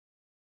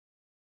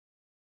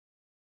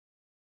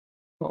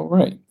All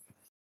right.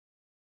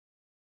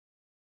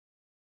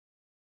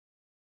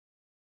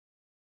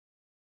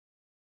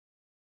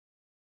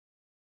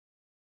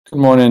 Good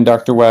morning,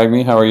 Dr.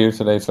 Wagme. How are you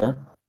today, sir?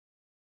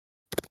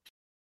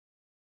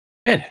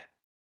 Good.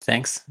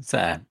 Thanks. It's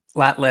a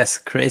lot less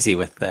crazy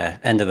with the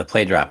end of the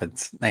play drop.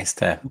 It's nice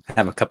to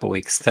have a couple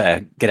weeks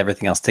to get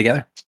everything else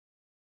together.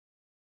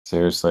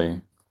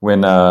 Seriously.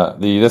 When the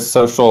this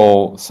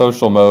social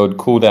mode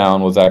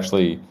cooldown was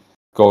actually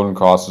Golden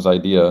Cross's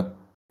idea,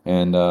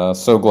 and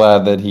so glad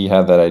that he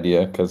had that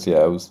idea because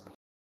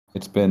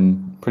it's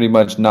been pretty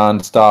much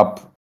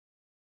nonstop,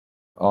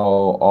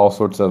 all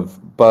sorts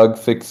of bug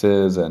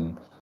fixes and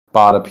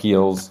bot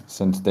appeals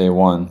since day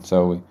one.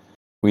 So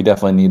we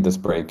definitely need this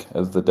break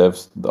as the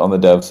devs on the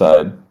dev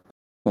side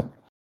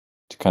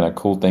to kind of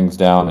cool things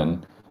down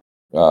and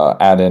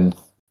add in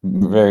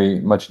very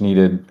much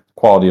needed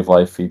quality of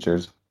life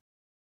features.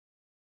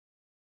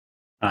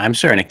 I'm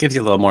sure, and it gives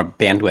you a little more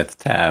bandwidth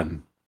to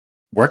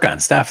work on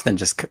stuff than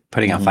just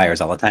putting out Hmm.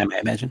 fires all the time, I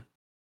imagine.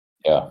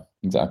 Yeah,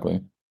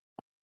 exactly.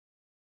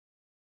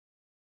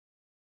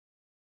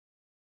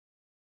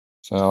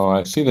 So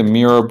I see the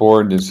mirror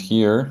board is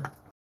here.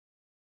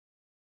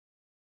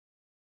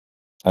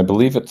 I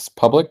believe it's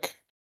public.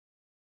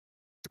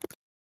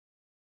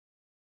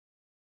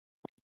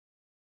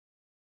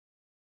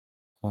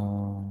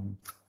 Um,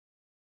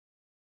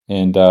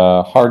 and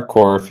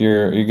hardcore, if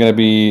you're going to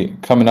be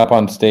coming up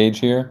on stage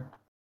here.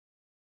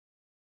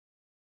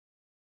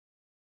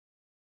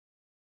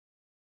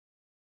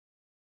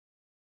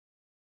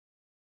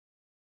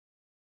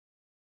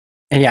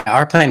 And yeah,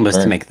 our plan was to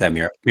Right. make the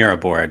Miro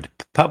board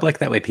public.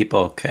 That way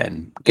people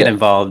can get Yeah.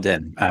 involved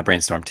and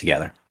brainstorm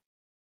together.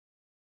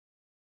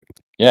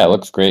 Yeah, it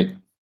looks great.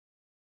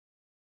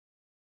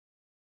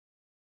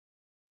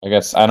 I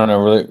guess I don't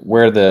know really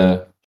where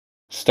the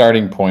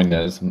starting point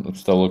is. I'm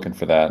still looking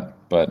for that,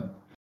 but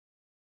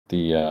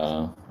the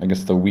I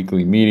guess the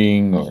weekly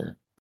meeting or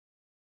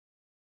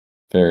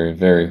very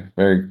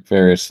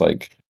various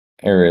like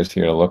areas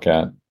here to look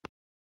at.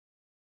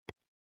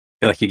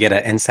 Feel like you get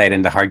an insight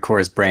into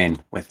hardcore's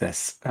brain with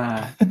this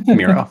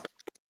Miro.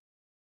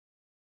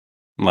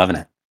 I'm loving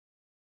it.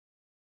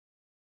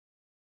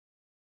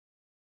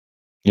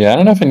 Yeah, I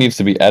don't know if it needs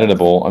to be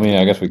editable. I mean,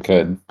 I guess we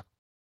could,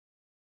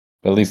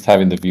 but at least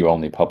having the view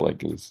only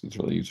public is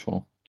really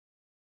useful.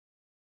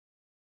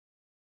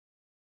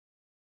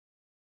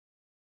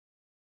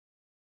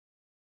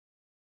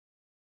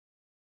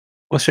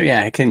 Well, sure.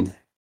 Yeah, I can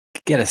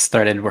get us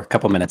started. We're a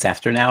couple minutes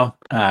after now.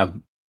 Well,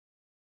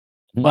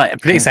 I'm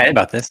pretty Sure. excited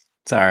about this.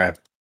 It's our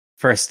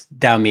first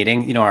DAO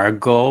meeting. Our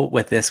goal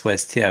with this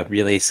was to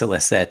really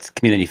solicit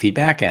community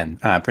feedback and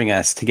bring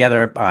us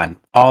together on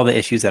all the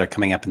issues that are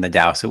coming up in the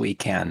DAO so we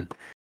can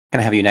kind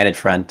of have a united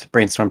front,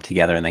 brainstorm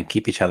together, and then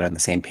keep each other on the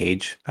same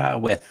page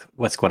with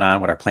what's going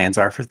on, what our plans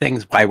are for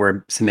things, why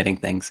we're submitting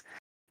things.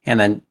 And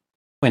then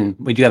when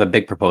we do have a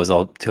big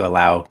proposal to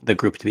allow the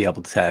group to be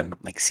able to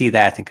like see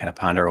that and kind of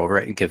ponder over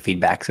it and give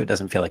feedback so it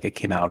doesn't feel like it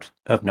came out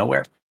of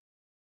nowhere.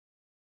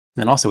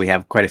 And then also we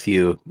have quite a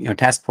few,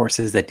 task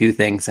forces that do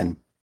things, and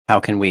how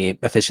can we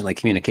efficiently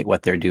communicate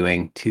what they're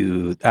doing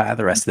to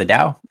the rest of the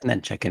DAO, and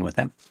then check in with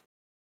them.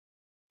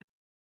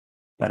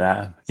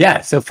 But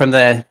yeah, so from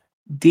the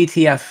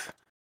DTF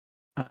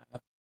uh,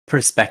 Just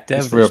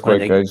perspective, I real just wanted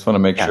quick, to, I just want to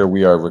make yeah. sure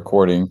we are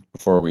recording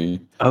before we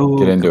get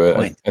Oh, into good it.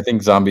 point. I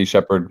think Zombie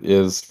Shepherd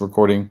is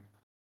recording.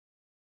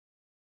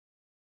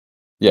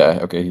 Yeah,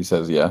 okay, he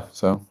says yeah,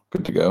 so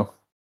good to go.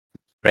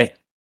 Great.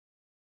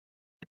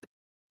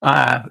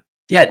 Uh,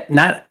 yeah,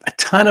 not a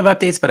ton of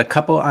updates, but a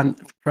couple on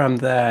from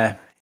the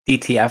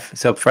DTF.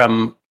 So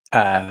from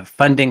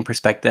funding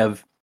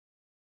perspective,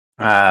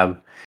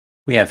 um,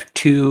 we have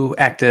two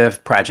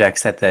active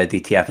projects that the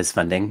DTF is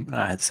funding.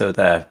 So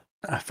the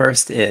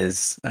first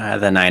is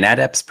the 9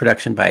 Adepts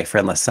production by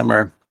Friendless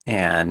Summer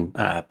and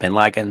Ben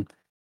Lagan.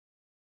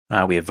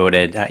 We have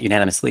voted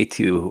unanimously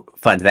to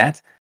fund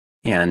that.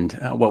 And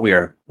what we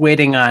are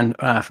waiting on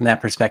from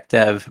that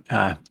perspective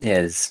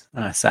is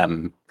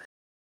some,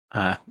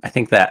 I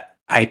think that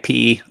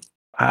IP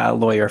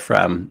lawyer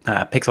from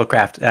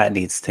Pixelcraft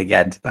needs to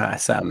get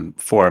some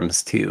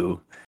forms to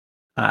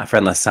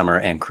Friendless Summer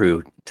and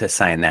crew to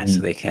sign that so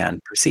Mhm. they can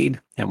proceed.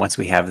 And once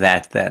we have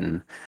that,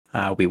 then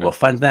we will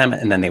fund them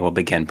and then they will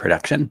begin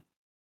production.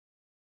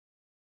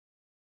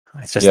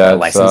 It's just Yeah, the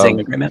it's licensing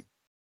agreement.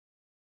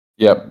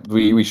 yep,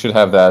 we should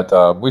have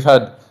that. We've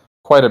had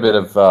quite a bit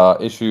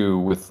of issue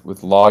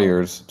with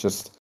lawyers.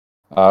 Just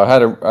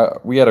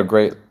we had a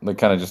great like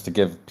kind of just to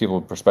give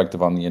people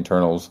perspective on the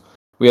internals.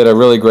 We had a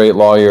really great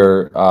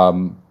lawyer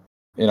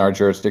in our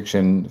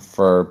jurisdiction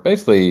for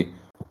basically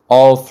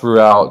all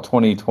throughout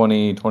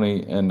 2020,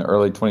 20 and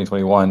early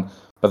 2021.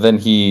 But then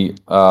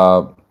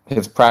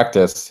his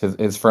practice,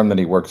 his firm that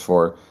he works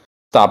for,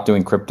 stopped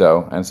doing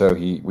crypto, and so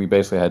we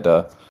basically had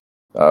to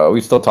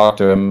we still talk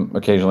to him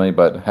occasionally,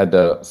 but had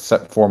to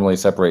formally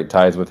separate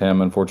ties with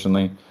him,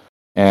 unfortunately.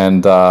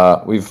 And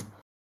we've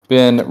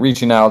been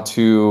reaching out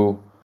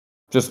to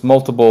just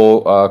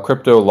multiple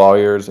crypto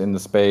lawyers in the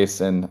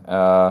space, and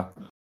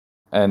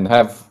and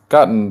have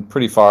gotten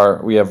pretty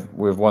far. We have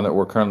one that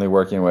we're currently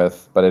working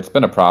with, but it's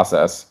been a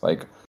process.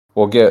 Like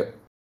we'll get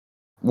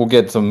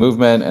some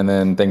movement, and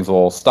then things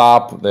will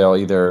stop. They'll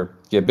either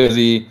get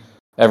busy.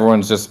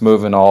 Everyone's just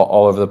moving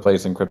all over the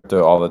place in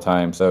crypto all the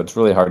time, so it's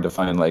really hard to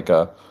find like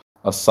a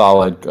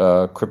solid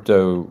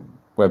crypto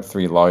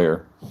Web3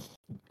 lawyer.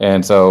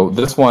 And so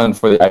this one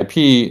for the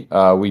IP,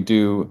 we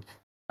do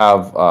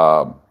have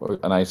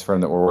a nice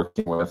firm that we're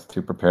working with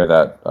to prepare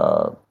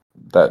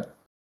that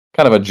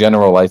kind of a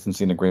general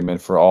licensing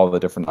agreement for all the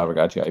different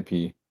Aavegotchi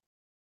IP.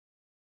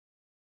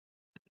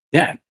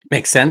 Yeah,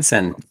 makes sense.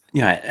 And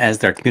as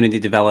their community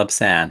develops,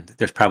 and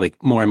there's probably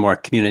more and more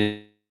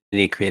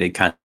community created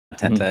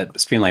content, the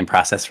streamline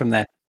process from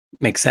that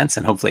makes sense.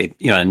 And hopefully,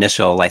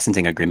 initial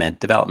licensing agreement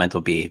development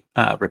will be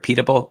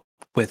repeatable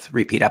with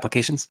repeat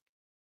applications.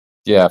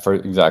 Yeah,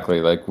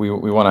 exactly. Like we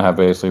want to have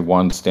basically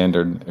one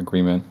standard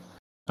agreement,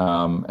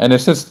 and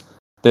it's just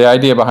the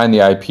idea behind the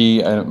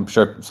IP. And I'm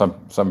sure some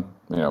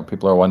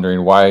people are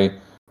wondering why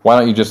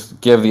don't you just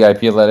give the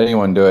IP and let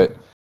anyone do it?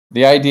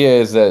 The idea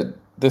is that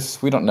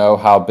we don't know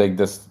how big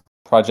this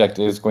project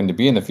is going to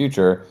be in the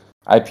future.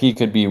 IP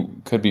could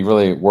be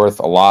really worth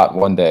a lot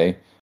one day,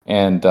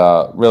 and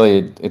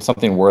really it's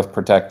something worth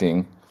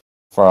protecting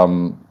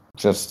from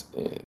just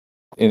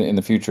in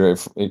the future.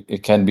 If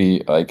it can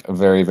be like a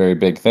very, very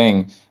big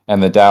thing,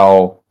 and the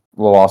DAO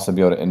will also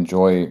be able to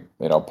enjoy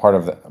part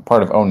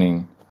of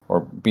owning or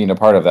being a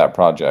part of that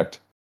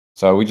project.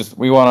 So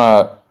we want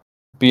to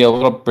be a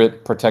little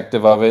bit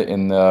protective of it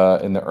in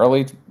the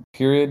early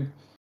period,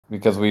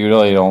 because we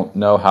really don't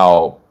know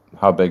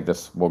how big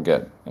this will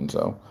get, and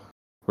so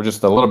we're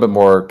just a little bit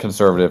more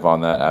conservative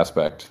on that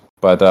aspect.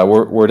 But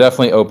we're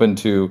definitely open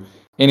to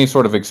any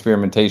sort of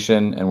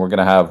experimentation, and we're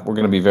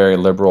gonna be very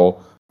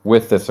liberal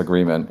with this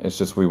agreement. It's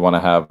just we want to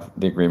have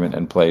the agreement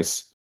in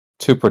place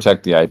to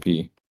protect the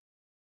IP.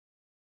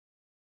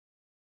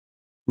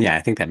 Yeah,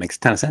 I think that makes a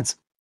ton of sense.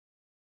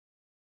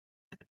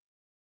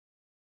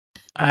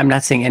 I'm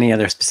not seeing any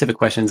other specific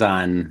questions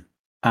on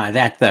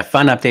that. The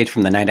fun update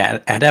from the Night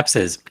Adepts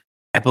is,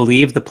 I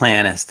believe the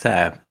plan is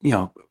to,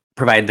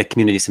 provide the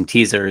community some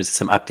teasers,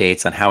 some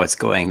updates on how it's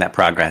going, that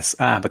progress,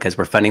 because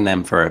we're funding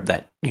them for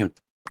that,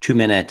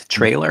 2-minute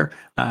trailer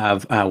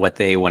of what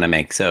they want to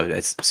make. So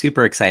it's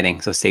super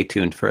exciting. So stay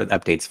tuned for the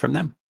updates from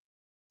them.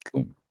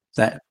 Cool.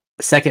 That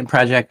second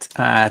project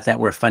that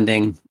we're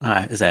funding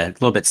is a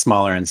little bit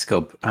smaller in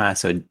scope.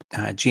 So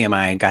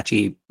GMI,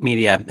 Gotchi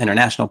Media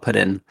International, put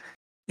in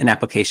an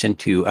application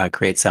to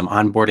create some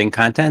onboarding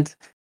content.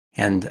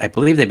 And I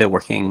believe they've been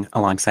working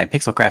alongside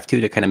Pixelcraft too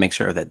to kind of make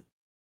sure that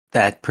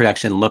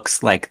production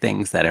looks like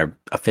things that are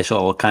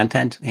official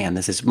content. And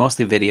this is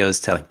mostly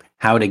videos to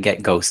how to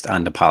get Ghost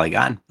onto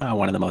Polygon,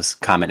 one of the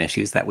most common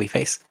issues that we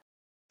face.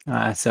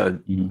 So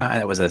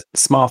that was a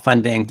small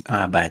funding,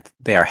 but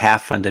they are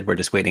half funded. We're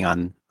just waiting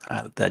on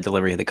the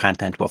delivery of the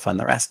content. We'll fund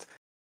the rest.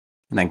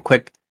 And then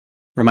quick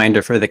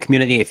reminder for the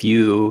community, if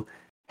you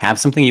have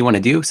something you want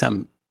to do,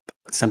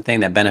 something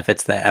that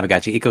benefits the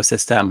Aavegotchi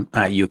ecosystem,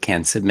 you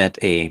can submit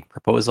a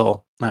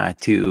proposal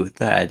to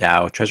the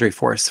DAO Treasury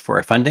Force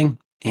for funding,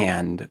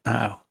 and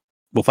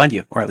we'll fund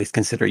you, or at least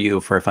consider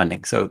you for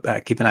funding. So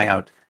keep an eye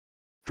out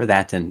for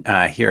that. And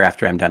here,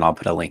 after I'm done, I'll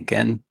put a link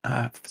in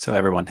so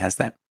everyone has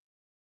that.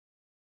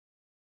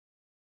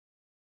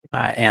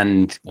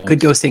 And nice. Good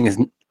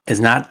Ghosting has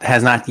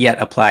not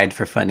yet applied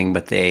for funding,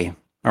 but they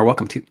are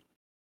welcome to.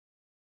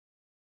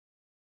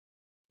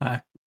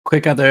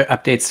 Quick other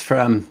updates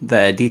from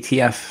the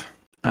DTF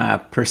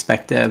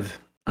perspective.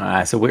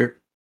 So we're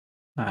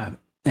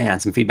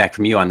and some feedback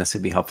from you on this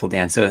would be helpful,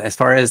 Dan. So as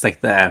far as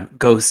like the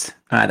Ghost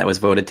that was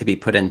voted to be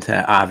put into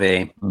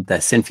Aave,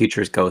 the Sin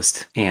Futures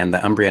Ghost and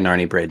the Umbria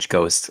Narni Bridge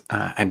Ghost,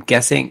 I'm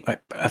guessing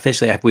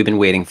officially we've been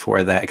waiting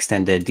for the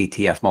extended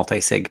DTF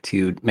multi-sig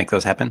to make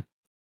those happen.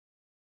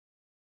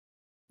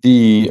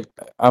 I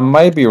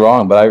might be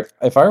wrong, but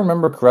if I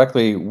remember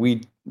correctly,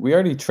 we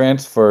already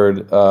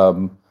transferred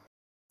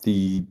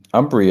the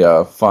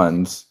Umbria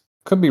funds.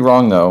 Could be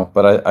wrong though,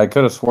 but I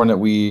could have sworn that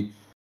we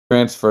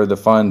transferred the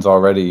funds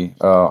already.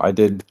 I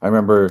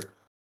remember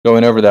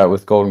going over that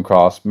with Golden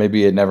Cross.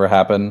 Maybe it never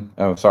happened.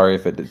 I'm sorry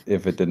if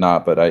it did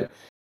not, but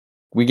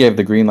we gave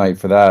the green light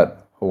for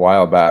that a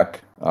while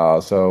back.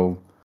 Can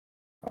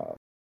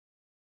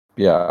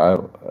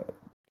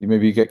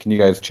you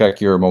guys check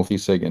your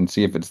multi-sig and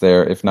see if it's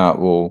there? If not,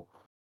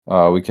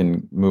 we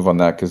can move on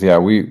that, because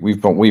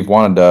we've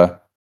wanted to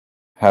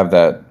have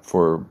that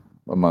for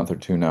a month or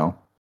two now.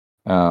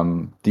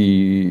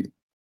 The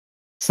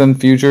Sin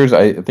Futures,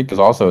 I think, is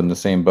also in the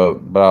same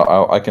boat, but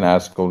I can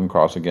ask Golden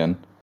Cross again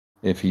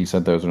if he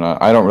sent those or not.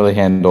 I don't really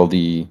handle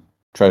the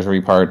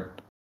treasury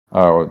part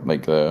or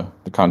like the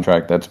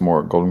contract. That's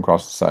more Golden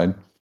Cross' side.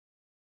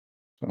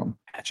 So.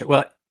 Gotcha.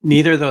 Well,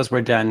 neither of those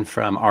were done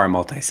from our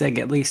multi-sig,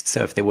 at least.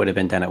 So if they would have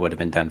been done, it would have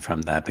been done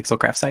from the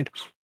Pixelcraft side.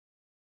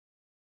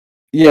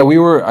 Yeah, we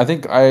were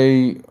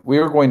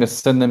going to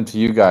send them to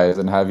you guys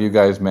and have you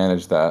guys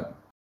manage that.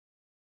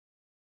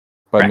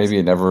 But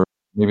Correct.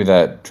 Maybe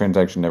that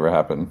transaction never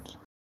happened.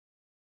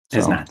 So.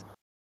 It's not.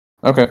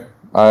 Okay.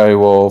 I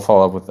will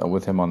follow up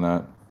with him on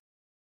that.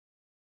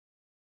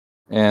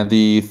 And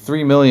the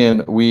 3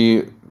 million,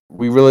 we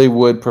really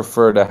would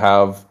prefer to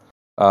have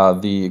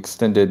the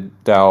extended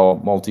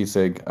DAO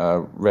multisig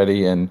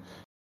ready. And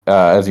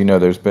as you know,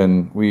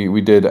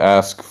 we did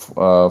ask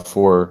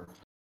for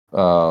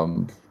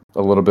a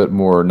little bit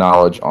more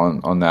knowledge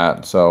on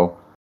that. So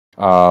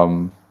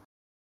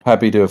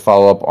happy to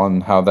follow up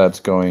on how that's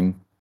going.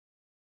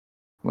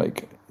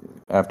 Like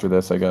after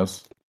this, I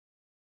guess.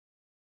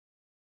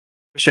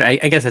 Sure, I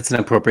guess it's an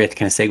appropriate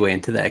kind of segue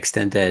into the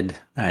extended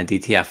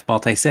DTF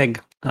multisig.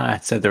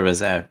 So there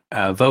was a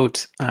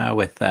vote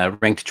with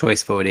ranked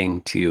choice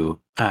voting to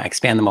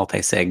expand the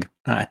multisig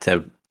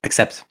to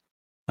accept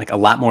like a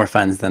lot more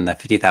funds than the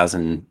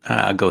 50,000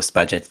 ghost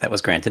budget that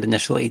was granted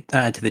initially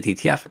to the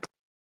DTF.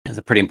 It's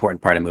a pretty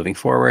important part of moving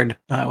forward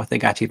with the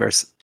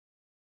Gotchiverse.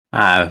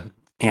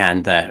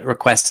 And the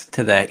request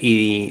to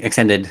the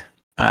extended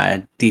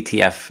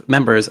DTF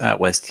members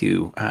was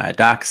to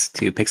docs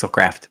to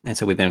Pixelcraft, and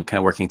so we've been kind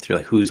of working through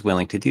like who's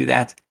willing to do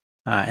that,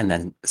 and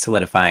then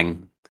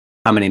solidifying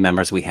how many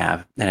members we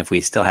have, and if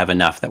we still have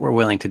enough that we're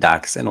willing to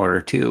docs in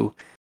order to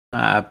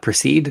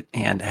proceed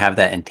and have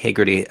that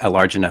integrity a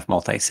large enough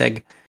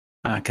multi-sig,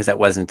 because that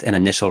wasn't an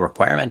initial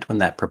requirement when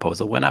that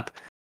proposal went up.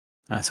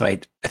 So I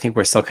think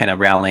we're still kind of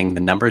rallying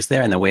the numbers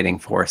there, and then waiting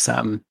for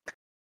some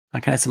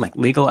kind of some like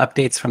legal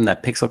updates from the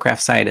Pixelcraft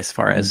side as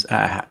far as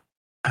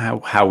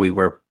how we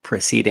were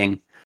proceeding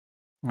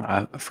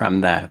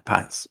from the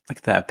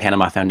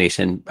Panama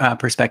Foundation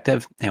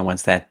perspective. And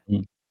once that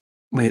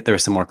there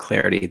was some more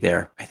clarity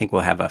there, I think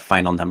we'll have a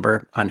final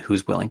number on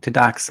who's willing to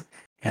docs,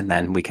 and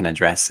then we can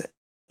address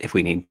if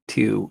we need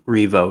to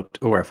revote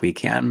or if we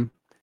can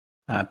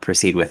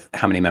proceed with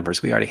how many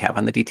members we already have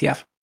on the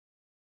DTF.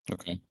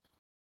 Okay.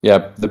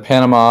 Yeah, the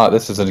Panama.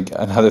 This is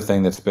another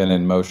thing that's been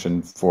in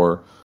motion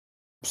for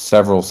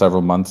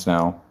several months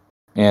now,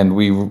 and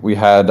we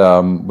had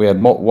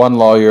one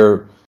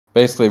lawyer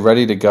basically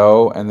ready to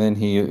go, and then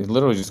he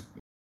literally just,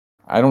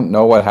 I don't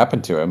know what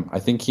happened to him. I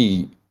think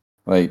he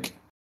like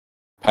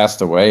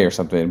passed away or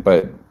something.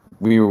 But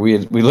we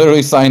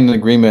literally signed an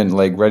agreement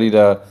like ready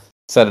to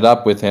set it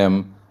up with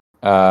him,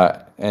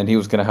 and he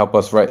was going to help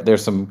us. Right,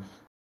 there's some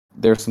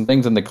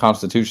things in the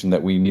Constitution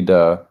that we need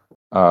to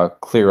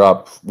clear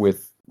up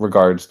with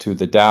regards to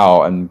the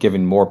DAO and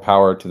giving more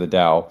power to the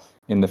DAO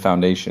in the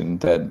foundation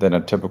than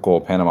a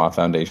typical Panama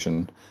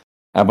Foundation.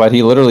 But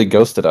he literally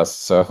ghosted us,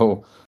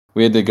 so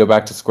we had to go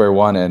back to square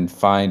one and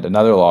find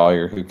another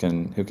lawyer who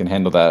can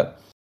handle that.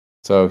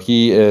 So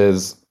he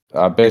is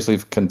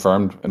basically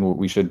confirmed, and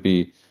we should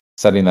be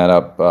setting that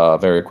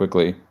up very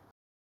quickly.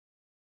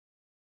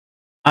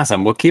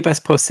 Awesome. Well, keep us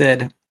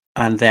posted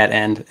on that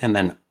end, and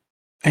then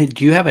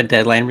do you have a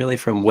deadline really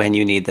from when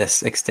you need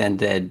this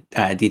extended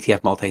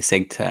DTF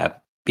multi-sig to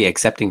be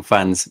accepting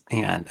funds,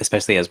 and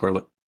especially as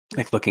we're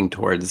looking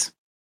towards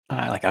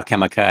like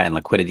Alchemica and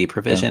liquidity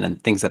provision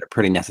and things that are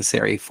pretty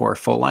necessary for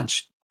full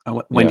launch?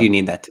 When do you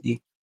need that to be?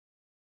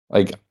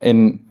 Like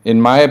in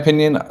my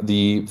opinion,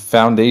 the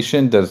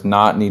foundation does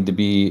not need to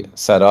be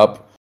set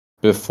up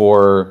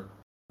before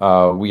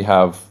we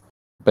have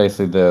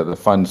basically the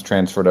funds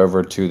transferred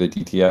over to the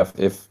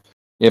DTF.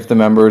 If the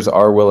members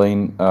are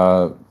willing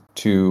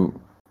to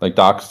like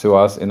docs to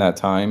us in that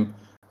time.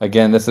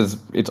 Again,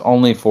 it's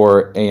only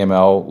for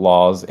AML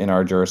laws in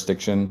our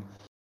jurisdiction.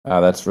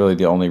 That's really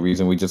the only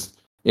reason.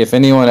 If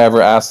anyone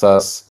ever asks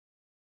us,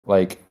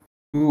 like,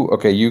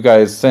 okay, you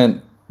guys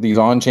sent these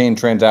on-chain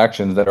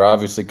transactions that are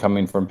obviously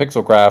coming from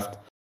Pixelcraft,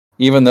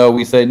 even though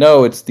we say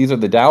no, these are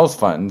the DAO's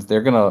funds.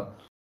 The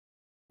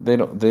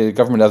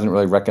government doesn't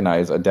really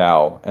recognize a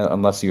DAO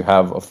unless you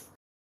have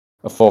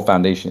a full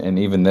foundation, and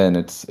even then,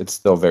 it's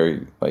still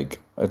very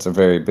it's a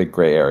very big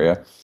gray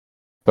area.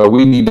 But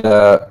we need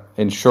to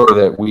ensure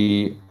that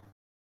we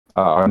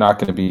are not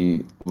going to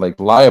be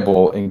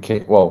liable in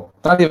case. Well,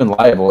 not even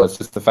liable. It's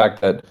just the fact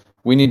that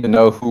we need to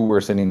know who we're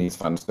sending these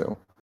funds to.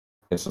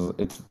 It's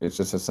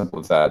just as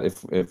simple as that.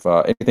 If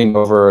anything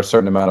over a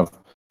certain amount of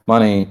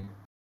money,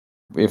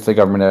 if the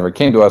government ever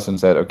came to us and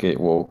said, okay,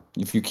 well,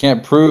 if you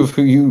can't prove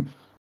who you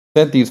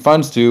sent these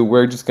funds to,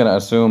 we're just going to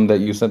assume that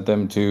you sent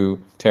them to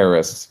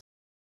terrorists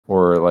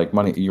or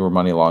you were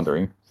money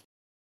laundering.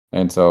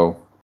 And so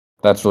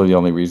that's really the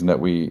only reason that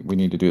we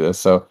need to do this.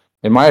 So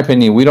in my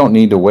opinion, we don't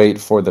need to wait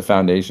for the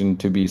foundation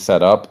to be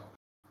set up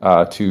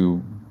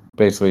to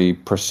basically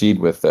proceed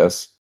with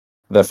this.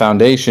 The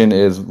foundation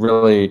is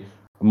really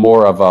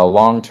more of a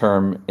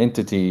long-term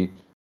entity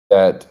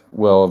that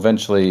will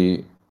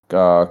eventually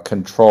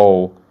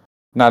control,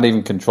 not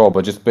even control,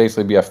 but just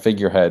basically be a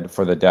figurehead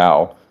for the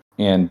DAO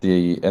and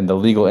the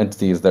legal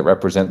entities that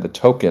represent the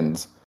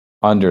tokens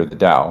under the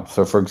DAO.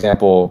 So, for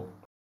example,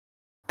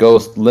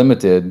 Ghost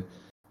Limited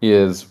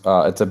is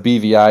it's a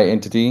BVI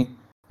entity.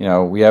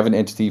 We have an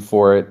entity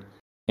for it,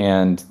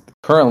 and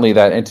currently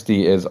that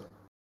entity is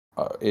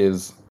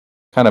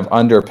kind of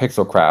under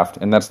Pixelcraft,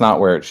 and that's not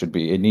where it should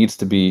be. It needs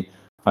to be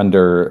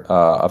under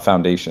a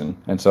foundation.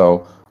 And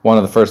so one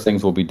of the first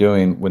things we'll be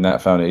doing when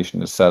that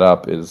foundation is set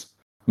up is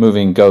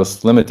moving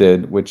Ghost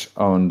Limited, which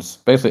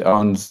basically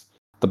owns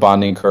the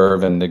bonding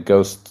curve and the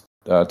ghost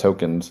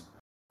tokens,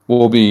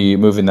 we'll be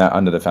moving that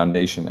under the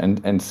foundation,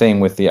 and same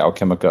with the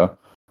Alchemica.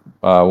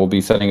 We'll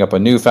be setting up a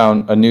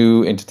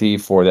new entity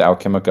for the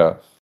Alchemica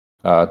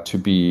to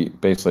be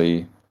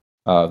basically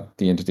the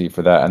entity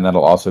for that, and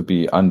that'll also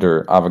be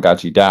under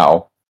Aavegotchi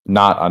DAO,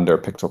 not under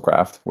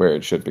Pixelcraft, where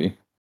it should be.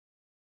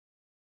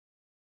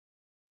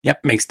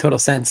 Yep, makes total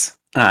sense.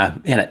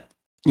 And it,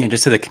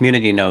 just so the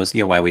community knows,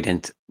 why we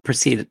didn't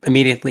proceed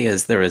immediately,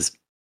 is there was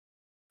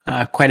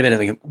quite a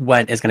bit of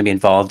what is going to be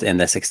involved in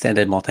this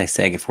extended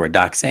multi-sig if we're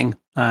doxing,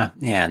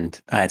 and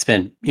it's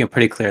been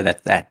pretty clear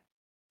that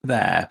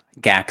the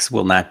GACs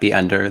will not be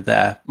under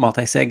the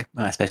multi-sig,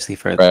 especially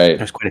for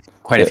there's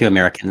quite a few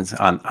Americans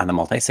on the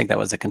multi-sig. That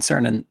was a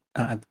concern, and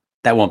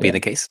that won't be the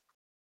case.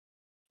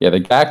 Yeah,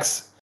 the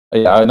GACs.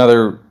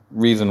 Another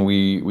reason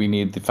we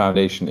need the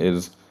foundation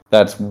is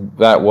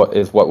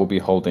what will be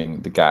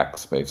holding the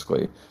GACs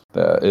basically.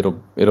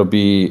 It'll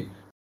be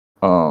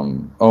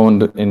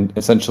owned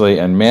essentially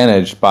and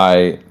managed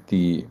by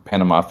the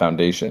Panama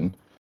Foundation,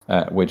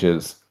 which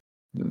is.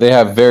 They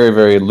have very,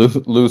 very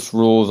loose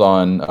rules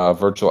on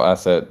virtual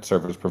asset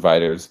service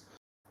providers,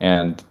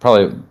 and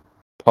probably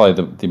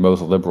the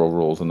most liberal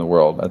rules in the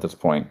world at this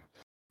point.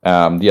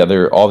 All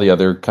the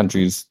other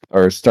countries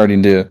are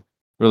starting to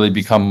really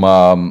become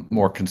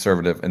more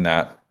conservative in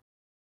that,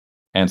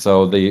 and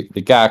so the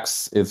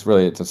GACs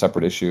it's a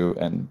separate issue,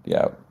 and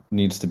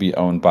needs to be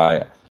owned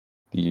by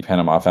the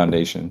Panama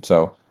Foundation.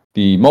 So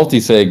the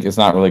multi-sig is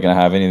not really going to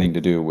have anything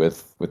to do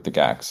with the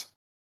GACs.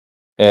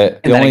 The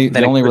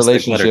only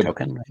relationship,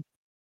 token,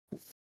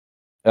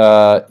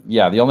 right?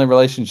 The only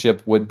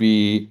relationship would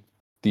be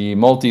the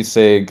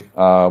multi-sig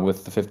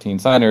with the 15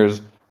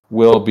 signers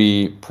will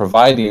be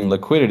providing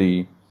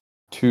liquidity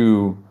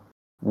to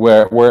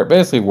where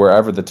basically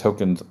wherever the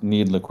tokens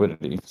need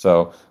liquidity.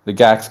 So the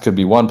GACs could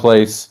be one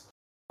place,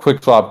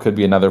 QuickSwap could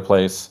be another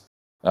place,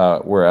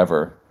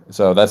 wherever.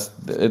 So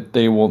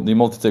the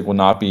multi-sig will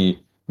not be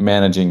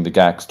managing the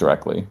GACs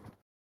directly.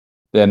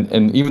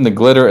 And even the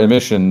glitter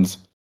emissions.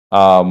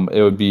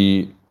 It would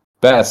be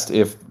best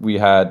if we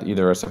had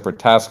either a separate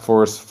task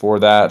force for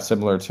that,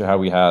 similar to how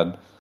we had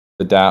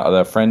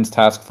the Friends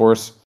task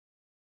force,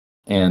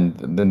 and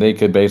then they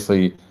could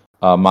basically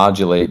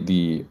modulate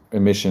the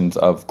emissions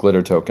of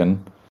glitter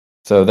token,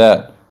 so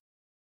that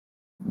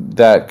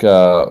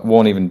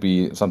won't even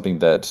be something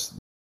that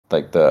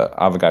like the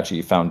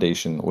Aavegotchi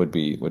Foundation would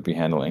be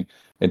handling.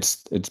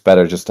 It's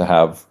better just to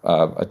have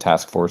a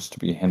task force to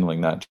be handling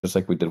that, just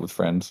like we did with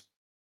Friends.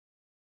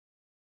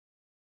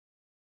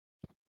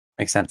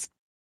 Makes sense.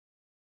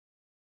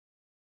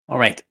 All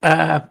right.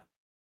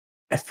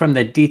 From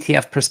the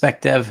DTF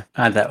perspective,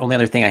 the only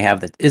other thing I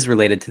have that is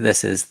related to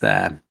this is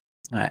the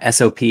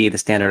SOP, the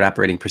Standard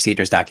Operating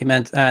Procedures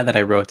document that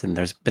I wrote, and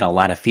there's been a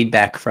lot of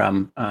feedback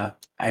from.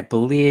 I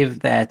believe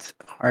that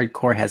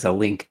Hardcore has a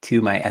link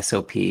to my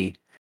SOP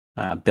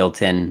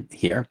built in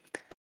here,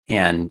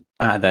 and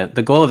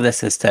the goal of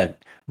this is to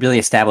really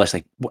establish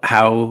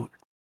how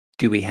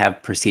do we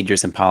have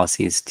procedures and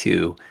policies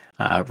to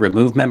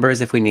remove members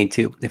if we need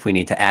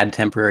to add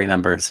temporary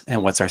members,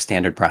 and what's our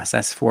standard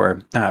process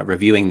for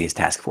reviewing these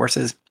task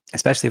forces,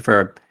 especially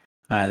for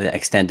the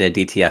extended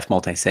DTF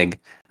multi-sig.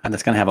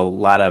 That's going to have a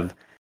lot of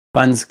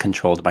funds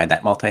controlled by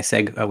that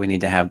multi-sig. We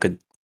need to have good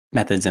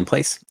methods in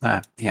place.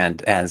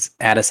 And as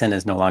Addison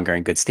is no longer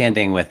in good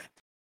standing with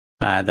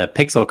the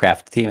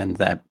Pixelcraft team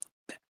and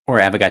or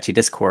Aavegotchi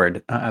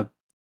Discord,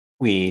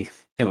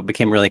 it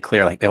became really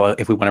clear,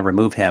 if we want to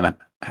remove him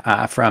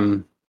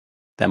from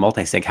the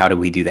multi-sig, how do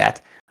we do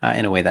that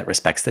in a way that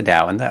respects the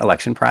DAO and the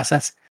election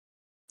process?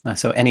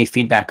 So any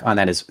feedback on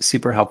that is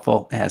super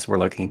helpful as we're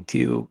looking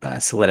to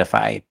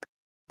solidify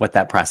what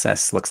that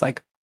process looks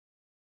like.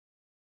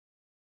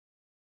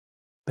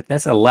 But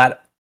that's a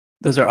lot.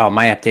 Those are all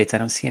my updates. I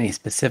don't see any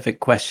specific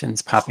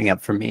questions popping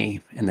up for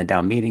me in the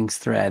DAO meetings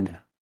thread.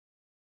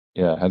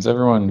 Yeah, has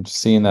everyone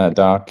seen that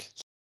doc?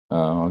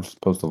 I'll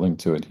just post a link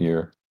to it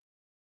here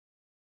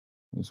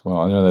as well.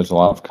 I know there's a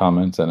lot of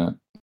comments in it,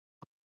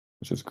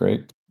 which is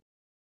great.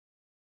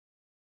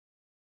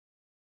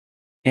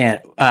 And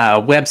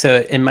Web,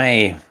 so in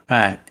my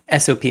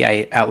SOP,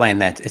 I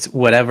outlined that it's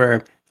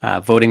whatever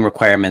voting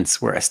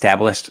requirements were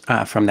established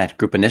from that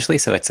group initially.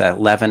 So it's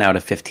 11 out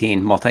of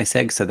 15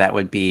 multi-sig. So that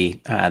would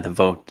be the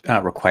vote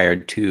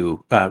required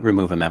to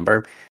remove a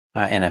member.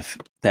 And if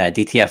the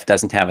DTF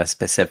doesn't have a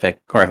specific,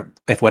 or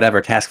if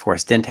whatever task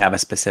force didn't have a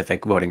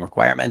specific voting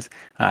requirement,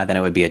 then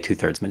it would be a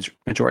 2/3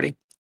 majority.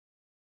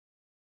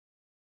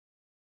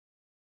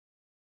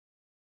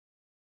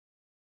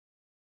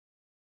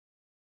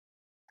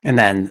 And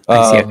then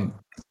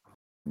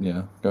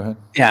yeah, go ahead.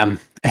 Yeah,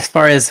 as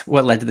far as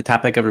what led to the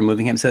topic of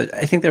removing him, so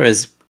I think there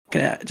was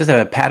just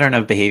a pattern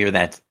of behavior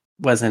that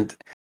wasn't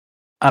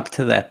up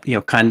to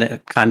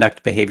the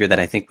conduct behavior that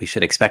I think we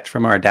should expect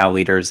from our DAO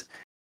leaders.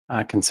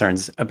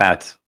 Concerns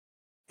about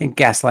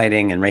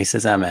gaslighting and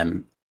racism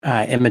and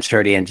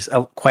immaturity, and just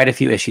quite a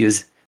few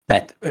issues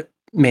that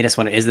made us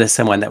wonder: is this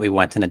someone that we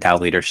want in a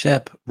DAO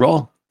leadership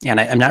role? And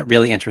I'm not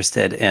really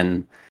interested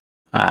in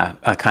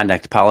a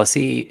conduct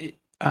policy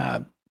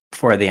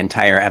for the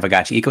entire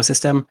Aavegotchi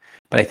ecosystem,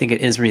 but I think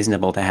it is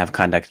reasonable to have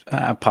conduct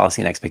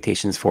policy and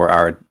expectations for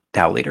our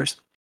DAO leaders.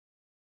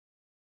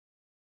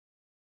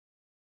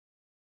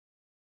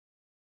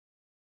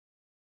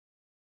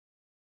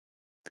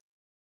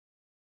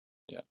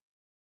 Yeah.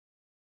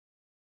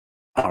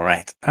 All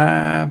right.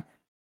 I'm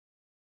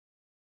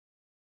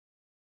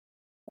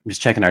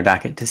just checking our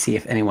docket to see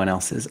if anyone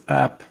else is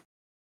up.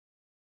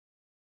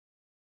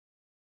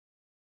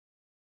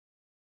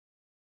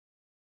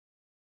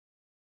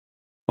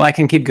 Well, I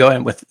can keep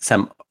going with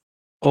some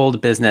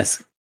old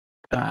business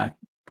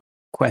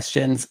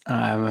questions.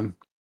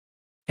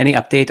 Any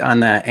update on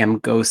the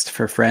mGhost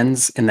for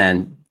Friends? And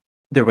then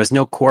there was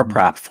no core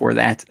prop for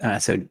that.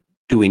 So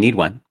do we need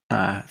one,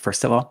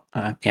 first of all?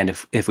 And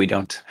if we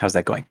don't, how's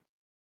that going?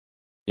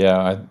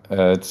 Yeah,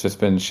 it's just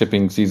been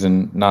shipping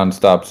season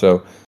nonstop.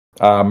 So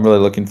I'm really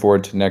looking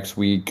forward to next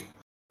week.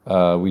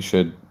 We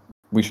should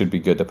be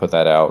good to put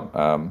that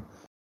out.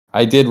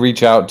 I did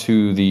reach out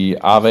to the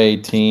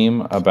Aave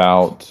team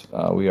about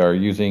we are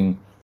using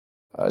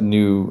a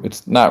new.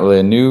 It's not really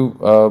a new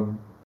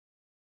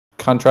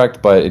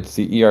contract, but it's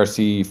the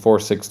ERC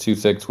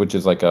 4626, which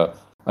is like a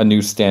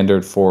new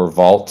standard for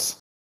vaults.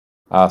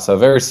 So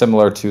very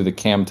similar to the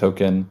CAM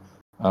token.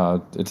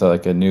 It's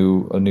like a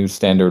new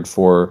standard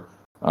for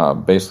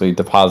basically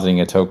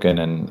depositing a token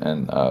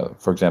and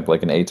for example,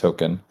 like an A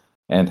token,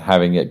 and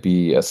having it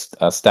be a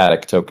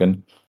static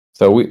token.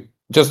 So we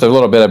just a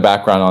little bit of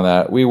background on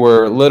that. We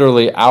were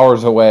literally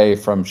hours away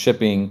from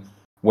shipping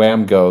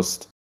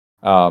wamGhost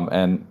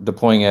and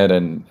deploying it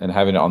and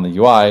having it on the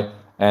UI.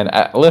 And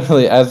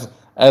literally as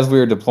we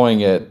were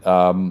deploying it,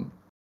 the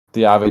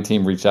Aave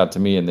team reached out to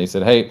me and they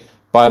said, "Hey,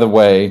 by the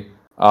way,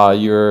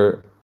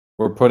 we're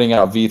putting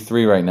out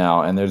V3 right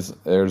now, and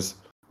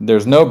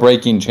there's no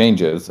breaking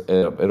changes.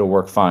 It'll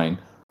work fine."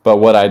 But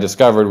what I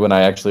discovered when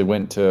I actually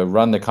went to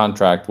run the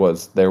contract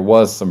was there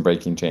was some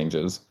breaking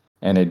changes,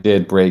 and it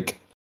did break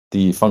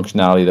the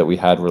functionality that we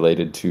had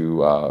related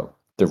to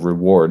the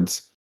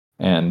rewards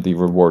and the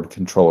reward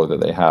controller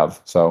that they have.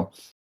 So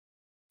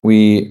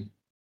we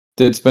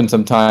did spend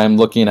some time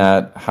looking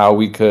at how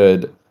we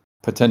could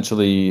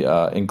potentially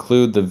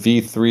include the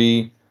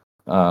V3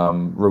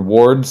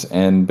 rewards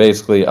and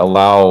basically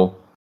allow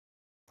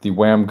the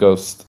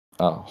wamGhost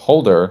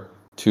holder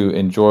to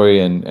enjoy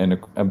and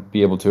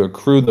be able to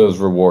accrue those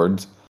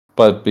rewards.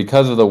 But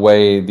because of the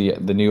way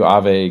the new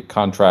Aave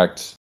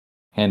contract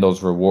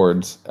handles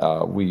rewards,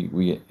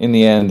 we in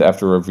the end,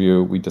 after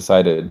review, we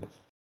decided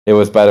it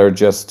was better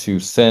just to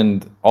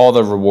send all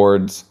the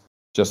rewards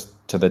just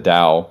to the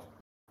DAO,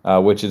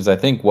 which is I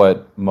think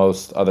what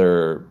most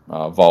other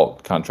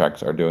vault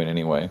contracts are doing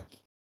anyway.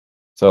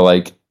 So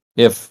like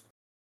if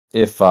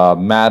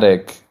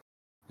Matic,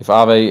 if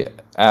Aave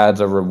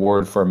adds a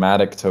reward for a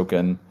Matic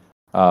token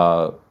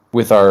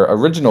with our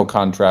original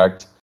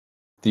contract,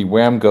 the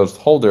wamGhost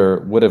holder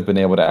would have been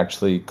able to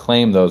actually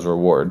claim those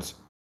rewards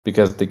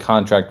because the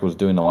contract was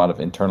doing a lot of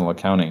internal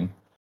accounting.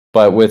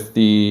 But with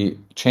the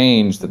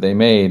change that they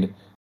made,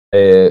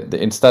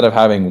 instead of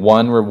having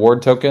one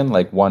reward token,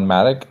 like one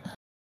Matic,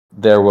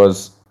 there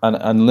was an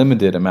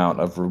unlimited amount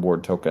of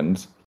reward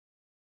tokens.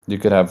 You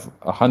could have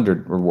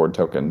 100 reward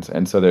tokens.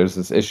 And so there's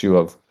this issue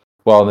of,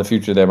 well, in the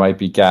future there might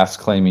be gas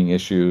claiming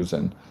issues,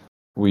 and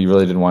we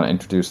really didn't want to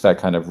introduce that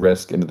kind of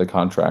risk into the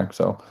contract.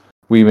 So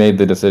we made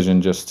the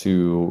decision just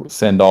to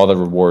send all the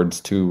rewards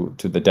to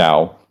the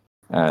DAO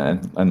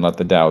and let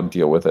the DAO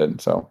deal with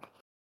it. So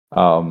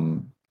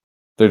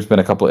there's been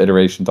a couple of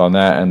iterations on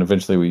that, and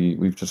eventually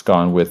we've just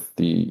gone with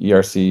the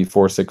ERC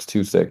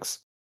 4626.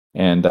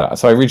 And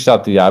so I reached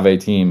out to the Aave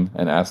team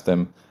and asked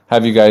them,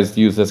 have you guys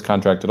used this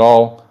contract at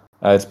all?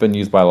 It's been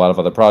used by a lot of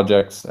other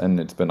projects and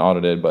it's been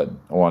audited, but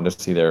I wanted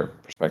to see their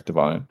perspective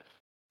on it.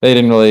 They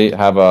didn't really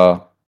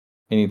have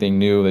anything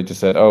new. They just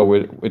said, "Oh,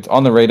 it's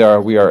on the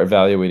radar. We are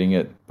evaluating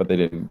it," but they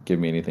didn't give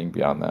me anything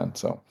beyond that.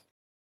 So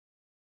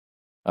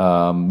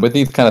with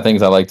these kind of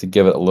things, I like to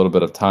give it a little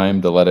bit of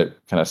time to let it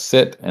kind of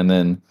sit and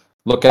then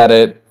look at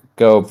it,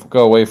 go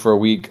away for a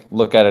week,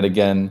 look at it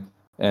again,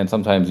 and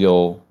sometimes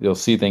you'll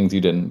see things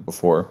you didn't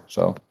before.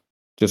 So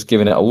just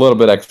giving it a little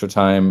bit extra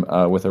time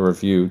with a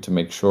review to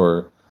make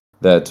sure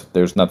that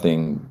there's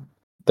nothing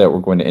that we're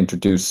going to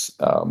introduce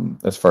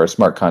as far as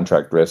smart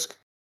contract risk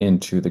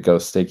into the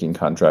Ghost staking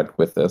contract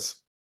with this.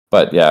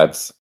 But yeah,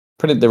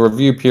 the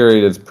review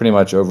period is pretty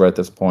much over at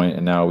this point,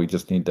 and now we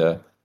just need to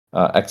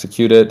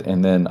execute it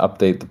and then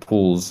update the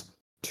pools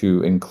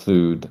to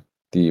include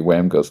the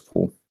wamGhost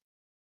pool.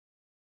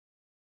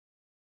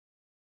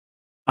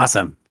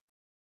 Awesome.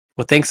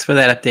 Well, thanks for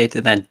that update.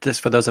 And then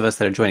just for those of us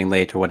that are joining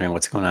late or wondering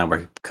what's going on,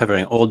 we're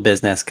covering old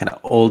business, kind of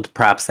old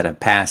props that have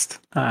passed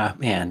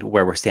and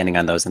where we're standing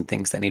on those and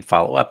things that need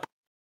follow-up.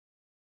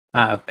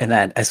 And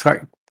then as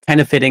far kind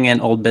of fitting in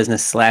old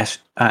business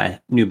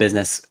 / new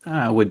business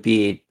would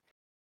be,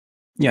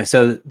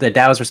 so the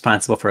DAO is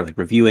responsible for like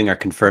reviewing or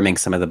confirming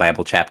some of the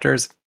Bible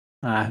chapters.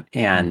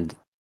 And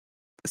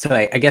so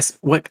I guess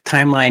what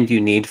timeline do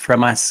you need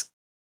from us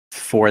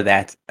for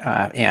that?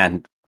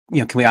 And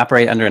can we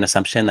operate under an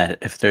assumption that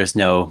if there's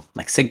no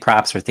like sig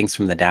props or things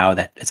from the DAO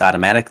that it's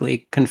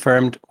automatically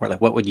confirmed, or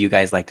like what would you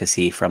guys like to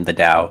see from the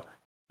DAO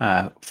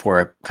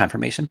for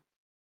confirmation?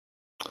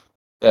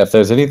 Yeah, if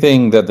there's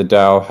anything that the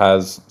DAO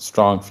has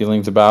strong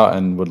feelings about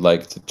and would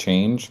like to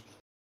change,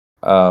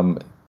 um,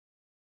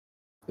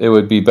 it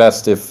would be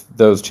best if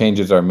those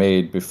changes are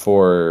made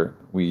before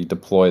we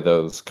deploy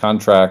those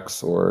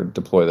contracts or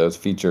deploy those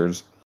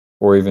features,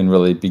 or even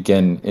really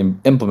begin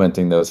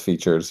implementing those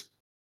features.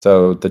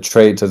 So the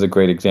traits is a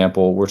great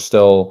example. We're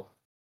still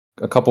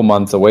a couple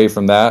months away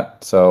from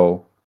that,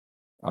 so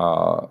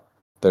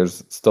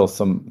there's still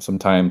some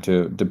time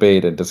to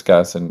debate and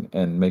discuss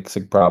and make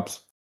sig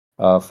props.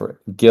 For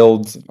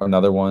guilds,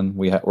 another one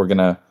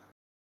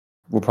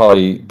we'll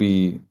probably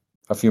be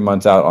a few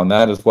months out on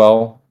that as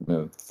well.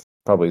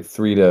 Probably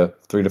 3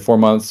 to 4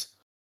 months,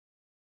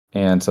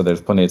 and so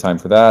there's plenty of time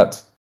for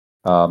that.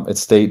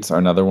 Estates are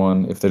another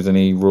one. If there's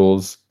any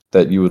rules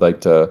that you would like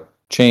to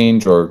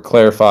change or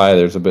clarify,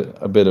 there's a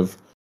bit of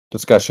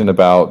discussion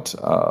about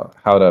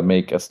how to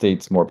make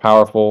estates more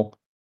powerful,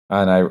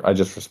 and I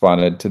just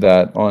responded to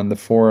that on the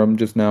forum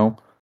just now.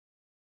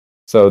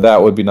 So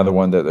that would be another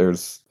one that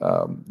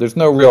there's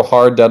no real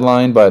hard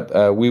deadline,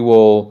 but we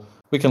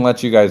can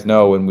let you guys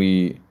know when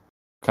we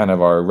kind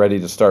of are ready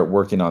to start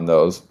working on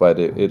those. But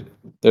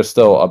there's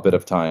still a bit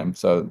of time,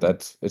 so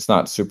it's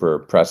not super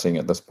pressing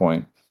at this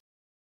point.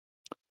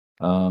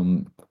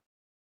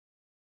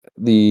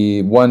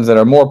 The ones that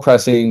are more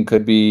pressing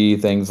could be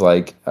things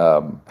like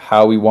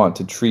how we want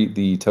to treat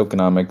the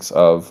tokenomics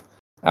of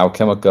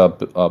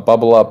Alchemica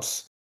bubble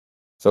ups.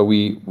 So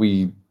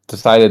we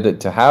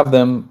decided to have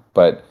them,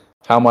 but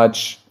how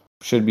much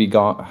should be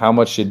gone? How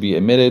much should be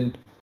emitted?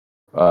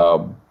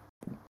 How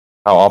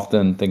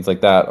often? Things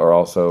like that are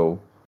also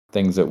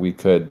things that we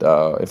could,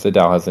 if the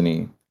DAO has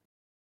any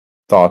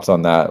thoughts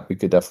on that, we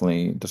could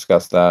definitely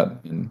discuss that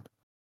and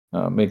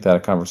make that a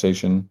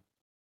conversation.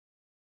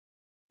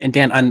 And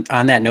Dan,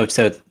 on that note,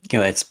 so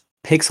it's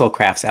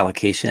Pixelcraft's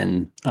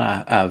allocation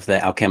of the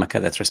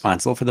Alchemica that's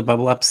responsible for the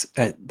bubble ups,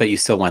 but you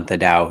still want the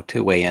DAO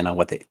to weigh in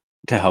on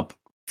to help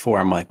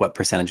form like what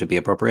percentage would be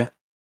appropriate.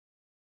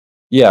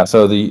 Yeah,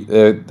 so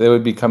they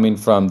would be coming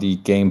from the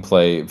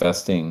gameplay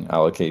vesting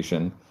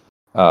allocation,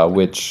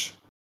 which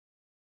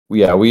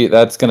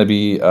that's going to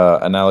be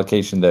an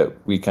allocation that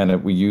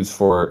we use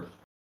for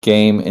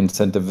game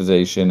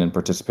incentivization and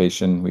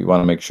participation. We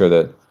want to make sure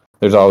that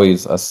there's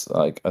always a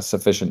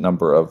sufficient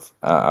number of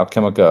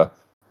Alchemica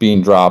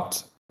being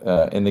dropped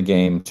in the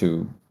game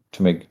to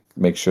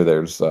make sure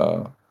there's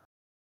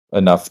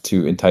enough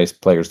to entice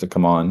players to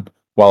come on,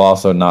 while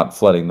also not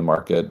flooding the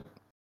market.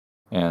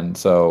 And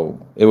so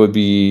it would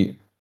be,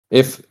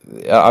 if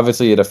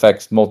obviously it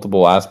affects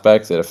multiple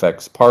aspects. It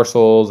affects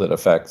parcels, it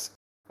affects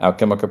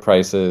Alchemica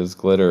prices,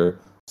 glitter.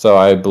 So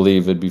I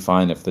believe it'd be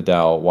fine if the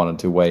DAO wanted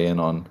to weigh in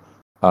on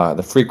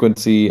the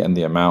frequency and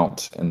the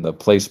amount and the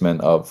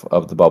placement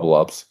of the bubble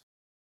ups.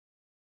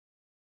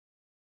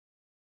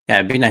 Yeah,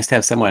 it'd be nice to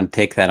have someone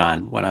take that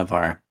on,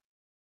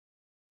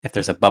 if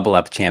there's a bubble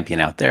up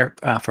champion out there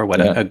for what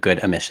a good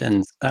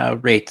emissions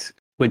rate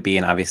would be,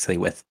 and obviously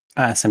with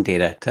some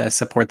data to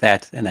support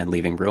that, and then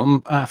leaving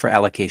room for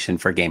allocation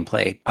for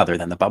gameplay other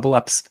than the bubble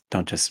ups.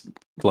 Don't just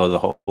blow the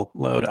whole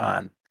load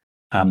on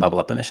bubble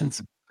up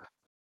emissions.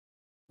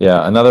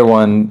 Yeah, another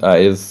one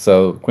is,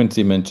 so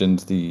Quincy mentioned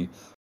the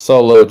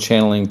solo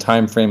channeling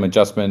timeframe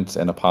adjustments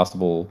and a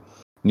possible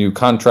new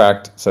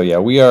contract. So yeah,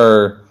 we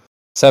are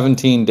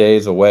 17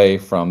 days away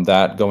from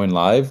that going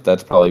live.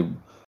 That's probably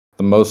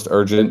the most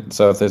urgent.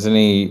 So if there's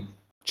any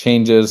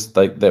changes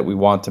like that we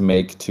want to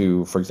make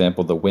to, for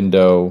example, the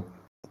window,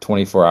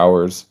 24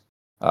 hours,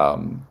 a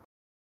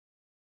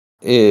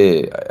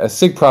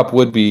sig prop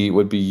would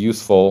be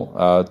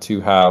useful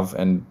to have,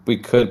 and we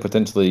could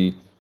potentially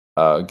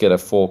get a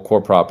full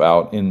core prop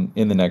out in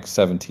the next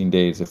 17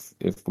 days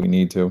if we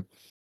need to.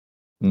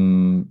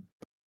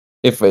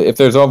 If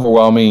there's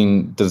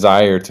overwhelming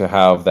desire to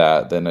have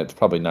that, then it's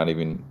probably not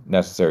even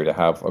necessary to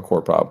have a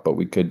core prop, but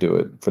we could do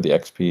it for the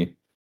XP.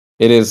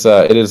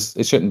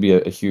 It shouldn't be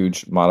a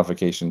huge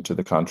modification to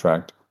the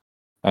contract.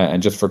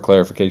 And just for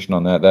clarification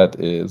on that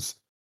is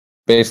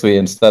basically,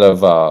 instead of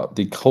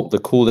the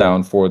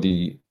cooldown for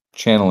the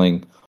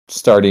channeling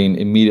starting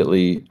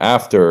immediately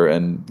after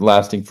and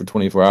lasting for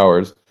 24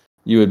 hours,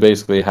 you would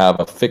basically have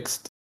a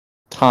fixed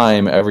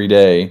time every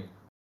day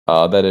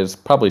that is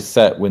probably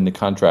set when the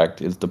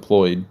contract is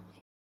deployed.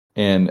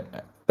 And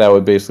that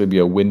would basically be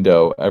a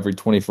window. Every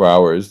 24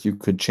 hours, you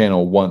could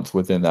channel once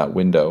within that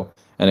window,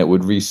 and it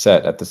would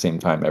reset at the same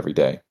time every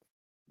day,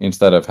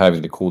 instead of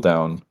having the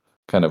cooldown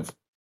kind of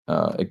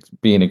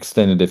being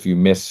extended. If you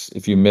miss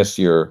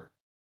your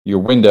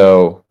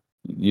window,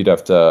 you'd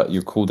have to,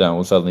 your cooldown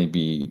will suddenly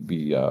be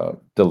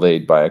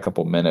delayed by a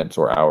couple minutes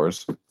or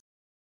hours.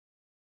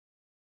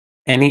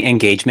 Any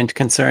engagement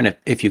concern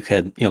if you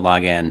could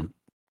log in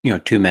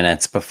 2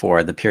 minutes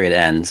before the period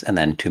ends and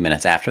then 2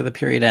 minutes after the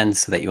period ends,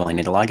 so that you only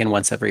need to log in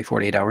once every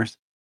 48 hours?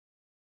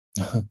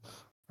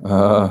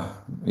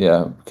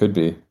 Yeah, could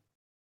be.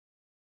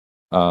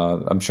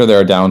 I'm sure there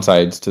are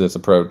downsides to this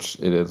approach.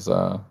 It is,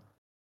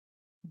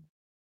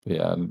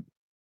 yeah.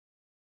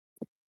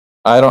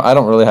 I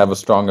don't really have a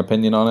strong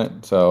opinion on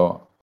it.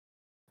 So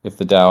if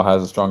the DAO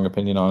has a strong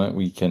opinion on it,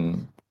 we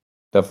can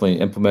definitely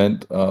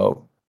implement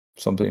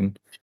something.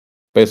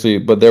 Basically,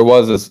 but there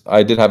was this.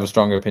 I did have a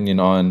strong opinion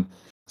on.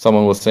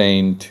 Someone was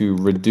saying to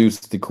reduce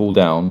the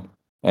cooldown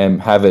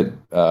and have it.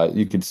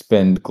 You could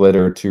spend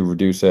glitter to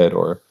reduce it,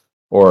 or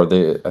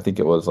the. I think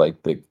it was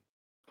like the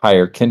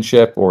higher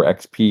kinship or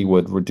XP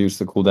would reduce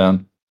the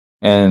cooldown.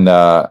 And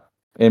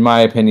in my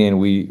opinion,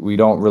 we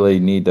don't really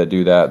need to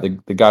do that. The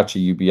Gacha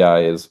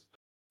UBI is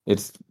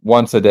it's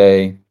once a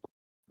day,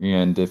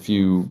 and if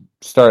you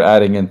start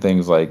adding in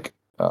things like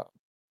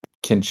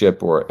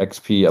kinship or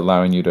XP,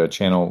 allowing you to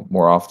channel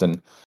more often,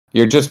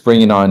 you're just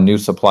bringing on new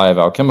supply of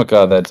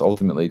Alchemica that's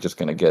ultimately just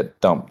going to get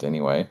dumped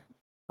anyway.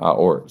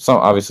 Or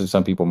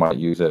some people might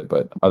use it,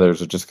 but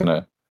others are just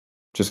gonna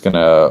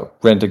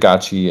rent a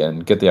gachi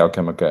and get the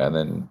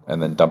Alchemica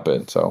and then dump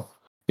it. So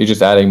you're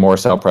just adding more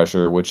sell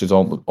pressure, which is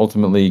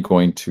ultimately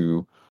going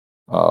to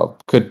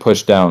could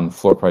push down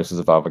floor prices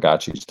of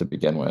Avogachis to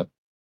begin with.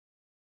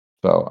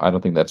 So I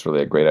don't think that's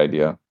really a great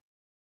idea.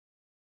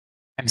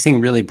 I'm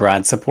seeing really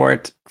broad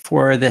support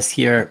for this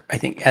here. I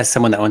think as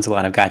someone that owns a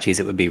lot of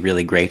gachis, it would be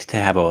really great to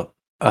have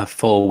a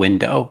full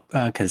window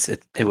because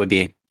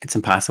it's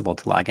impossible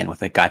to log in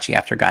with a gachi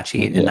after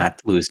gachi and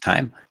not lose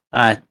time.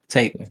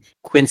 Say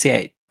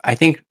Quincy, I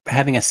think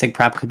having a sig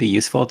prop could be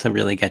useful to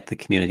really get the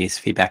community's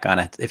feedback on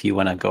it. If you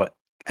want to go,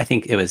 I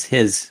think it was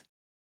his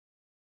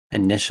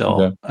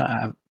initial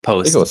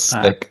post. I think it was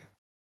Slick.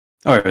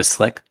 Or it was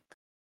Slick.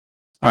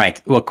 All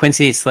right. Well,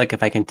 Quincy, Slick,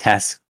 if I can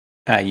test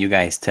you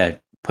guys to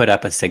put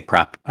up a sig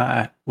prop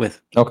with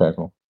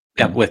cool.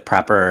 With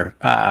proper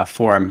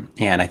form,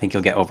 and I think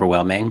you'll get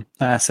overwhelming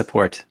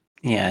support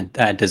and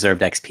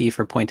deserved XP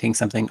for pointing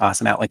something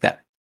awesome out like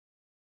that.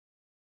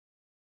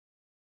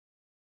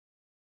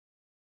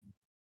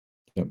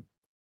 Yep.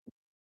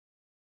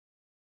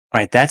 All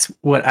right, that's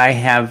what I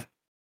have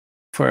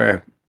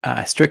for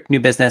strict new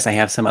business. I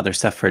have some other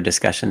stuff for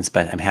discussions,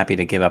 but I'm happy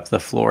to give up the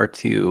floor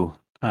to.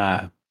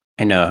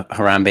 I know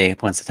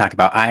Harambe wants to talk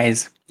about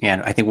eyes,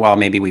 and I think while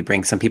maybe we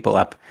bring some people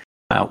up,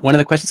 one of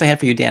the questions I had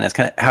for you, Dan, is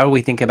kind of how do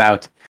we think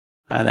about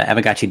the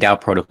Aavegotchi DAO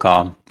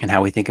protocol and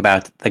how we think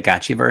about the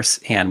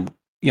Gotchiverse, and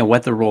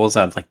what the roles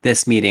of like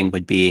this meeting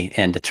would be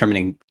in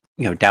determining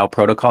DAO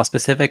protocol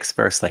specifics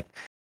versus like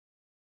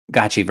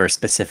Gotchiverse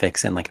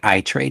specifics and like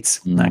eye traits,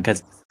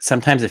 because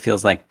sometimes it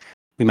feels like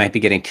we might be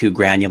getting too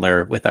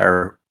granular with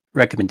our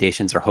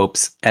recommendations or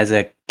hopes as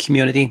a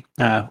community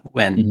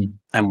when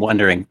I'm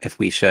wondering if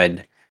we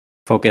should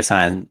focus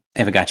on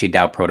Aavegotchi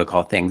DAO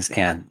protocol things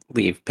and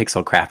leave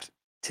Pixelcraft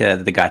to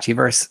the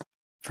Gotchiverse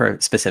for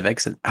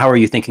specifics. And how are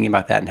you thinking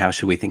about that, and how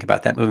should we think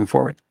about that moving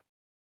forward?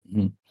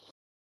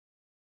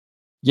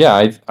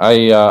 Yeah,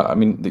 I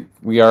mean,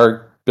 we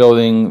are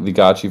building the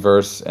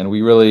Gotchiverse, and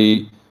we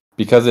really,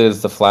 because it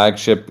is the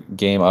flagship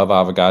game of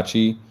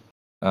Aavegotchi,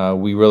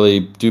 we really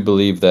do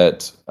believe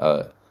that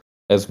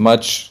as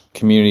much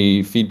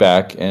community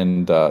feedback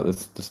and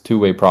this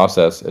two-way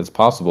process as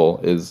possible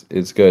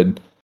is good.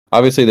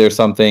 Obviously, there's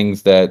some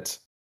things that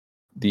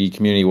the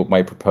community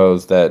might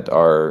propose that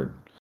are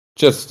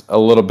just a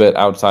little bit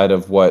outside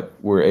of what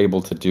we're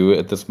able to do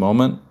at this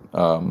moment,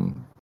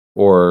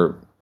 or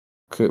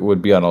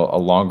would be on a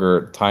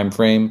longer time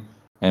frame,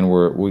 and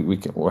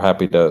we're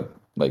happy to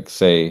like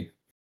say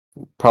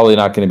probably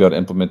not going to be able to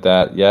implement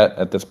that yet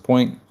at this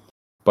point,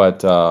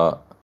 but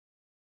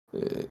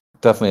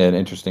definitely an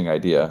interesting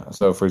idea.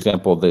 So, for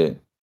example, the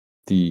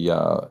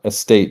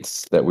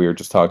estates that we were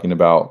just talking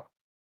about.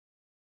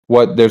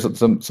 There's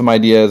some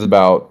ideas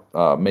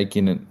about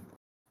making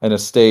an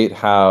estate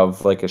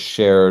have like a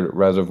shared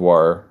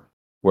reservoir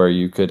where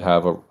you could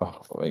have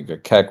like a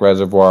Keck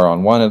reservoir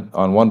on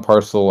one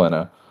parcel and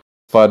a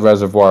FUD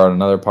reservoir on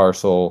another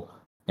parcel,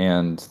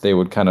 and they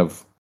would kind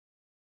of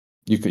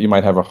you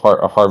might have a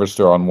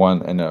harvester on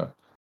one and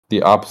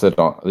the opposite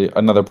on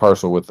another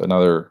parcel with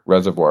another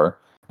reservoir,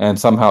 and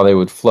somehow they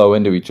would flow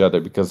into each other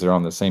because they're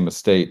on the same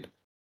estate,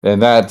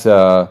 and that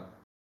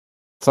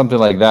something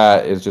like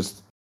that is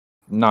just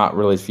not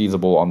really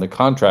feasible on the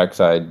contract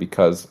side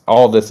because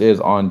all this is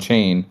on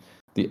chain.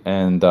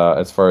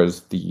 As far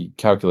as the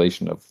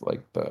calculation of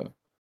like the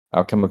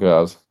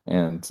alchemicals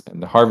and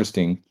the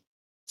harvesting,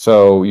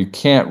 so you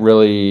can't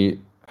really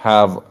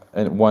have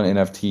one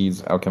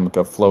NFT's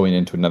alchemica flowing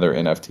into another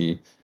NFT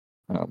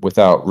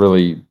without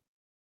really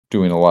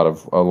doing a lot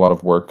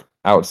of work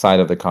outside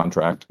of the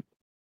contract.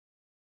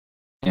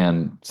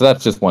 And so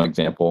that's just one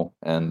example.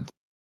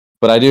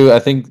 But I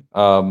think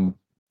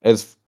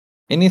as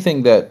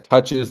anything that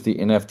touches the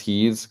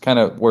NFTs, kind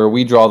of where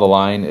we draw the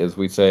line is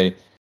we say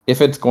if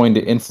it's going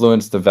to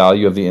influence the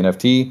value of the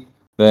NFT,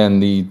 then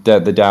the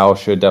DAO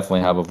should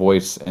definitely have a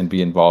voice and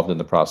be involved in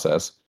the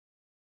process.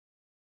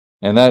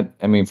 And that,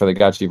 I mean, for the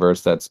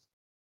Gotchiverse, that's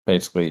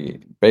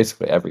basically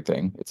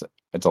everything.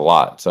 It's a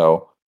lot.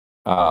 So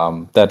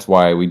that's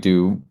why we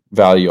do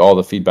value all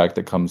the feedback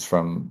that comes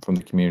from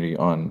the community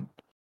on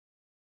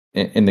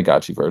in the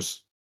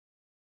Gotchiverse.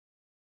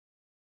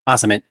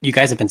 Awesome. You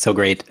guys have been so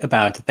great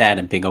about that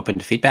and being open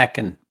to feedback.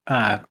 And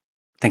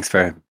thanks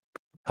for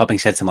helping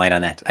shed some light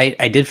on that.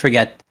 I did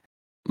forget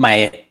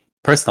my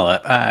personal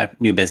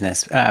new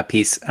business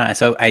piece.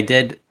 So I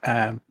did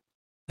the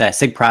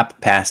SIGPROP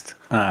passed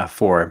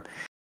for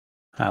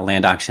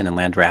land auction and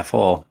land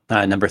raffle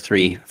number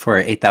 3 for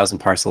 8,000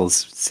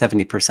 parcels,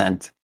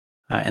 70%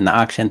 in the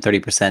auction,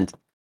 30%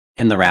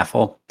 in the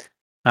raffle.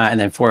 And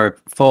then for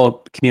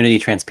full community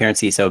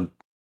transparency, so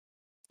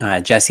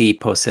Jesse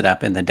posted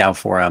up in the DAO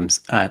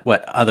forums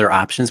what other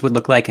options would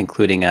look like,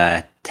 including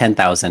a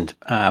 10,000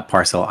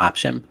 parcel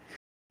option.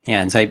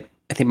 And so I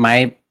think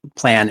my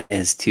plan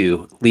is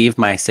to leave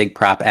my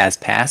SIGPROP as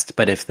passed,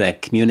 but if the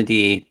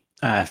community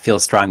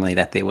feels strongly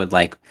that they would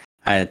like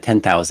a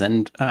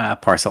 10,000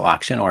 parcel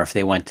auction, or if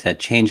they want to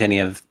change any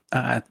of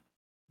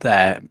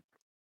the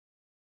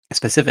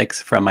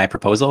specifics from my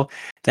proposal,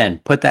 then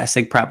put that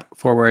SIGPROP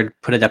forward,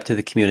 put it up to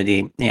the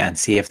community, and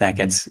see if that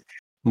gets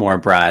more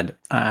broad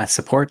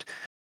support.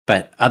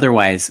 But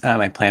otherwise,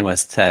 my plan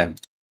was to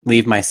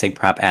leave my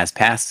SIGPROP as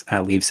passed,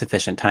 leave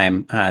sufficient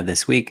time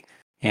this week,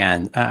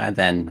 and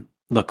then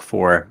look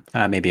for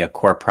maybe a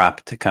core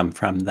prop to come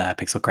from the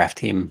Pixelcraft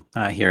team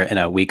here in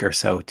a week or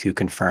so to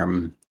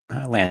confirm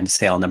land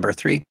sale number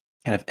 3.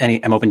 And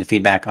I'm open to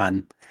feedback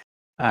on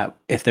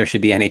if there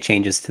should be any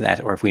changes to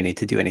that, or if we need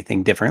to do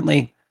anything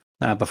differently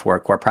before a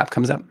core prop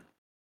comes up.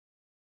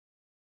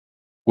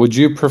 Would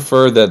you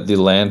prefer that the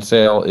land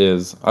sale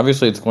is,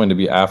 obviously it's going to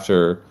be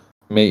after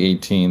May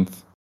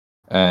 18th,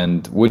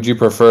 and would you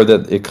prefer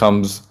that it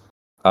comes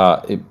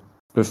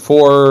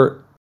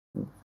before,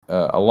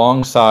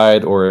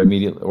 alongside, or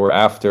immediately, or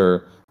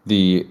after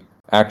the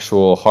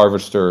actual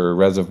Harvester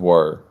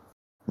Reservoir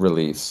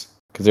release?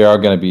 Because they are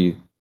going to be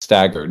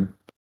staggered.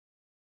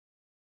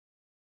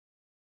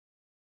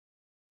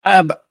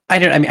 I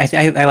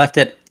left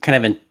it kind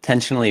of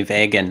intentionally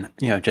vague and,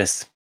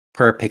 just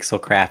per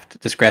Pixelcraft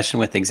discretion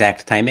with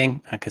exact timing,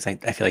 because I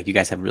feel like you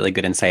guys have really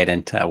good insight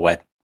into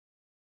what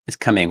is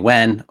coming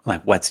when,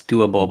 like what's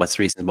doable, what's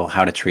reasonable,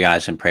 how to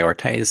triage and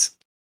prioritize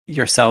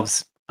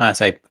yourselves.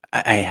 So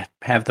I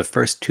have the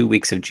first 2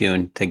 weeks of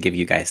June to give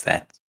you guys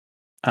that.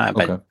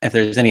 But if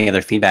there's any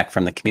other feedback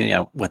from the community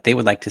on what they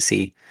would like to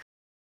see,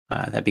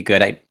 that'd be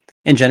good.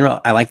 In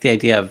general, I like the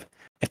idea of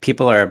if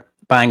people are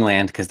buying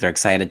land because they're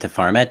excited to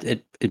farm it,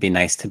 it'd be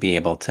nice to be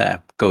able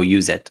to go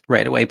use it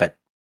right away. But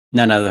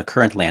none of the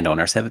current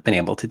landowners have been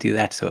able to do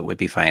that, so it would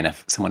be fine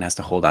if someone has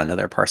to hold on to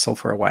their parcel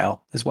for a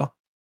while as well.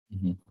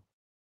 Mm-hmm.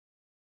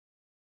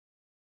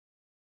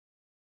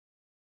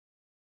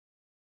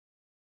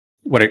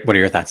 What are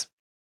your thoughts?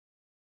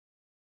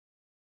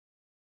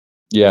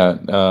 Yeah,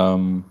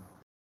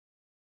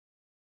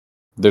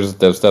 there's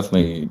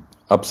definitely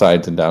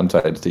upsides and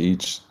downsides to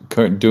each.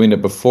 Doing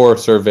it before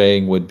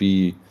surveying would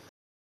be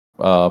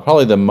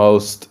probably the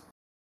most.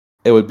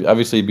 It would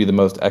obviously be the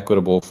most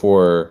equitable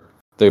for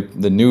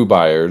the new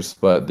buyers,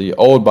 but the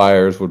old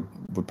buyers would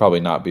probably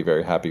not be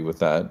very happy with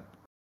that,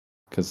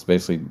 because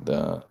basically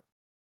the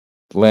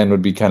land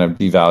would be kind of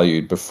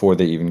devalued before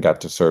they even got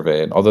to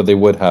survey it. Although they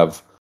would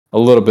have a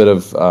little bit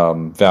of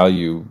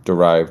value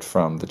derived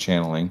from the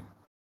channeling.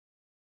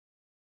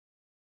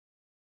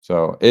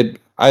 So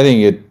I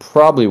think it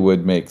probably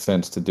would make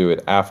sense to do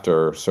it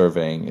after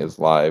surveying is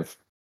live.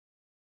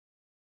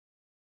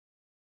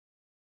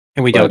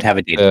 And we don't have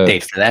a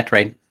date for that,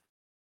 right?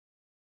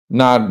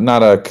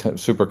 Not a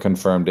super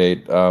confirmed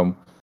date.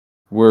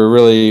 We're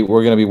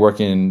going to be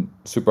working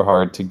super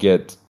hard to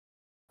get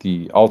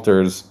the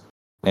alters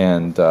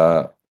and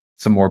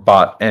some more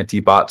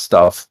anti-bot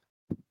stuff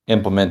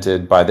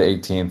implemented by the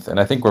 18th, and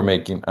I think we're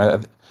making.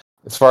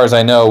 As far as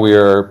I know,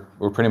 we're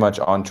pretty much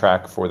on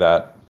track for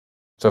that.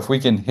 So if we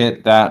can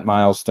hit that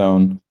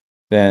milestone,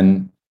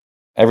 then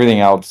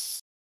everything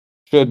else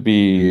should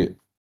be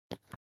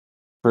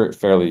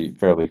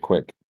fairly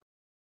quick.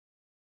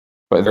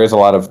 But it's a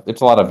lot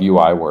of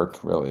UI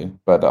work, really.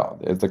 But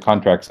the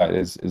contract side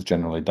is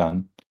generally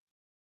done.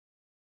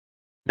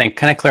 Then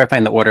kind of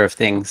clarifying the order of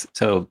things.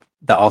 So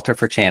the alter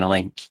for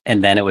channeling,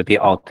 and then it would be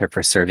alter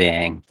for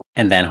surveying,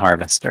 and then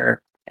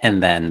harvester,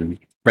 and then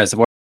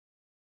reservoir.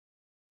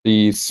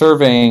 The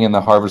surveying and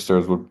the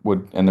harvesters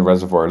would and the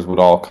reservoirs would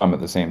all come at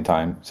the same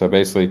time. So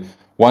basically,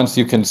 once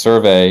you can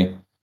survey,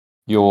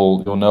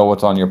 you'll know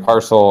what's on your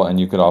parcel, and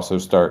you could also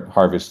start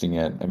harvesting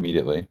it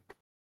immediately.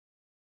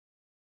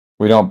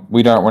 We're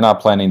not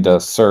planning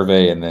to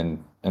survey and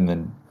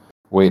then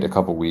wait a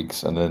couple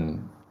weeks and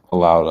then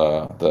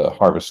allow the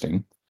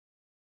harvesting.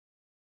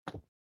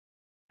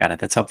 Got it.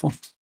 That's helpful.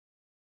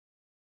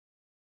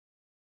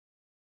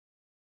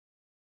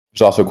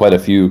 There's also quite a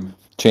few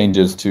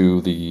changes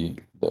to the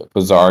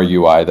Bazaar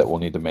UI that we'll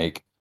need to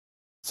make.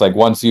 It's like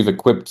once you've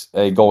equipped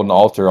a golden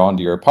altar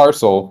onto your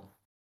parcel,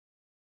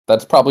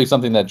 that's probably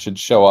something that should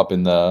show up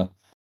in the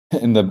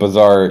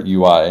Bazaar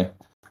UI.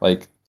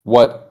 Like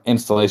what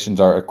installations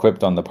are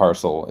equipped on the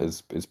parcel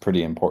is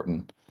pretty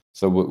important.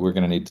 So we're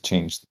going to need to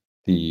change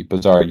the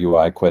Bazaar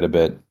UI quite a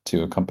bit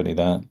to accommodate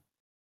that.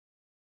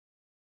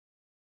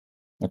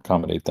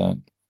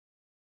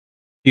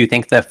 Do you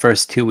think the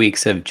first 2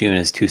 weeks of June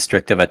is too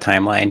strict of a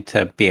timeline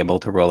to be able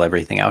to roll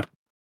everything out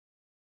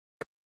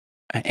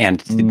and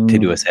to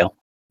do a sale?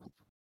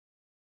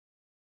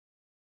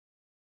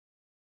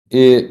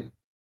 It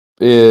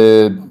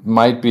it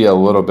might be a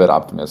little bit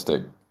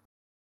optimistic.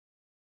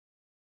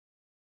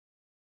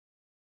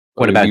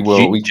 What We about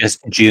will. We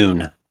just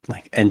June,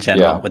 like in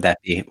general?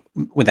 Yeah.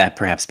 Would that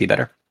perhaps be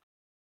better?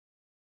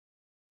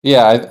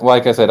 Yeah,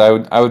 like I said,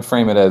 I would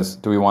frame it as: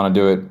 do we want to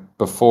do it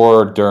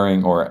before,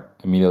 during, or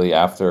immediately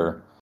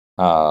after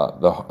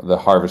the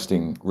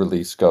harvesting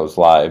release goes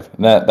live?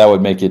 And that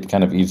would make it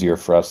kind of easier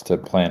for us to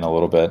plan a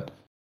little bit,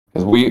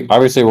 because we're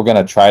going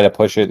to try to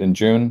push it in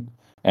June,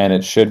 and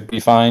it should be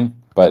fine.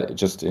 But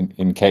just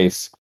in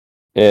case,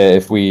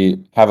 if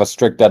we have a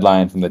strict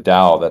deadline from the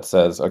DAO that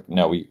says,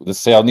 no, the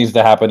sale needs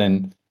to happen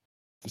in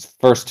the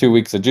first 2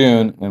 weeks of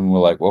June, and we're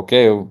like,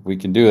 okay, we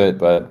can do it,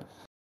 but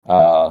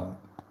uh,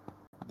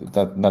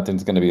 that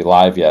nothing's going to be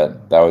live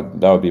yet. That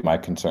would be my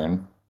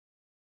concern.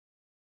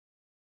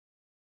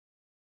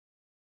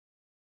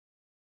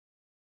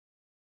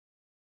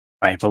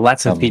 All right. Well,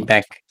 lots of Um,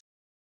 feedback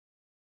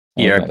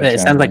and here. It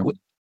sounds Shannon, like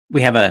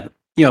we have a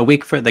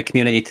week for the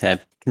community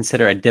to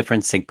consider a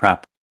different sig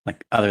prop,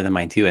 like other than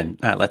mine too. And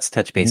let's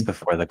touch base Mhm.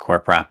 before the core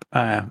prop,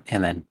 and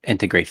then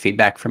integrate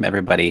feedback from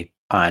everybody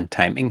on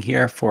timing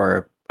here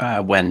for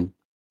when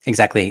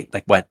exactly,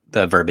 like what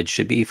the verbiage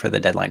should be for the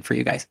deadline for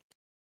you guys.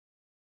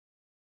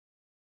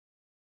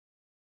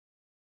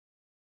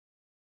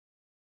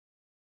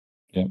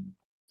 Yeah,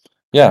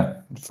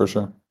 yeah, for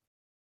sure.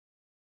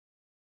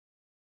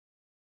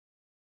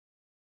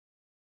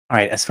 All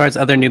right. As far as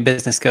other new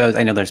business goes,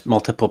 I know there's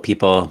multiple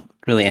people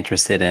really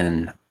interested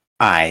in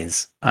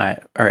eyes.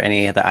 Or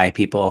any of the eye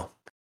people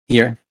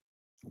here?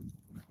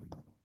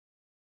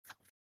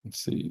 Let's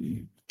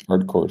see.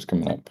 Hardcore is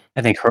coming up.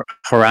 I think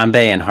Harambe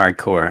and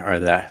Hardcore are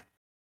the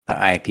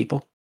eye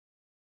people.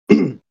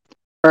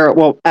 Or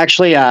well,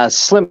 actually,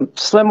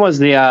 Slim was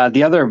the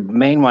other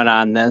main one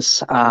on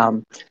this.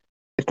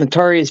 If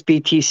Notorious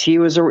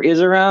BTC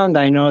is around,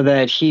 I know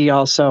that he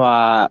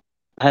also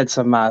had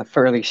some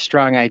fairly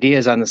strong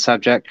ideas on the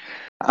subject.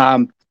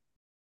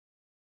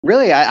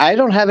 Really, I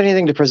don't have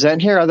anything to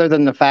present here other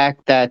than the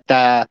fact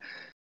that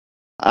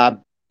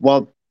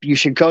well, you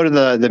should go to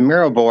the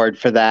Miro board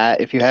for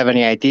that if you have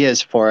any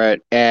ideas for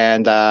it.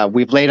 And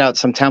we've laid out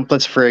some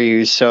templates for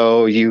you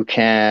so you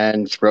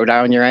can throw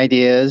down your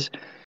ideas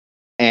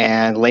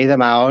and lay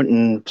them out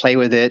and play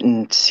with it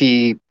and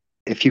see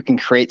if you can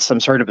create some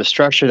sort of a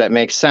structure that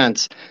makes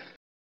sense.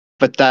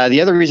 But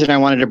the other reason I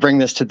wanted to bring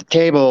this to the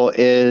table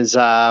is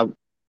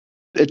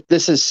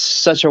this is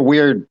such a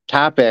weird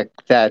topic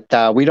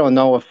that we don't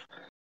know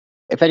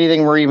if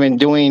anything we're even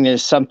doing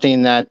is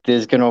something that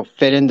is going to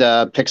fit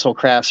into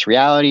Pixelcraft's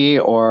reality,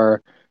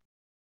 or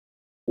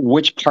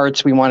which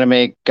parts we want to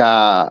make.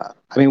 I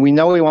mean, we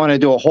know we want to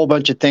do a whole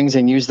bunch of things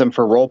and use them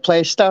for role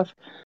play stuff,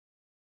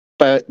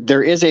 but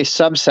there is a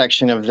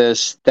subsection of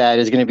this that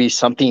is going to be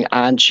something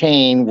on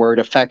chain where it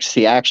affects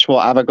the actual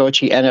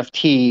Abagochi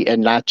NFT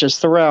and not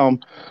just the realm.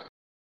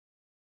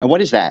 And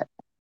what is that?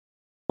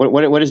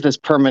 What is this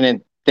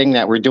permanent thing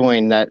that we're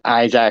doing that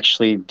eyes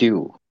actually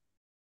do?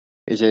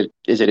 Is it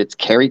its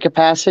carry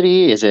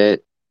capacity? Is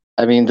it?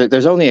 I mean,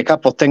 there's only a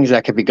couple things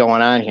that could be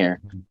going on here.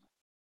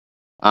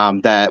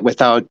 That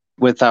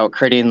without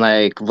creating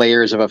like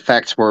layers of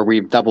effects where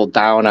we've doubled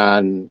down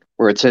on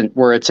where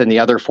it's in the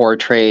other four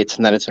traits,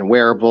 and then it's in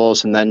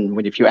wearables, and then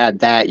if you add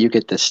that, you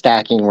get the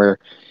stacking where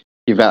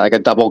you've got like a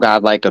double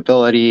godlike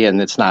ability,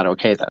 and it's not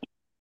okay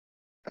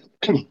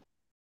then.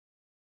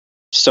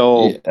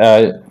 So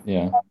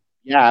yeah.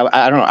 Yeah,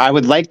 I don't know. I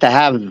would like to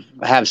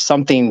have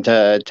something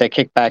to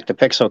kick back to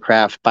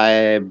Pixelcraft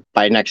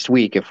by next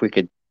week. If we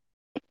could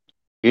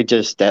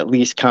just at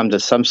least come to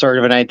some sort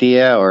of an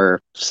idea,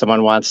 or if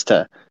someone wants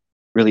to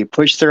really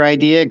push their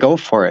idea, go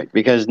for it,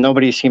 because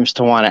nobody seems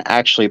to want to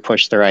actually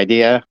push their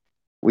idea.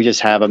 We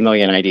just have a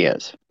million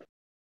ideas.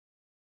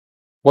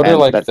 What are And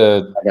like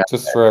that's-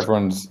 just for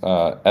everyone's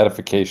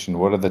edification,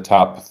 what are the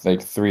top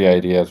like 3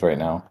 ideas right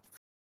now?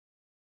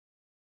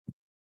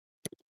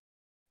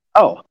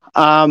 Oh,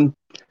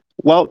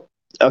 well,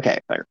 okay.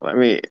 Let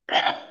me.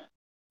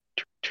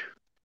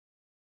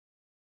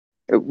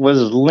 It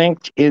was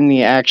linked in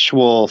the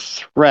actual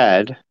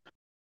thread.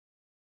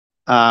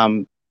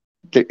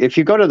 If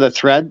you go to the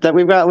thread that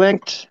we've got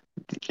linked,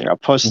 I'll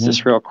post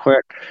this real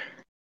quick.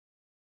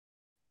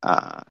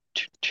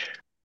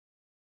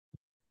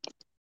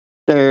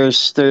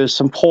 There's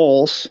some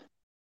polls,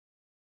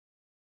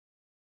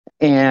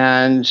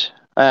 and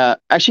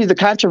actually the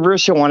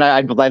controversial one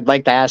I'd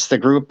like to ask the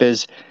group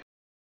is: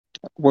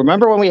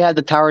 remember when we had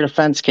the tower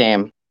defense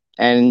game,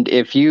 and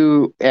if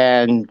you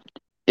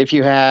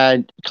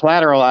had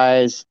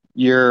collateralized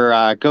your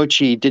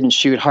Gochi didn't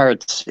shoot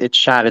hearts, it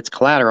shot its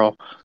collateral.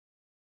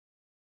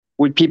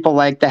 Would people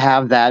like to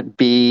have that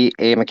be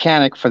a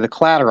mechanic for the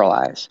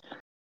collateralize?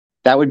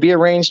 That would be a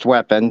ranged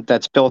weapon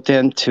that's built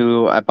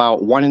into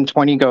about 1 in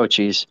 20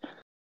 Gochis.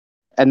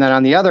 And then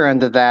on the other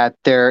end of that,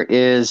 there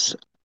is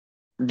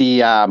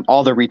the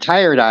all the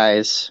retired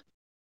eyes,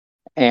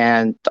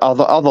 and all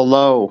the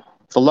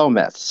low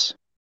myths.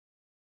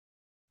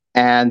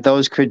 And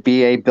those could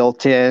be a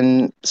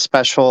built-in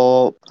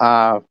special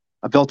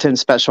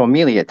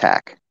melee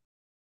attack.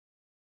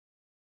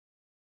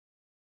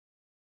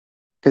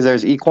 Because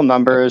there's equal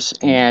numbers,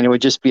 and it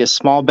would just be a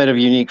small bit of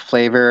unique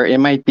flavor. It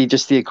might be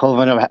just the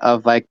equivalent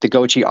of like the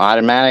Gochi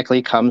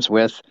automatically comes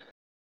with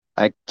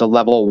like the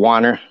level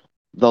one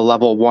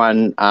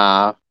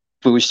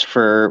boost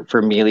for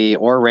melee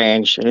or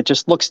range, and it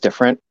just looks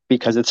different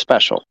because it's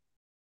special.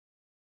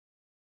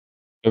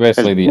 So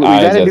basically, the we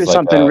eyes got to do as like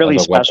something really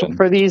as a special weapon.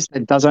 for these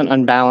that doesn't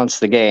unbalance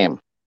the game.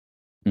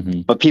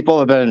 Mm-hmm. But people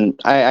have been.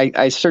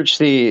 I searched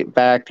the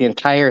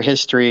entire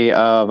history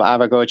of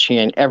Abagochi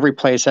and every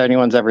place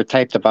anyone's ever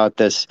typed about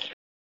this,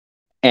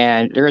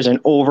 and there is an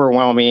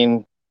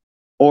overwhelming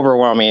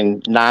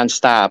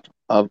nonstop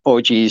of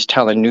OGs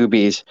telling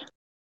newbies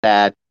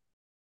that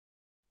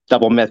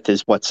double myth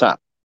is what's up.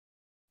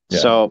 Yeah.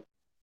 So,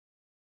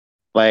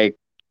 like,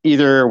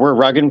 either we're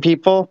rugging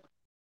people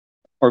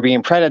or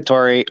being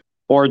predatory,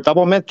 or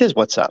double myth is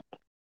what's up.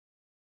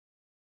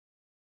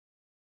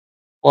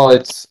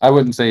 Well, I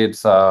wouldn't say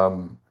it's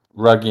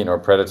rugging or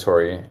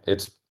predatory.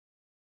 It's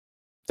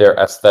their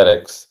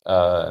aesthetics,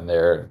 and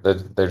they're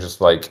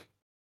just like,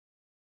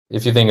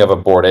 if you think of a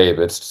Bored Ape,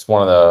 it's just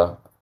one of the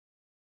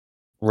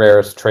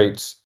rarest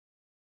traits.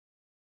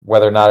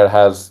 Whether or not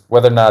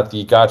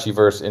the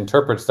Gachiverse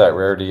interprets that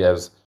rarity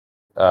as,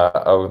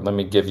 oh, let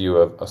me give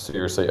you a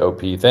seriously OP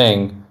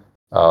thing.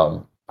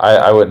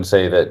 I wouldn't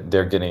say that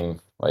they're getting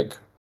like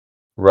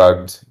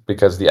rugged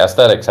because the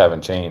aesthetics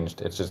haven't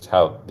changed. It's just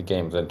how the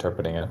game's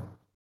interpreting it.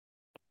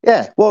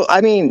 Yeah, well,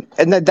 I mean,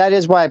 and that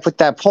is why I put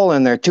that poll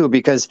in there too,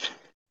 because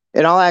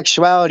in all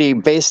actuality,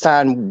 based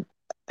on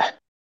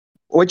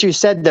what you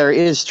said there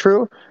is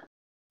true.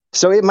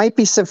 So it might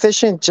be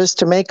sufficient just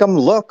to make them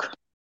look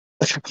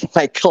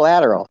like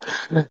collateral.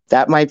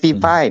 That might be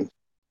fine.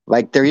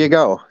 Like, there you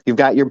go. You've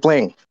got your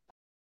bling.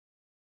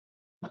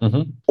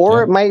 Mm-hmm.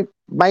 Or it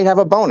might have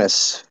a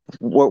bonus.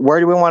 Where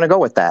do we want to go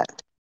with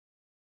that?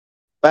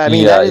 But I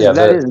mean,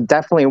 that is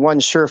definitely one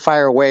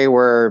surefire way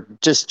where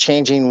just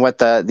changing what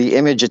the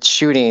image it's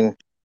shooting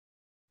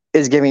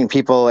is giving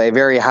people a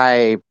very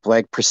high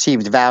like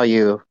perceived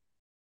value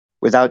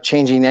without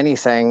changing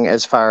anything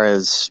as far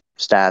as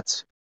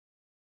stats.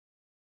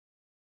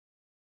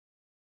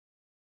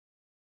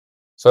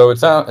 So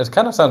it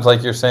kind of sounds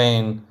like you're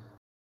saying,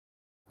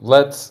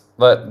 let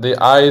the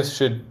eyes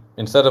should,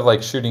 instead of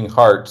like shooting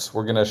hearts,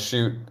 we're gonna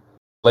shoot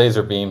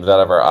laser beams out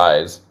of our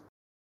eyes.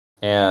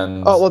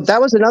 And well, that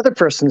was another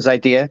person's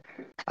idea.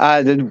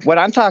 What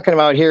I'm talking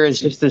about here is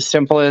just as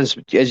simple as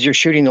you're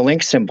shooting the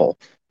link symbol.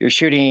 You're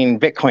shooting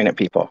Bitcoin at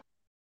people.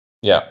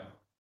 Yeah,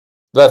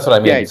 that's what I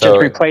mean. Yeah, so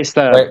just replace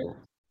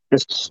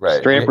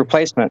straight up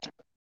replacement.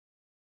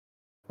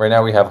 Right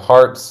now we have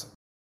hearts.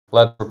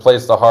 Let's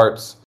replace the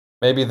hearts.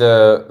 Maybe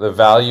the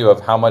value of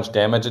how much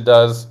damage it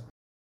does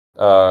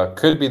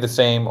could be the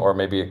same, or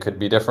maybe it could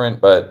be different.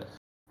 But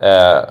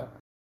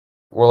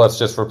let's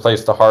just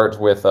replace the heart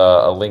with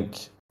a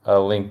link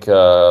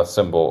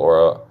symbol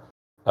or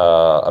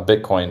a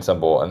Bitcoin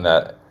symbol, and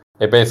that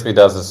it basically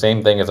does the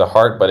same thing as a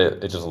heart, but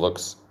it just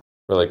looks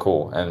really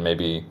cool. And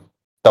maybe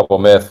double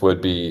myth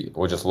would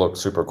just look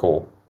super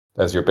cool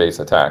as your base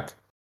attack.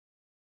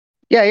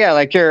 Yeah,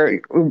 like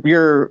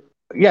your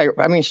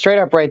I mean, straight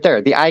up right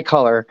there, the eye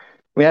color.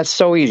 I mean, that's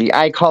so easy.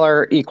 Eye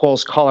color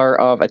equals color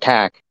of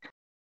attack.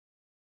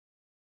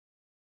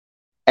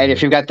 And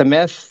if you've got the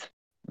myth,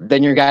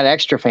 then you got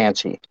extra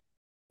fancy.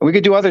 We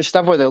could do other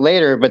stuff with it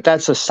later, but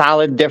that's a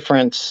solid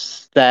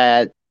difference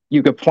that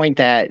you could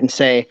point at and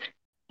say,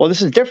 well,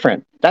 this is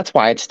different. That's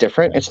why it's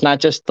different. It's not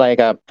just like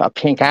a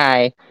pink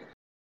eye.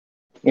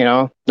 You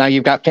know, now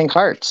you've got pink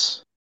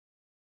hearts.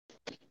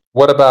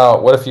 What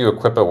if you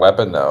equip a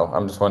weapon, though?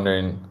 I'm just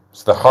wondering.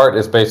 So the heart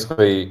is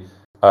basically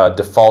a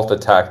default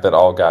attack that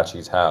all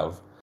gachis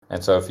have.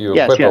 And so if you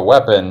equip a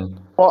weapon,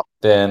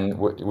 then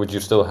would you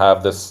still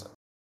have this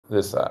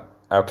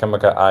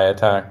Alchemica eye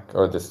attack,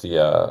 or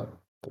the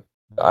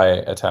eye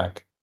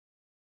attack?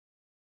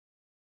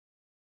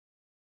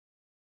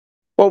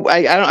 Well,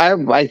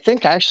 I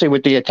think actually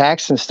with the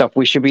attacks and stuff,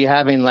 we should be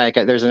having like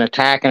there's an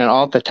attack and an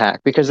alt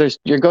attack, because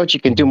your Gochi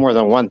can do more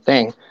than one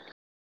thing.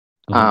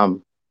 Mm-hmm.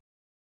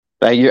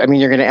 But you're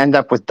going to end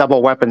up with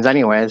double weapons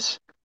anyways.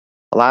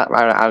 A lot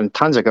on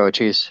tons of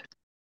Gochis.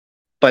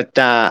 But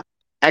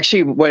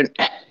actually, when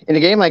in a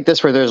game like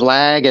this where there's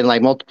lag and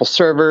like multiple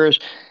servers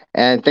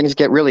and things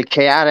get really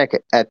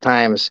chaotic at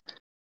times,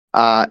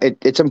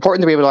 it's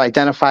important to be able to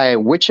identify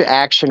which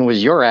action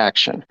was your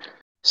action.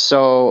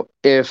 So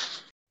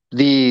if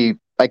the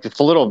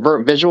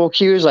little visual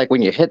cues, like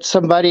when you hit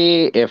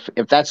somebody, if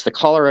that's the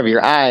color of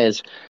your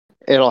eyes,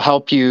 it'll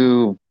help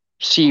you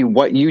see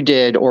what you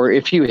did, or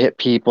if you hit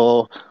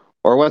people,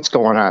 or what's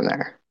going on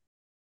there.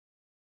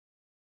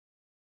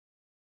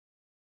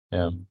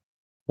 Yeah.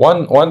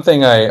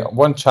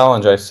 One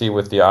challenge I see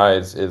with the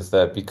eyes is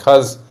that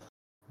because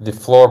the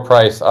floor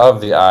price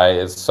of the eye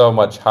is so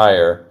much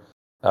higher,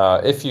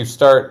 if you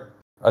start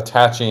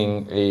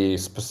attaching a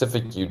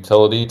specific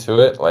utility to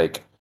it,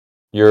 like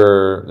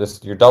your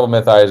double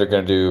myth eyes are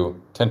going to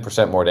do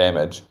 10% more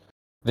damage,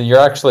 then you're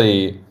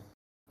actually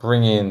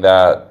bringing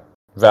that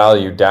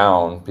value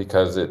down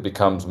because it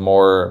becomes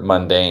more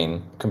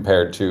mundane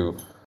compared to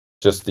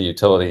just the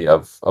utility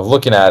of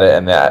looking at it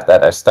and that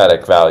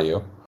aesthetic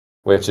value,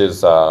 which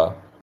is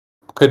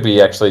could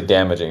be actually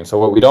damaging. So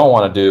what we don't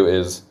want to do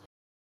is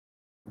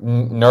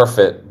nerf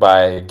it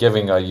by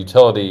giving a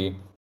utility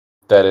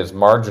that is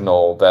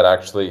marginal that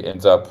actually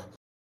ends up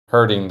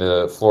hurting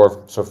the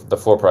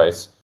floor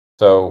price.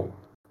 So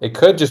it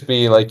could just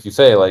be, like you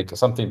say, like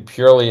something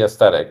purely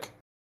aesthetic,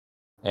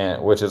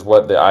 and which is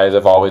what the eyes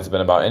have always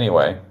been about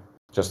anyway.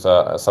 Just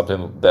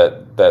something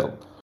that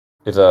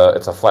is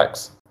it's a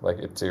flex, like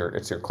it's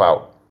your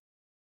clout.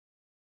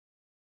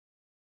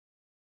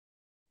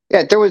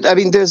 Yeah, there's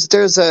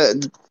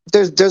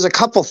a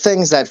couple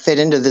things that fit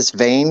into this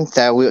vein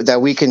that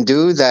we can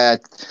do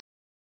that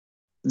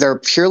they're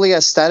purely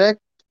aesthetic,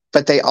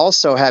 but they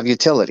also have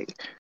utility,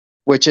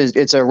 which is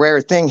it's a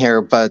rare thing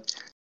here. But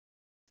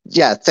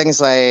yeah, things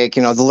like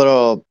the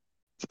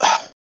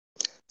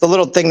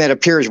little thing that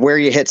appears where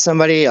you hit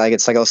somebody, like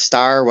it's like a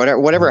star,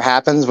 whatever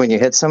happens when you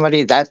hit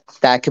somebody, that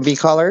can be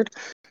colored.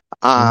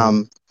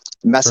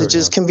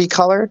 Messages can be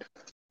colored.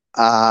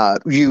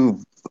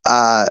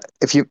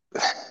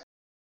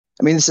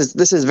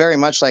 This is very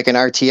much like an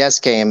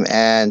RTS game,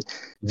 and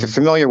if you're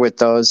familiar with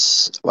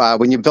those,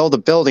 when you build a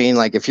building,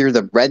 like if you're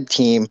the red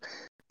team,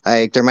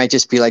 like there might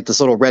just be like this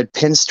little red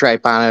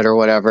pinstripe on it or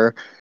whatever,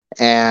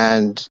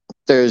 and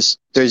there's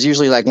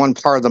usually like one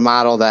part of the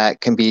model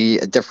that can be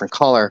a different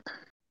color,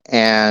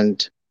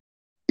 and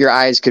your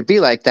eyes could be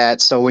like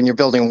that. So when you're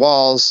building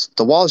walls,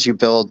 the walls you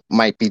build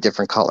might be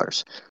different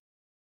colors.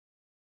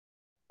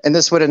 And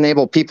this would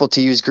enable people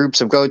to use groups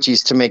of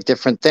Gojis to make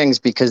different things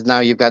because now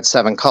you've got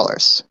 7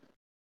 colors.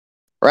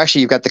 Or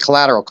actually, you've got the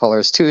collateral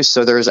colors too,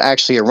 so there's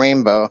actually a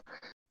rainbow,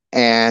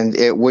 and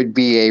it would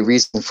be a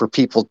reason for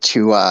people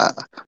to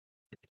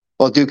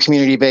do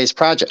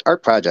community-based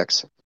art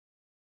projects.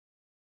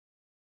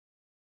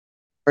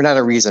 Or not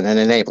a reason, an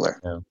enabler.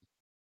 Yeah.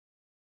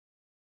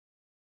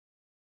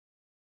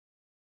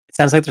 It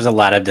sounds like there's a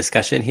lot of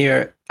discussion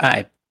here.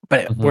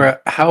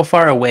 But how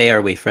far away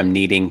are we from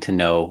needing to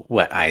know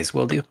what eyes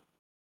will do?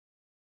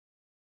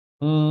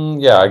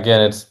 Yeah,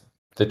 again, it's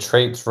the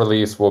traits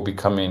release will be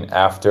coming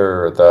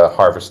after the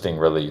harvesting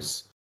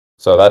release.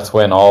 So that's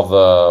when all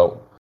the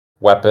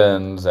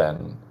weapons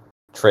and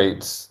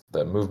traits,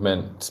 the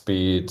movement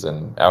speeds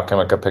and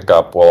alchemica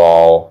pickup will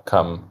all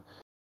come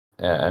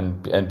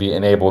and be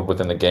enabled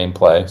within the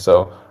gameplay.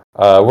 So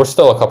we're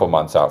still a couple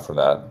months out for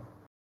that.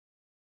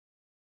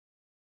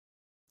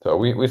 So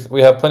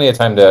we have plenty of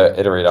time to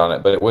iterate on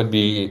it, but it would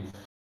be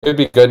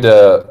good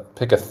to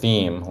pick a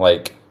theme.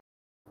 Like,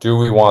 do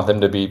we want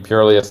them to be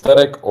purely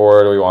aesthetic,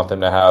 or do we want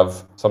them to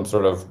have some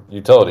sort of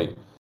utility?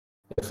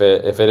 If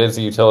it is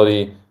a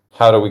utility,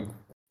 how do we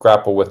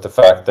grapple with the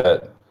fact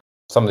that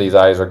some of these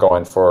eyes are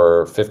going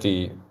for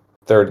 30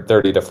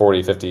 to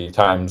 40, 50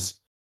 times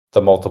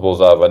the multiples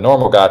of a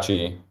normal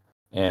gachi,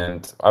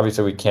 and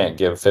obviously we can't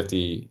give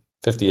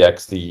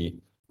 50x the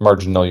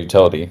marginal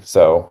utility.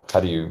 So how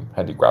do you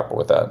grapple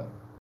with that?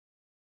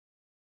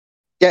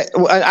 Yeah,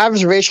 an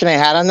observation I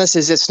had on this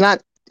is it's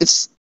not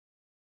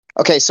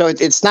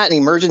an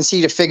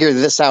emergency to figure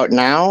this out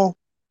now,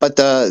 but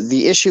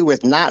the issue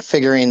with not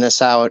figuring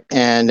this out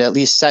and at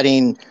least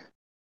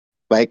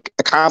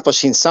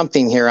accomplishing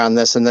something here on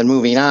this and then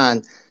moving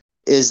on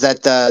is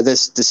that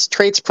this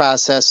traits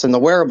process and the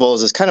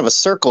wearables is kind of a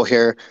circle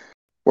here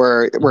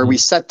where we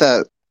set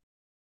the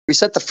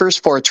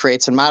first 4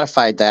 traits and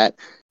modified that.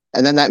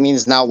 And then that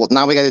means now we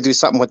got to do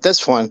something with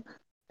this one.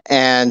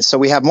 And so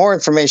we have more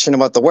information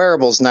about the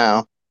wearables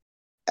now.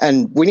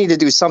 And we need to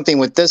do something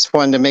with this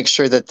one to make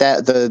sure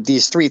that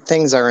these 3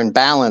 things are in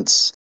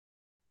balance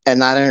and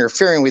not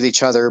interfering with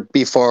each other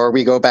before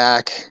we go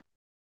back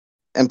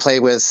and play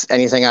with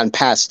anything on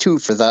pass 2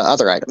 for the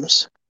other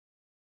items.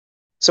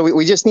 So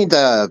we just need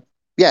to,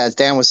 as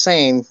Dan was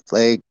saying,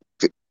 like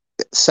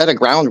set a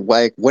ground,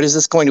 like what is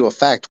this going to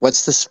affect?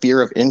 What's the sphere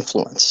of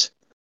influence?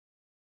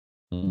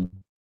 Mm-hmm.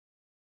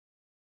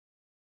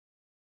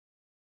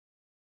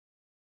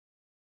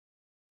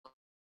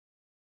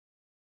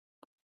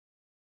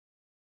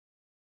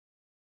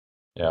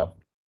 Yeah,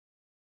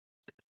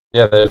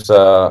 there's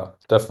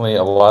definitely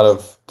a lot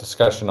of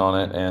discussion on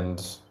it,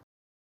 and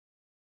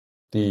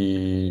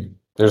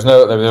there's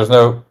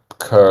no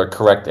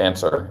correct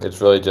answer.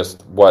 It's really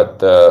just what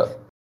the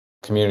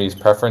community's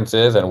preference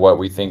is and what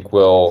we think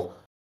will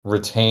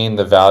retain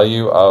the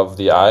value of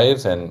the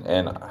eyes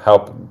and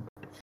help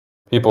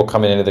people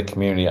coming into the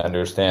community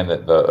understand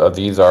that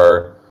these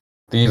are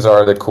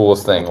the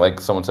coolest thing. Like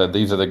someone said,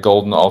 these are the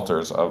golden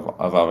altars of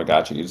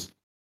Aavegotchis.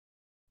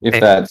 If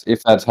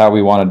that's how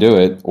we want to do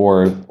it,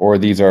 or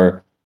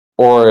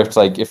it's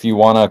like if you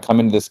want to come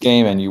into this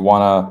game and you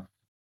want to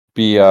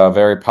be a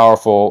very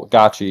powerful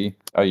gachi,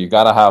 you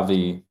gotta have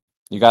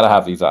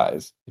these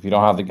eyes. If you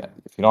don't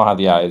have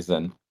the eyes,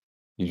 then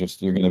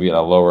you're going to be at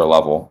a lower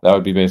level. That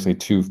would be basically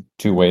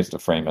two ways to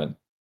frame it.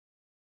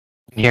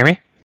 Can you hear me?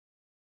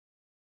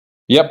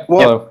 Yep.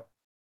 Well, Hello.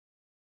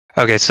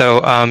 Okay,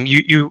 so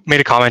you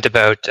made a comment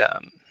about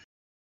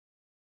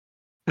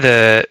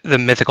the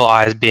mythical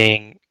eyes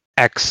being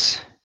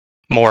X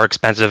more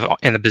expensive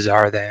in the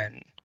bazaar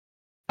than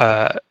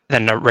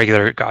a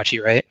regular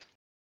gachi, right?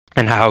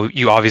 And how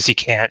you obviously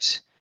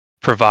can't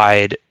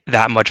provide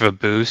that much of a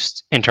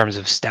boost in terms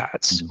of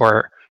stats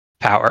or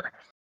power.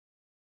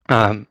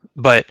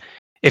 But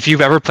if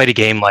you've ever played a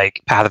game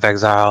like Path of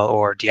Exile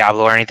or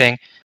Diablo or anything,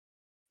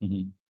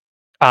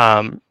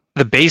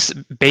 the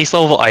base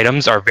level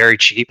items are very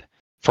cheap.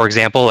 For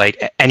example,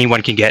 like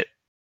anyone can get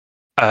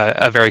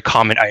a very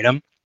common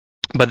item,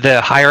 but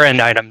the higher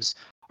end items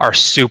are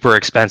super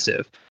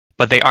expensive.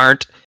 But they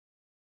aren't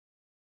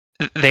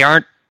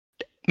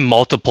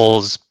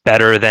multiples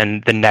better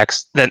than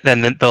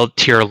the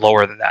tier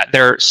lower than that.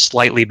 They're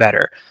slightly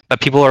better,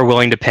 but people are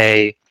willing to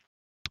pay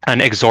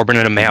an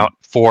exorbitant amount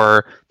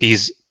for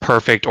these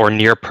perfect or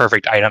near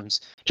perfect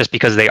items just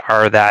because they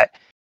are that,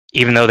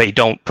 even though they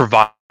don't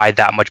provide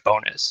that much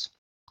bonus.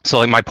 So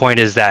like my point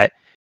is that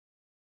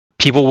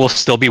people will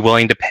still be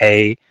willing to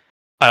pay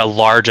a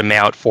large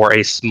amount for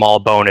a small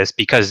bonus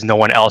because no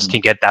one else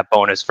can get that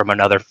bonus from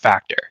another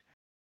factor.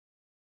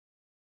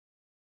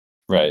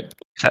 Right.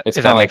 It's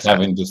kind of like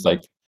having it's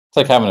like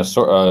having a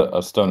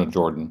Stone of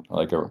Jordan,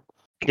 like a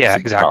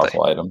exactly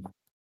powerful item.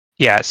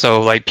 Yeah,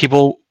 so like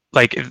people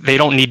like they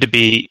don't need to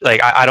be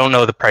like I don't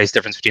know the price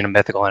difference between a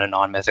mythical and a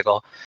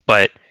non-mythical,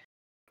 but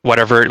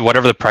whatever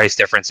the price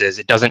difference is,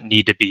 it doesn't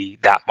need to be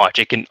that much.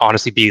 It can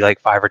honestly be like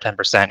 5 or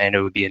 10%, and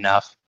it would be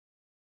enough.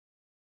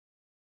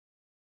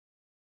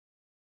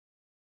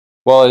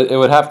 Well, it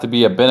would have to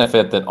be a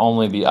benefit that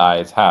only the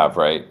eyes have,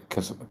 right?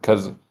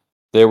 Because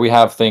there we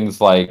have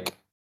things like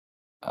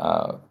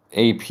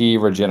AP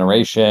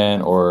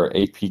regeneration or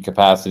AP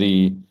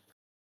capacity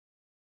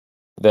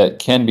that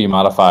can be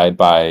modified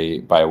by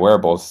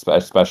wearables,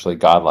 especially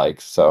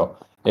godlikes. So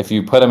if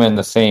you put them in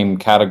the same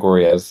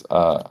category as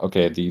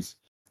these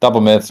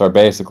double myths are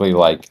basically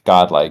like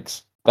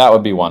godlikes, that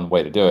would be one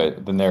way to do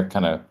it. Then they're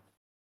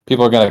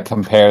people are going to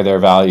compare their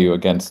value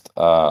against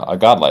a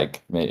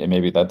godlike.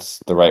 Maybe that's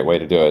the right way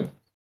to do it.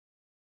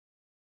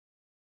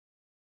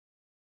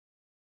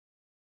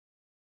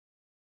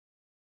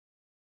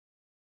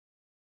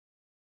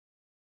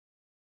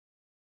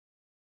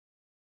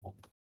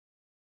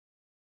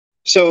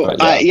 So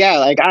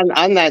like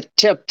on that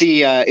tip,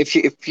 the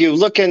if you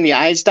look in the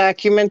eyes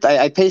document,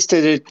 I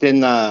pasted it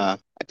in I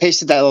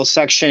pasted that little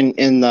section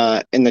in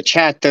the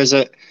chat. There's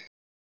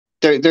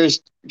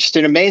just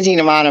an amazing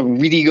amount of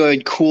really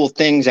good, cool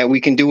things that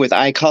we can do with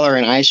eye color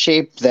and eye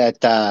shape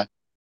that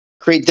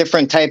create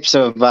different types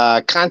of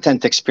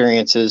content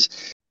experiences.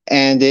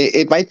 And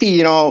it might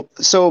be,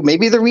 so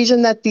maybe the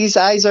reason that these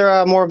eyes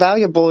are more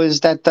valuable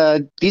is that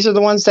these are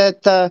the ones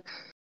that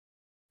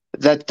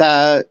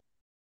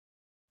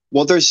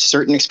well, there's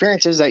certain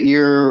experiences that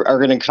are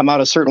going to come out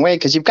a certain way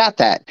because you've got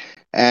that.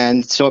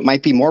 And so it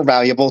might be more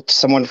valuable to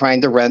someone trying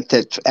to rent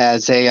it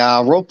as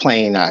a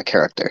role-playing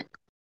character.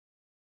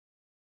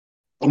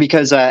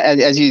 Because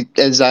as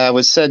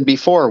was said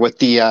before with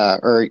the,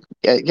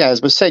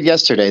 as was said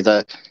yesterday,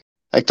 the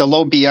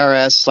low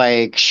BRS,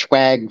 like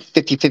swag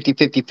 50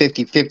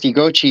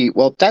 Gochi,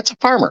 well, that's a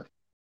farmer.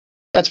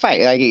 That's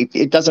fine. Like,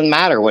 it doesn't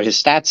matter what his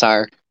stats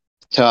are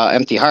to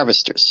empty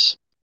harvesters.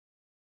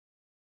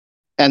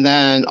 And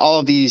then all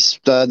of these,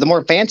 the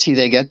more fancy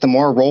they get, the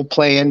more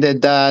role-play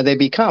ended they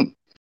become.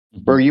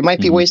 Where you might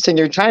be wasting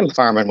your time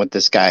farming with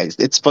this guy.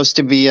 It's supposed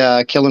to be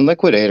killing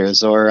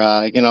liquidators or,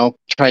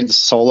 trying to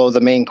solo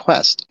the main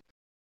quest.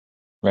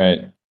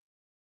 Right.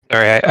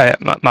 Sorry,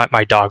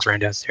 my dogs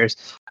ran downstairs.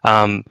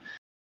 But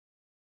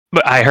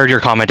I heard your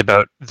comment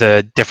about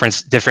the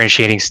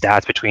differentiating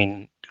stats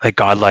between like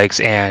godlikes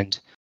and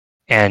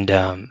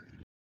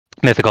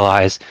mythical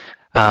eyes.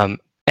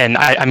 And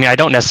I mean, I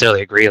don't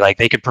necessarily agree. Like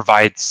they could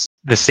provide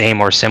the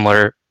same or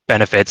similar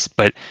benefits,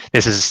 but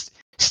this is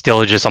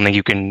still just something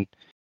you can,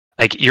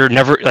 like, you're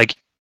never like.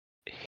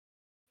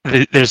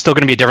 There's still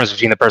going to be a difference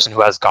between the person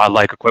who has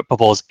godlike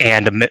equipables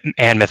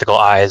and mythical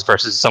eyes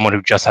versus someone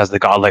who just has the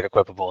godlike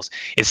equipables.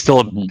 It's still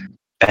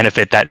a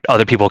benefit that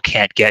other people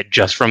can't get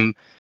just from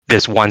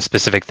this one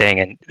specific thing,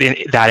 and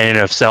that in and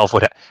of itself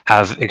would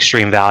have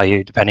extreme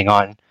value depending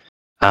on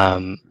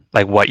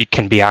like what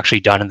can be actually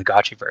done in the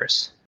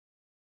Gachiverse.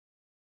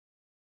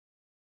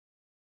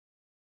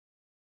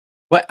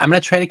 Well, I'm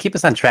going to try to keep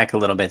us on track a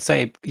little bit.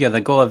 So,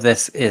 the goal of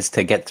this is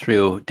to get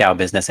through DAO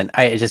business, and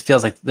it just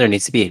feels like there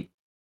needs to be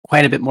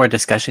quite a bit more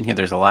discussion here.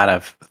 There's a lot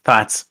of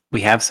thoughts.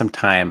 We have some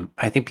time.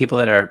 I think people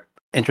that are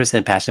interested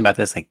and passionate about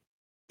this, like,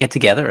 get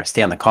together or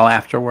stay on the call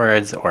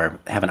afterwards or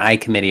have an eye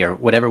committee or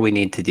whatever we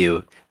need to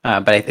do.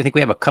 But I think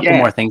we have a couple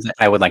more things that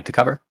I would like to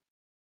cover.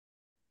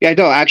 Yeah,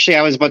 no, actually,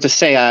 I was about to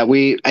say, I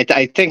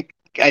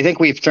think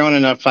we've thrown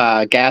enough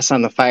gas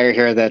on the fire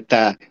here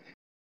that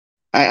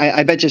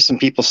I bet you some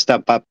people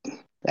step up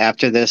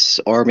after this,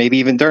 or maybe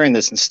even during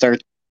this, and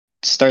start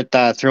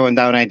throwing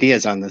down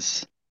ideas on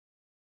this.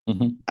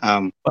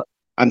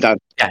 I'm done.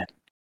 Yeah.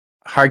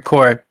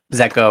 Hardcore,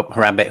 Zeko,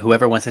 Harambe,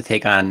 whoever wants to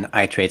take on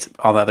iTrace,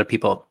 all the other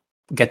people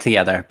get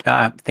together,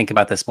 think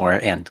about this more,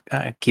 and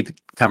keep the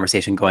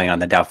conversation going on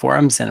the DAO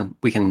forums, and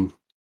we can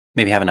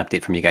maybe have an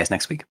update from you guys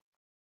next week.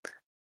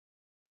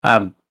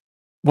 One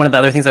of the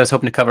other things I was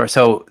hoping to cover,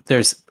 so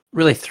there's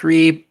really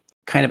 3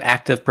 kind of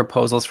active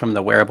proposals from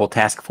the wearable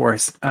task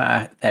force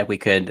that we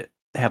could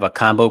have a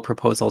combo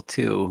proposal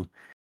to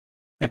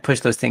push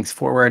those things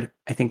forward.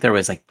 I think there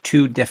was like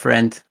 2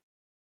 different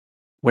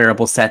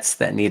wearable sets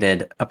that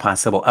needed a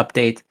possible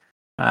update,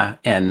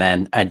 and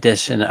then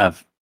addition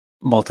of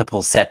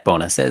multiple set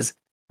bonuses.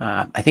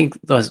 I think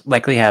those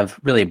likely have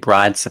really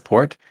broad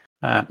support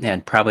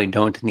and probably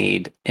don't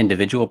need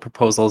individual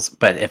proposals.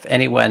 But if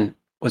anyone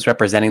was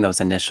representing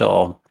those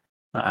initial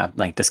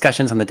like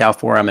discussions on the DAO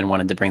forum and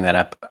wanted to bring that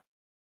up,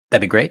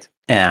 that'd be great.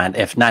 And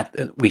if not,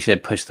 we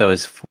should push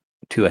those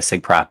to a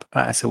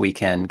SIGPROP so we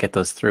can get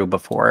those through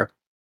before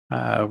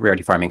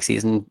Rarity Farming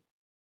Season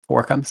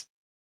 4 comes.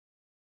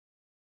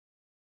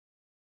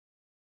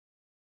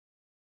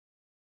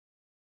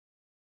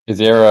 Is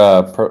there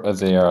a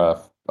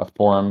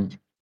forum,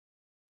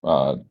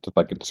 just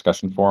like a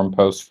discussion forum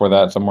post for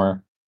that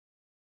somewhere?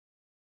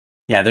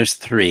 Yeah, there's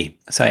 3.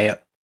 So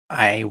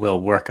I will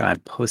work on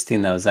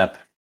posting those up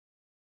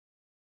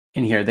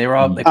in here. They were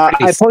all like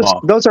pretty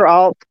small. Those are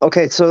all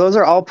okay. So those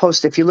are all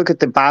posted. If you look at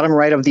the bottom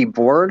right of the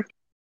board,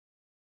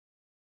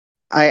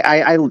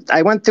 I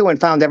went through and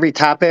found every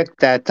topic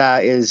that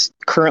is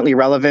currently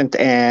relevant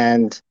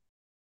and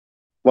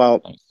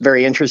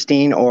very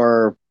interesting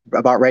or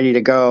about ready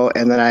to go,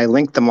 and then I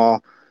linked them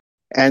all.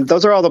 And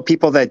those are all the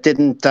people that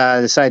didn't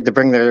decide to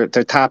bring their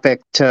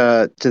topic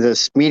to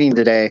this meeting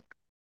today.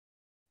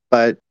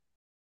 But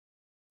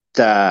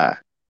yeah,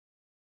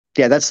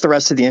 that's the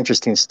rest of the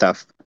interesting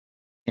stuff.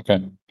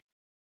 Okay.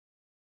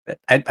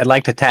 I'd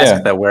like to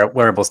task the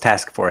wearables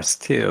task force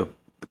to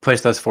push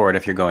those forward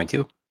if you're going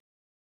to.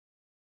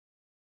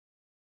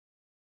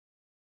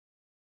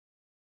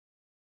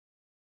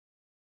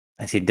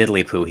 I see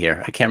Diddly Poo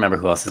here. I can't remember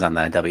who else is on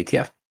the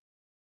WTF.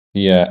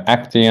 Yeah,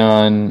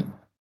 Acteon,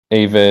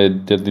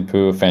 Avid, Diddly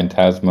Poo,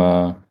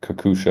 Phantasma,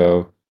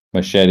 Kokusho,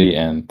 Machete,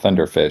 and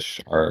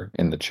Thunderfish are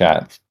in the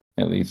chat,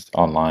 at least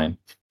online.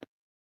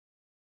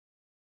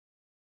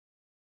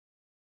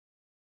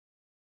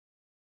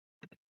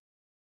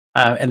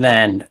 And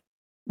then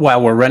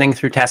while we're running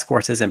through task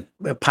forces and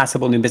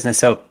possible new business,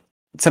 so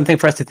something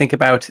for us to think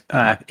about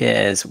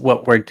is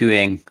what we're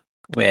doing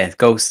with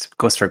Ghost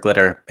for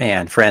Glitter,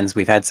 and Friends.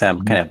 We've had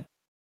some kind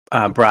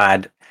of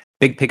broad,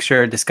 big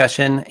picture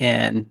discussion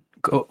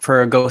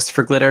for Ghost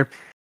for Glitter,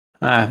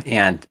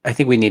 and I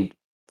think we need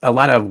a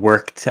lot of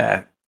work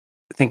to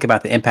think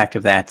about the impact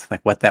of that,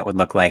 like what that would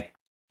look like.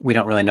 We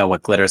don't really know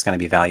what glitter is going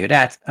to be valued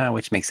at,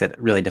 which makes it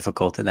really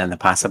difficult, and then the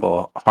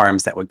possible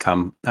harms that would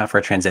come for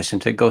a transition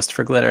to Ghost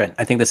for Glitter. And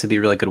I think this would be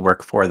really good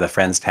work for the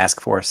Friends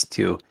Task Force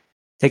to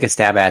take a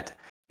stab at.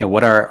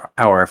 What are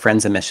our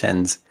Friends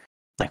emissions?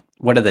 Like,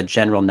 what are the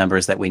general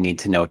numbers that we need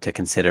to know to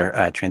consider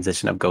a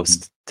transition of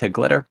Ghost to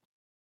Glitter?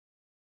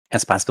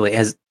 As possibly,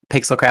 has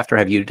Pixelcraft, or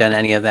have you done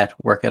any of that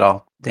work at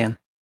all, Dan?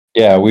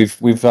 Yeah, we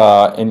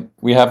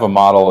have a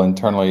model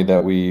internally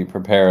that we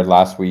prepared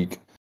last week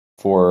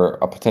for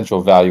a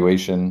potential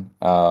valuation.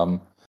 Let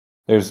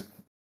me see if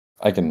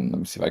I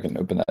can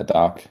open that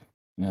doc.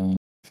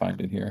 Find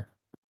it here.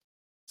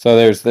 So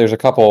there's a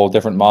couple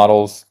different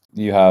models.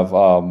 You have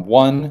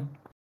one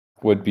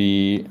would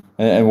be,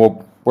 and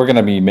we're going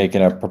to be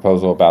making a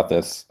proposal about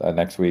this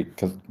next week,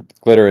 because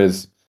glitter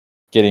is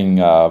getting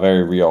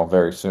very real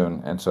very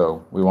soon, and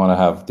so we want to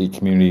have the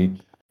community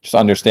just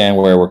understand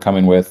where we're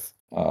coming with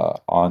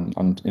on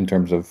in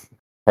terms of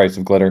price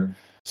of glitter.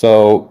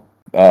 So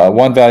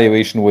one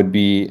valuation would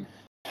be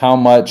how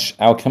much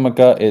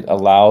Alchemica it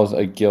allows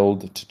a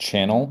guild to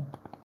channel.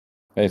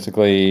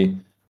 Basically,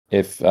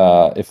 if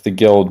the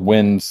guild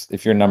wins,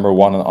 if you're number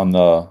one on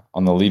the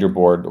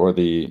leaderboard or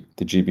the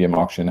GBM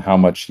auction, how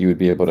much you would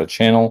be able to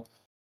channel,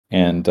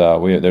 and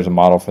there's a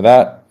model for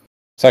that.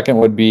 Second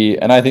would be,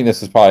 and I think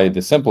this is probably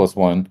the simplest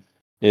one,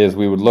 is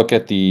we would look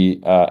at the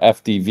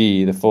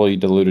FDV, the fully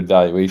diluted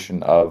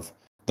valuation of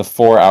the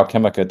 4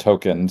 Alchemica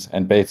tokens,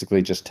 and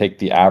basically just take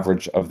the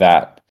average of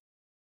that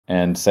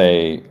and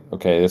say,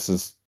 okay, this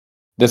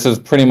is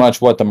pretty much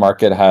what the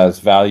market has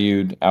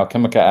valued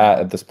Alchemica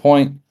at this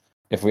point.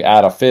 If we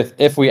added a fifth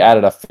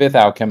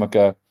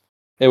Alchemica,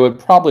 it would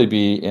probably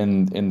be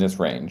in this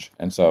range.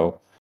 And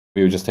so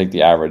we would just take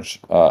the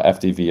average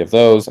FDV of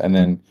those and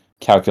then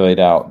calculate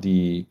out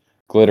the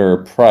glitter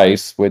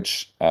price,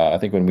 which I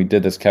think when we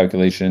did this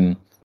calculation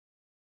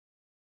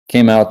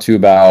came out to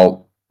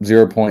about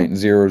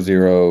 $0.002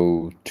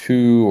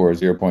 or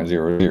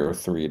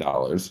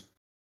 $0.003,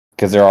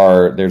 because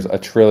there's a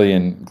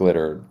trillion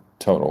glitter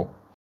total,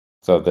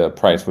 so the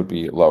price would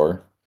be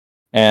lower.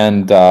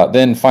 And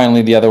then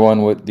finally, the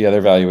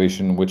other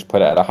valuation, which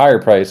put it at a higher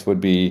price,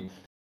 would be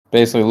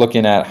basically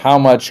looking at how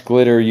much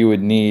glitter you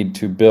would need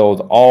to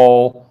build an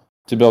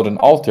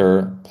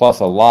altar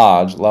plus a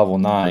lodge level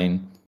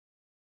 9,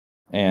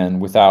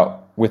 and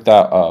without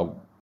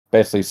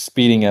basically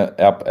speeding it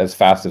up as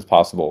fast as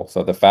possible.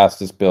 So the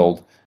fastest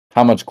build,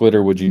 how much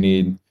glitter would you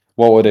need?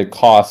 What would it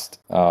cost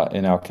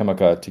in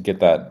Alchemica to get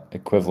that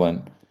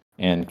equivalent,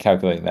 and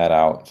calculating that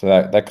out? So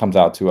that comes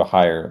out to a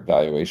higher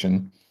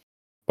valuation.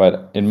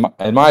 But in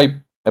my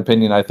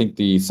opinion, I think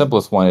the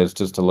simplest one is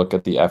just to look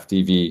at the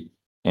FDV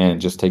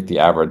and just take the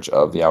average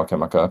of the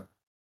Alchemica.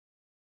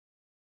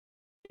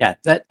 Yeah,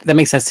 that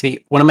makes sense to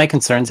me. One of my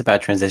concerns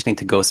about transitioning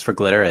to Ghost for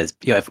Glitter is,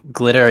 if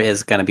glitter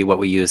is going to be what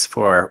we use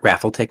for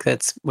raffle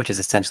tickets, which is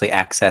essentially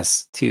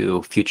access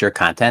to future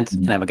content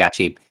in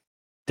Aavegotchi,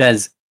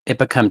 does it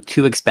become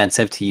too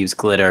expensive to use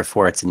glitter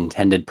for its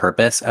intended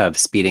purpose of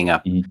speeding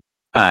up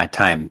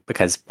time?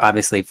 Because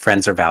obviously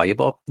friends are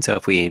valuable. So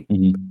if we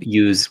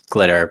use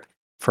glitter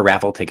for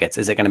raffle tickets,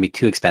 is it going to be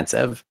too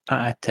expensive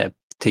to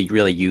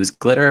really use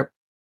glitter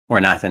or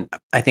not? And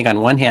I think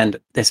on one hand,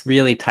 this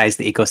really ties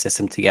the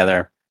ecosystem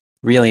together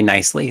really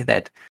nicely,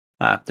 that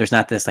there's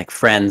not this like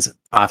friends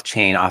off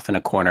chain, off in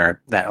a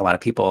corner that a lot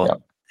of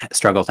people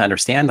struggle to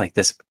understand. Like,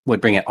 this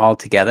would bring it all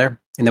together.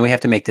 And then we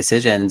have to make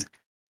decisions.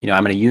 I'm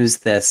going to use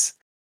this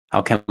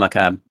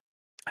Alchemica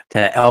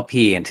to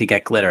LP and to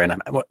get glitter. And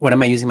what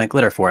am I using my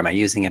glitter for? Am I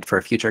using it for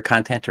future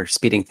content or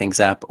speeding things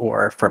up,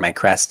 or for my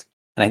crest?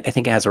 And I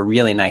think it has a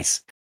really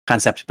nice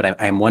concept,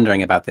 but I'm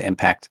wondering about the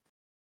impact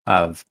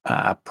of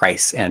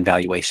price and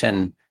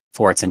valuation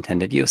for its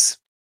intended use.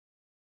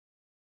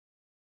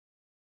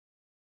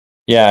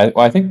 Yeah,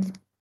 well, I think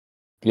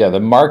the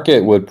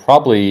market would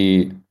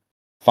probably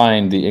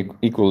find the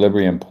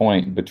equilibrium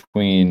point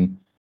between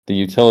the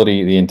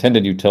utility, the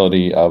intended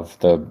utility of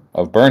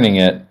burning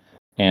it,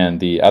 and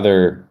the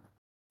other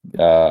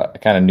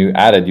kind of new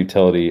added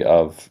utility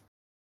of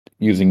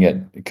using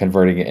it,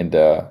 converting it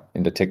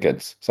into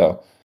tickets.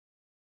 So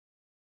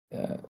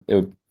it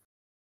would,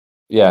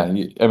 I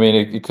mean,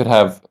 it could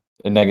have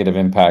a negative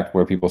impact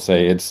where people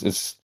say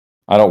it's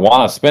I don't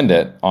want to spend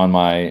it on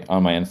my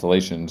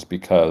installations,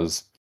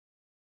 because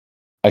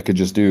I could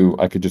just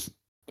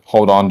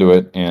hold on to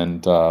it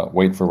and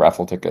wait for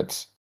raffle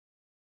tickets.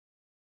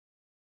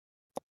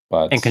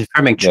 But and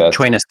confirming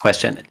Choina's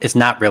question, it's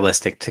not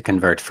realistic to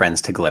convert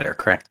friends to glitter,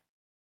 correct?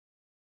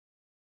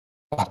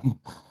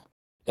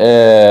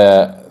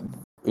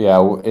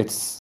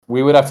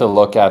 We would have to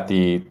look at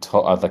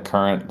the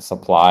current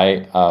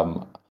supply.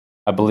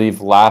 I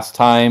believe last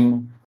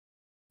time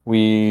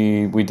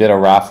we did a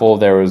raffle,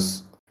 there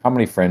was, how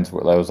many friends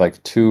were there? Was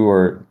like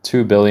 2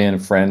 billion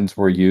friends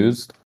were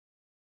used.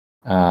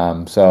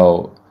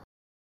 So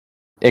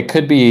it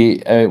could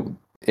be,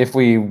 if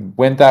we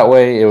went that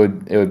way, it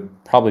would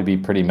probably be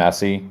pretty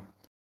messy.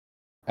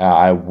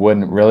 I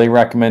wouldn't really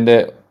recommend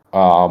it.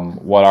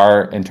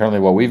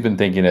 What we've been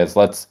thinking is,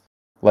 let's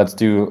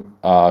do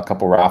a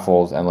couple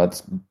raffles, and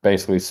let's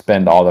basically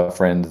spend all the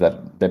friends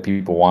that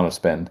people want to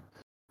spend,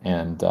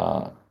 and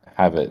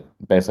have a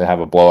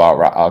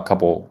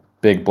couple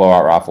big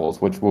blowout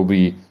raffles, which we'll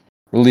be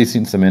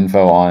releasing some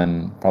info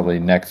on probably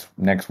next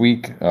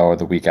week or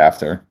the week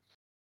after.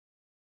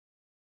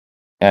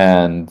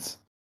 And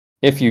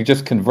if you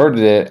just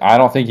converted it, I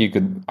don't think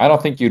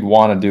you'd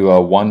want to do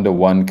a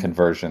 1-to-1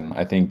 conversion.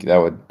 I think that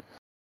would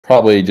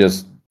probably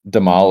just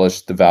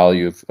demolish the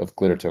value of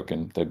glitter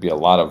token. There'd be a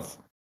lot of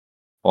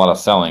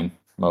selling,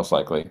 most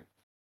likely,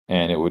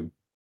 and it would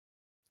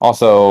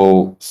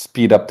also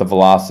speed up the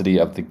velocity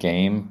of the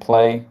game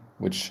play,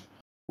 which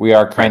we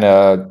are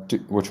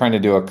we're trying to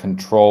do a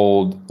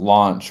controlled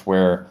launch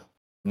where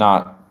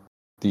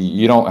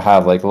you don't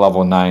have like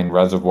level 9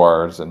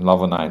 reservoirs and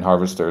level 9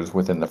 harvesters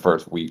within the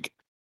first week,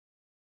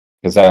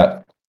 because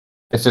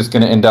it's just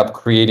going to end up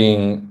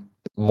creating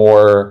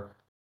more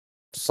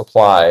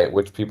supply,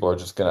 which people are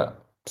just going to,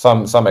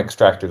 some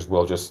extractors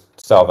will just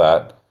sell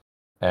that,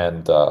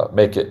 and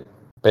make it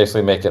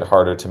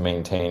harder to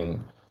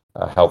maintain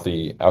a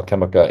healthy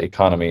Alchemica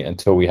economy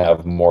until we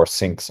have more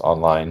sinks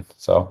online.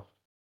 So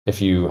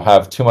if you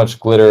have too much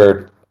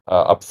glitter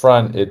up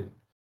front, it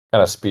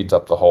kind of speeds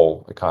up the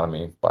whole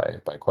economy by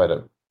quite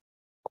a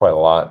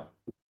lot.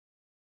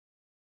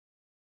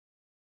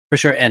 For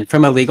sure. And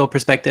from a legal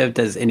perspective,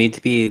 does it need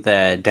to be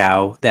the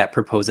DAO that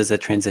proposes a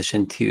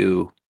transition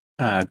to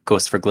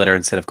Ghost for Glitter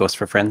instead of Ghost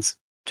for Friends?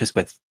 Just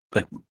with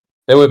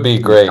it would be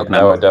great.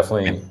 I would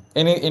definitely,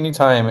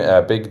 anytime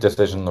a big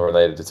decision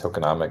related to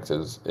tokenomics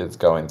is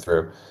going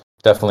through,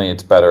 definitely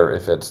it's better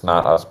if it's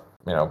not us,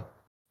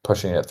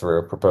 pushing it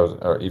through,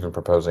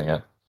 proposing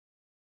it.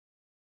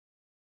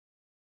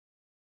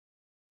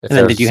 If and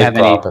then did you have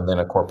any and then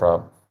a core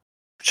prop?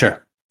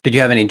 Sure. Did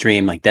you have any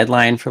dream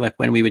deadline for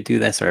when we would do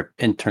this, or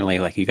internally,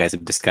 like you guys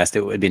have discussed,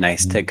 it would be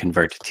nice to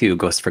convert to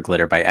Ghost for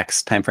Glitter by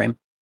X timeframe?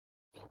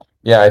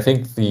 Yeah, I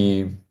think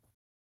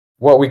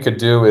what we could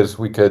do is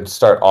we could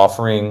start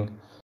offering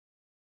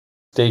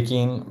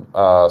staking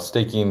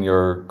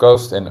your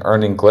Ghost and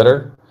earning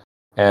glitter,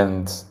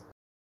 and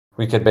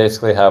we could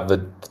basically have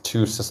the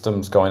two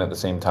systems going at the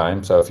same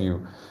time. So if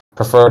you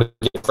prefer to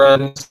get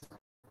friends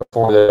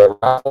before the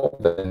raffle,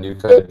 then you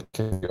could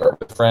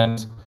convert with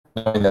friends,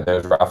 knowing that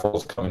there's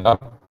raffles coming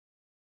up.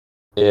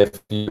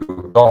 If you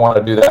don't want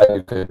to do that,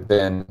 you could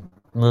then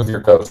move your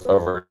ghost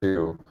over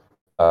to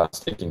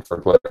staking for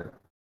glitter.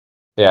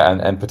 Yeah,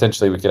 and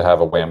potentially we could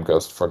have a Wham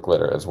Ghost for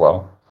glitter as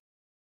well.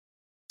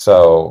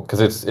 So,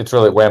 because it's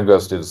really Wham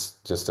Ghost is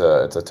just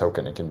it's a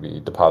token. It can be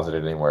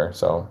deposited anywhere,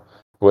 so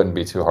it wouldn't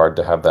be too hard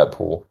to have that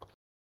pool.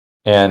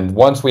 And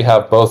once we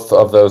have both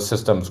of those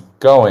systems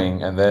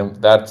going, and then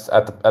that's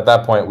at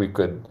that point we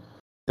could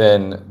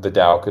then the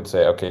DAO could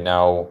say, okay,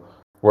 now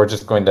we're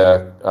just going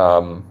to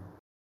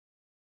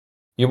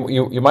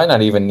you might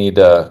not even need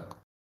to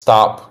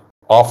stop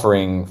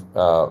offering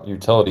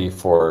utility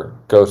for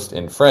Ghost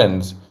in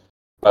Friends,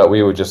 but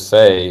we would just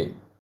say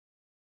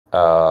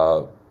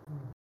the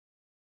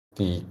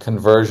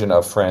conversion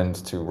of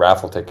friends to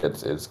raffle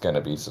tickets is going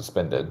to be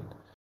suspended.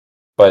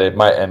 But it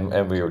might,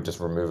 and we would just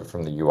remove it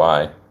from the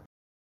UI.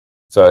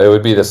 So it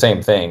would be the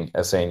same thing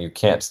as saying you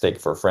can't stake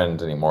for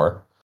friends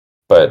anymore.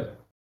 But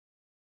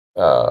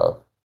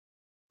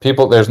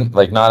people, there's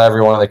like not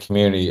everyone in the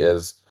community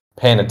is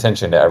paying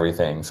attention to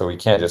everything, so we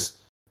can't just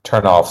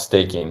turn off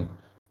staking.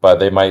 But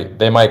they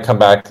might come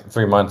back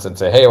 3 months and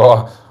say, hey,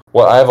 well,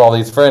 I have all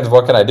these friends.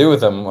 What can I do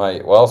with them?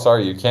 Like, well,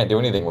 sorry, you can't do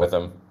anything with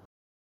them.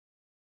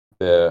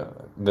 The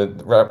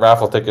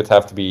raffle tickets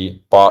have to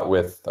be bought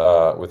with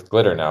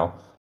glitter now.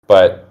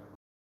 But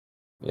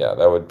yeah,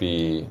 that would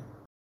be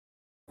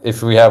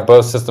if we have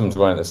both systems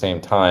going at the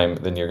same time,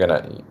 then you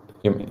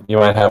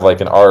might have like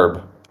an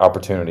arb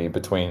opportunity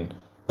between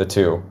the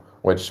two,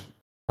 which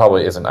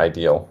probably isn't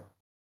ideal.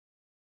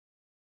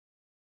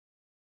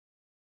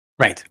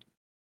 Right.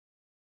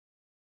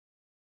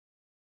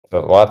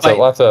 So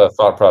lots of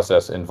thought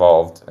process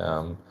involved.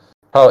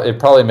 It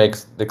probably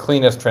makes the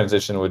cleanest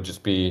transition would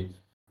just be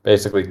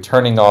basically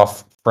turning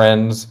off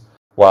friends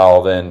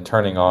while then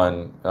turning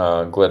on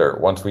glitter.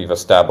 Once we've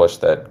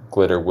established that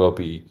glitter will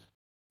be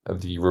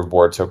the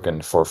reward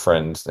token for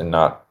friends and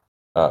not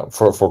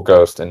for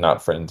Ghost and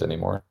not friends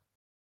anymore.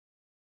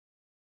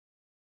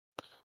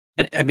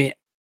 I mean,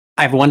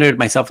 I've wondered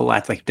myself a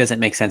lot, like, does it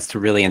make sense to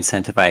really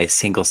incentivize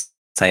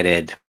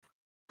single-sided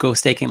Ghost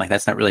staking? Like,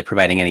 that's not really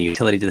providing any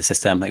utility to the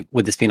system. Like,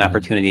 would this be an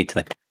opportunity to,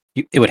 like,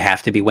 it would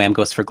have to be Wham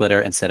Ghost for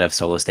glitter instead of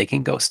solo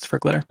staking Ghost for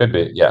glitter? Could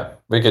be, yeah.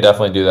 We could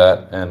definitely do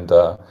that. And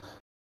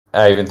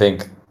I even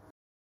think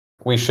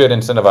we should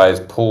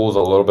incentivize pools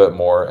a little bit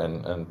more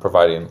and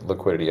providing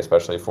liquidity,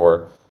 especially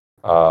for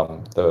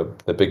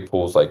the big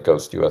pools like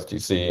Ghost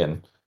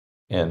USDC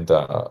and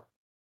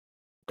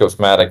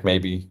Ghostmatic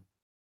maybe.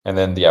 And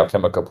then the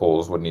Alchemica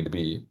pools would need to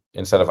be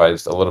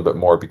incentivized a little bit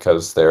more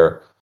because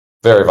they're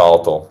very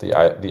volatile. The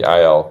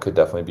IL could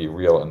definitely be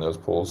real in those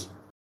pools.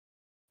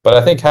 But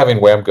I think having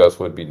Wham Ghost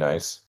would be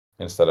nice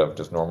instead of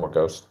just normal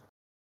Ghost.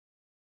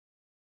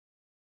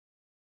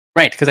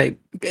 Right, because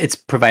it's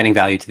providing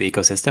value to the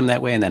ecosystem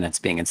that way, and then it's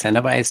being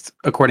incentivized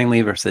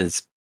accordingly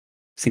versus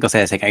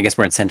single-sided staking. I guess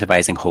we're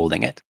incentivizing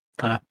holding it,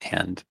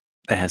 and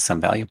that has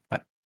some value.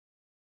 But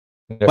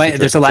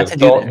there's a lot to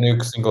do Don't there.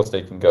 nuke single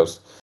staking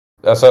Ghost.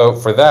 So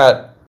for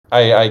that,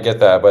 I get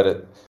that,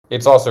 but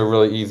it's also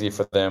really easy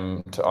for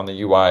them to on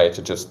the UI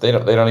to just they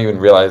don't even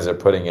realize they're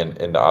putting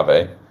into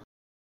Aave.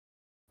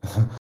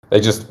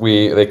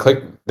 they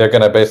click. They're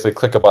gonna basically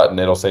click a button.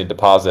 It'll say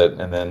deposit,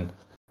 and then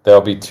there'll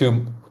be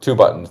two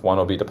buttons. One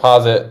will be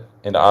deposit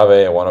into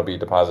Aave, and one will be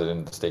deposit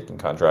into the staking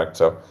contract.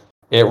 So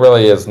it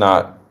really is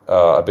not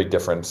a big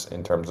difference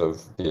in terms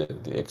of the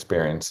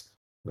experience.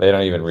 They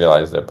don't even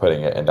realize they're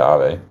putting it into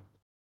Aave.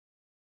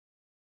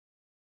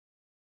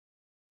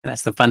 And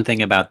that's the fun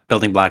thing about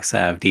building blocks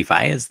of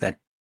DeFi is that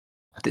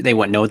they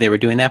wouldn't know they were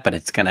doing that, but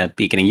it's going to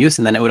be getting used,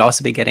 and then it would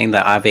also be getting the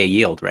Aave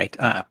yield, right?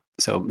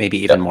 So maybe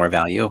even more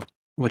value,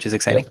 which is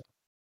exciting. Yep.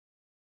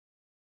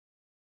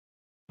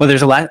 Well,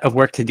 there's a lot of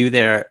work to do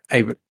there.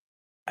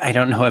 I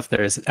don't know if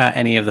there's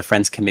any of the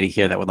Friends Committee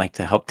here that would like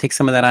to help take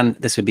some of that on.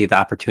 This would be the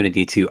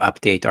opportunity to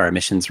update our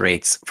emissions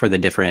rates for the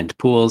different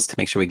pools to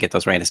make sure we get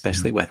those right,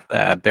 especially with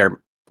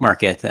bear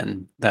market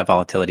and the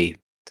volatility,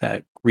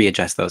 to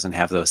readjust those and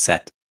have those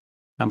set.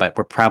 But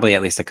we're probably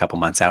at least a couple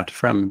months out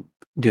from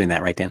doing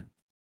that, right, Dan?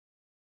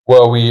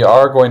 Well, we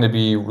are going to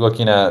be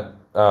looking at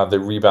the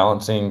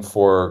rebalancing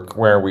for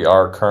where we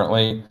are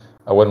currently.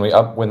 When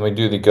we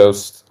do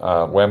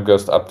the Wham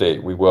Ghost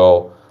update, we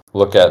will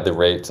look at the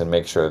rates and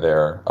make sure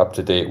they're up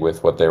to date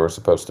with what they were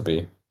supposed to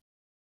be.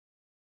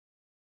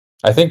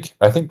 I think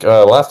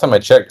last time I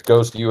checked,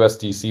 Ghost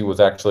USDC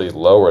was actually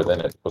lower than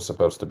it was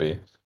supposed to be.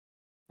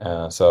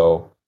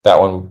 So that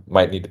one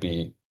might need to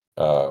be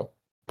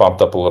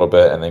bumped up a little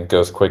bit, and then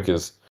Ghost Quick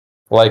is,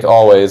 like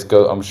always,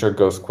 I'm sure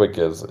Ghost Quick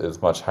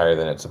is much higher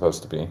than it's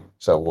supposed to be.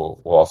 So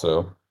we'll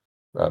also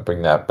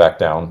bring that back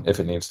down if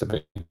it needs to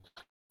be.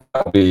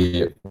 That'll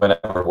be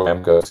whenever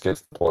Wham Ghost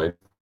gets deployed.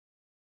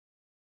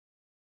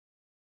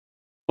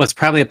 Well, it's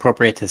probably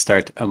appropriate to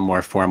start a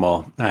more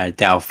formal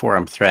DAO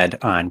forum thread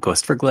on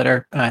Ghost for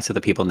Glitter, so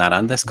the people not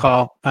on this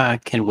call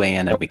can weigh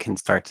in, and we can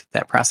start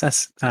that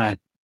process.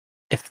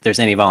 If there's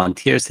any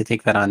volunteers to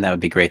take that on, that would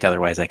be great.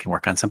 Otherwise, I can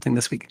work on something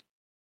this week.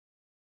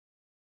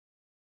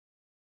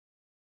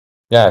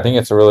 Yeah, I think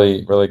it's a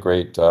really, really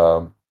great,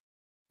 a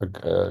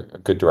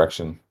good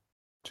direction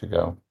to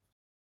go.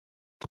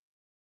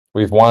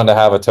 we've wanted to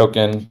have a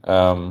token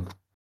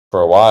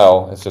for a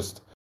while. It's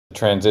just the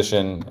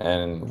transition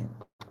and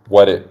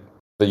the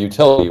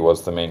utility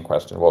was the main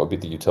question. What would be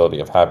the utility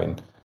of having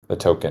the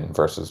token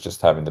versus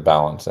just having the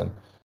balance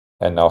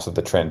and also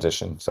the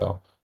transition. So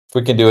if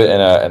we can do it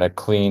in a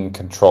clean,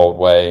 controlled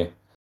way,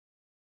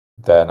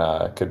 then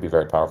it could be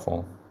very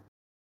powerful.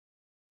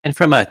 And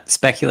from a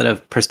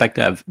speculative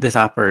perspective, this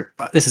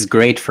is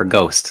great for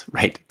Ghost,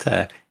 right?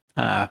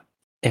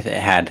 If it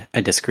had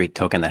a discrete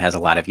token that has a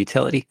lot of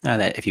utility,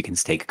 that if you can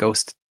stake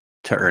Ghost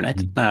to earn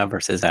it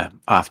versus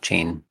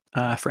off-chain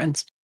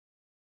friends.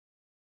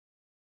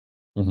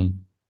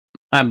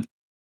 Mm-hmm.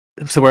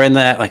 So we're in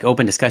the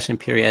open discussion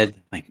period.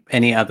 Like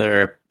any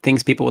other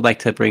things people would like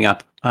to bring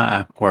up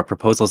or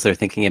proposals they're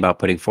thinking about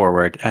putting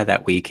forward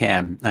that we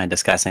can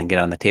discuss and get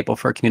on the table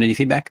for community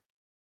feedback.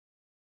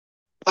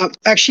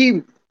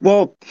 Actually,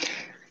 well,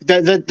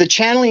 the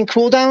channeling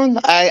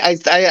cooldown,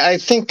 I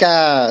think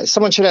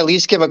someone should at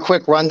least give a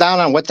quick rundown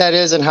on what that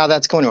is and how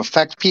that's going to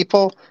affect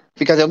people,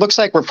 because it looks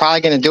like we're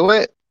probably going to do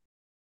it,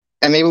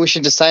 and maybe we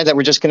should decide that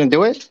we're just going to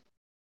do it.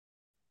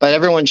 But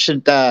everyone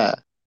should,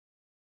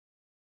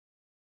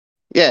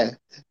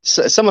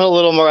 someone a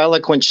little more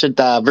eloquent should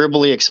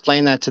verbally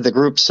explain that to the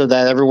group so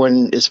that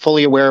everyone is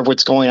fully aware of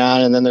what's going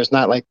on, and then there's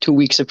not 2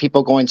 weeks of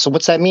people going, so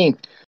what's that mean?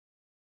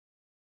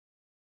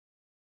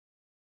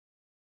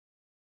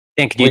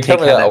 Dan, We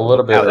covered that a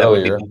little bit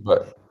earlier,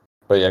 but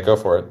yeah, go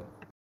for it.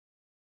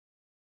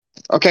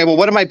 Okay, well,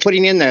 what am I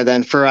putting in there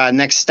then for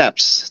next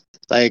steps?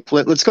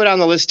 Let's go down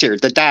the list here.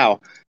 The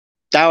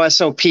DAO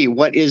SOP.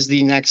 What is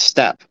the next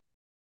step?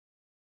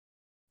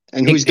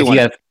 And who's doing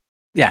it?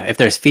 If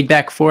there's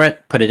feedback for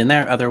it, put it in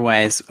there.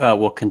 Otherwise,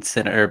 we'll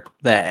consider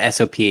the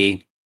SOP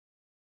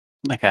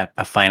like a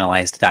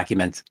finalized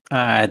document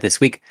this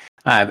week.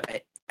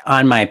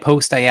 On my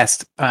post, I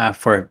asked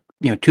for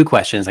 2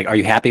 questions, like, are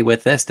you happy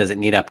with this? Does it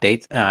need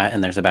update?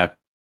 And there's about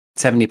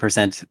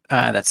 70%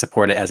 that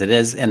support it as it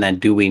is. And then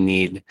do we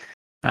need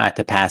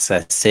to pass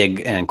a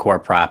SIG and core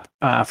prop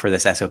for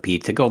this SOP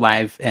to go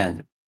live?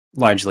 And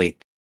largely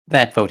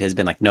that vote has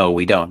been like, no,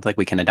 we don't.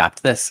 We can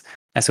adopt this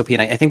SOP.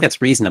 And I think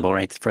that's reasonable,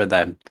 right? For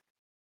the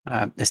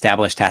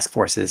established task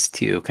forces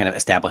to kind of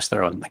establish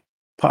their own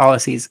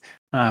policies.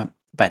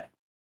 But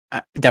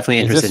definitely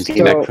interested in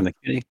feedback from the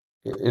community.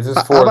 Is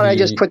this how about I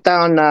just put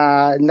down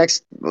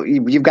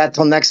you've got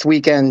till next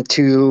weekend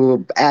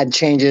to add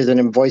changes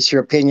and voice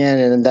your opinion,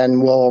 and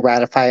then we'll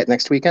ratify it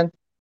next weekend?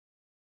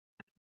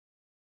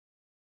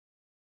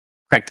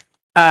 Correct.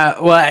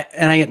 Well,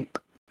 and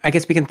I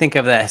guess we can think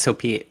of the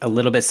SOP a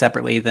little bit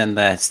separately than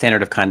the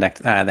standard of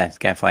conduct that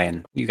Gadfly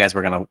and you guys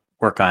were going to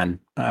work on.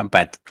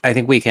 But I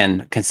think we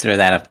can consider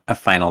that a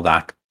final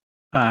doc.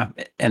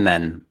 And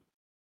then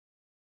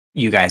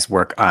you guys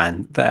work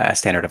on the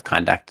standard of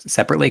conduct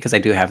separately, because I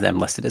do have them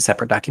listed as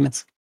separate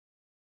documents.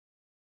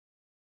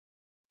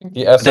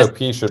 The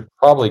SOP should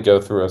probably go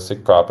through a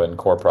SIG prop and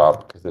core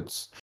prop,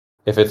 because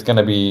if it's going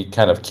to be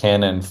kind of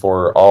canon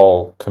for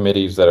all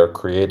committees that are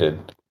created,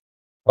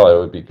 probably it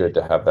would be good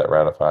to have that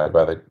ratified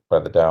by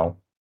the DAO.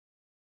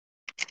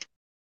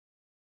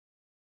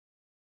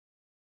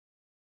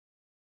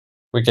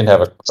 We can have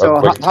a quick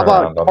turnaround how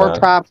about on core that.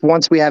 prop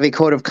once we have a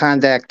code of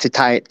conduct to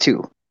tie it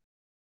to?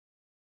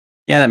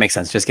 Yeah, that makes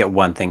sense. Just get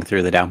one thing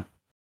through the DAO. All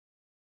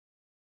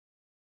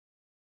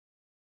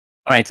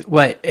right.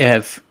 Well,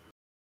 if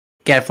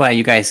Gadfly,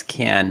 you guys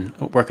can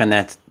work on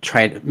that.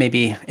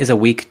 Maybe is a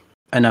week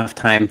enough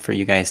time for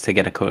you guys to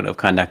get a code of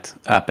conduct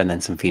up and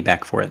then some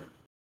feedback for it?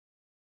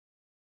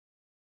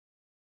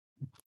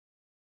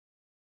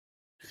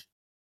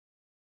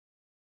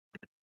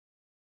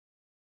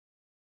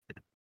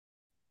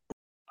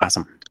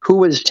 Awesome. Who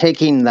was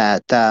taking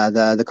that,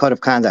 the code of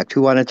conduct?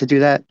 Who wanted to do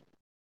that?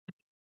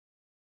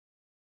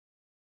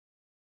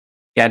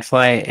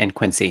 Gadfly and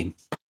Quincy.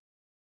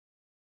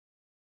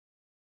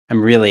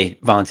 I'm really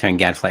volunteering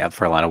Gadfly up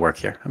for a lot of work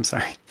here. I'm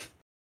sorry.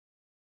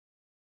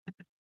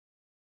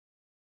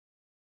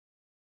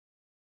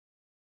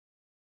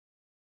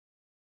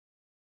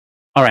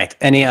 All right.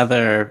 Any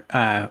other?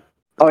 And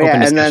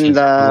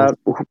then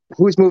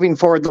who's moving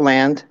forward the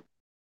land?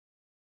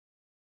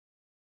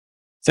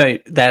 So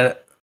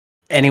that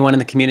anyone in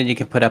the community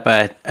can put up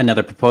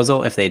another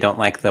proposal if they don't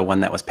like the one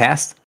that was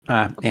passed.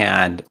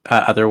 And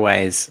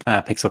otherwise,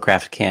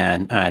 Pixelcraft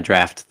can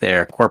draft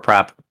their core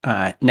prop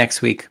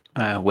next week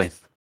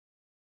with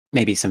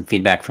maybe some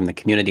feedback from the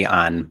community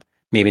on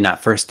maybe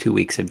not first 2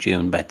 weeks of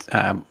June, but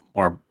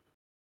more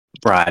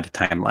broad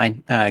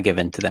timeline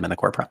given to them in the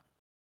core prop.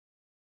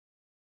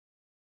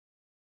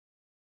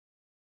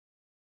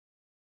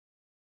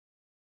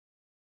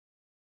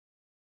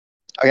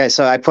 Okay,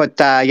 so I put,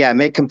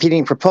 make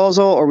competing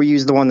proposal, or we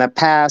use the one that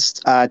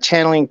passed.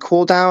 Channeling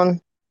cooldown.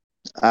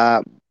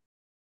 Are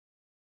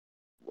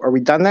we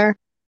done there?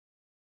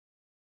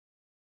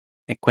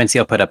 And Quincy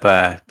will put up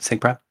a SIG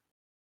prop.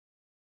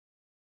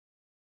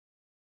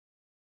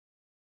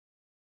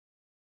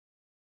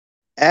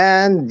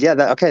 And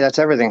that's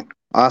everything.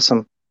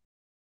 Awesome.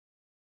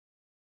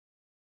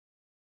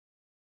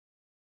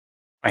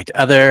 Right.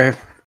 Other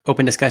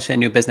open discussion,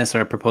 new business,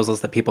 or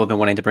proposals that people have been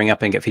wanting to bring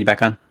up and get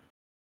feedback on?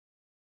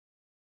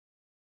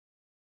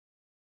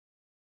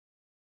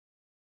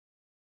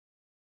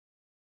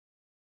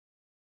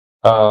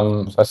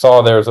 I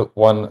saw there's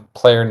one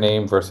player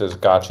name versus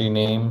gotchi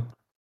name,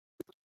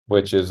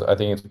 which is, I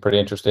think it's pretty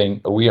interesting.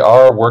 We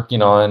are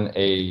working on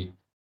a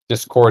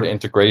Discord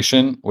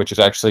integration, which is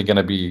actually going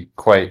to be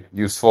quite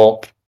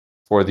useful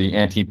for the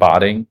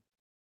anti-botting.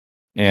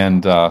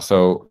 And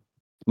so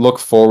look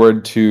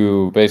forward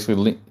to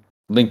basically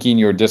linking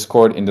your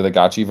Discord into the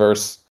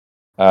Gotchiverse.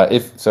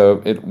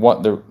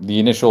 The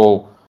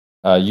initial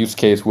use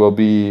case will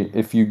be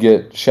if you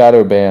get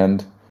shadow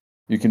banned,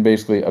 you can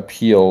basically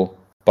appeal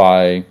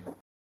by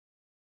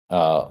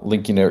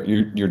linking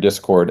your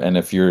Discord, and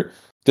if your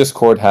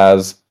Discord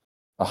has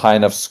a high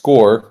enough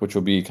score, which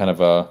will be kind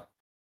of a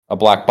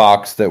black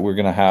box that we're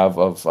going to have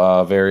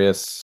of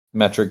various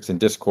metrics in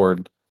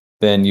Discord,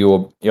 then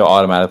you'll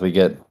automatically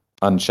get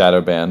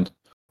unshadow banned.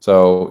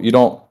 So you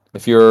don't,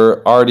 if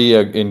you're already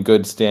in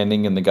good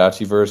standing in the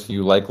Gotchiverse,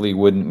 you likely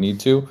wouldn't need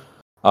to.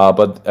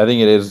 But I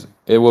think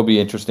it will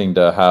be interesting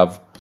to have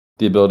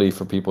the ability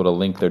for people to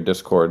link their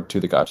Discord to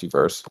the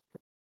Gotchiverse.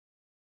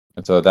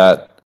 And so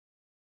that,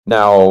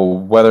 now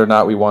whether or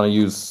not we want to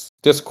use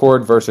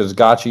Discord versus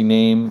Gotchi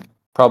name,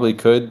 probably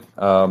could.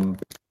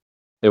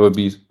 It would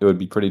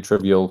be pretty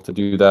trivial to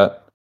do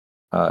that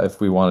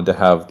if we wanted to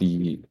have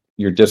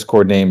your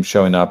Discord name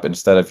showing up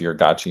instead of your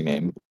Gotchi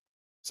name.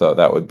 So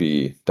that would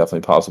be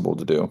definitely possible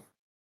to do.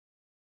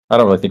 I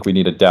don't really think we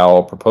need a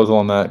DAO proposal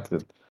on that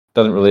because it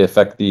doesn't really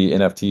affect the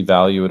NFT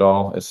value at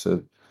all. It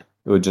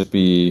would just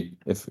be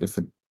if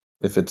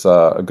it's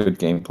a good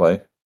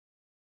gameplay.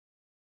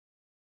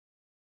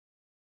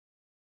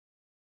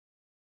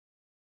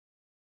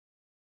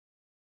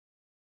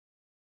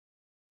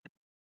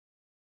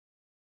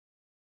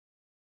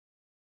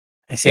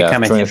 I see a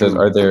comment Troy here says,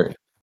 from... are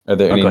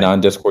there any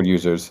non-Discord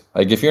users?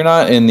 Like, if you're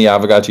not in the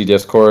Aavegotchi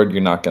Discord,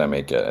 you're not gonna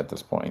make it at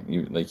this point.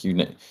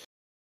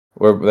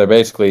 They're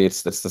basically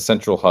it's the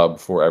central hub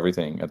for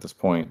everything at this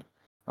point.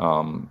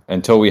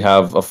 Until we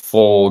have a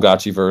full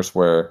Gotchiverse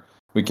where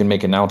we can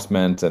make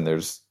announcements and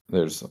there's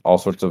all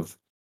sorts of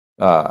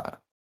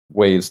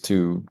ways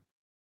to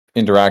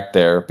interact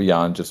there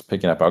beyond just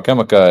picking up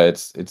Alchemica.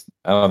 It's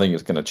I don't think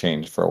it's gonna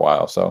change for a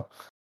while. So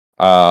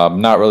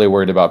not really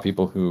worried about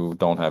people who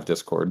don't have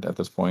Discord at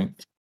this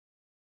point.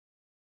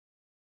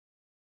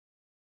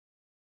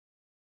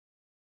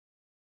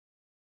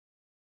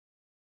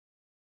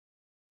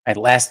 My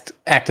last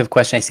active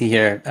question I see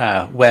here,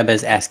 Webb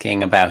is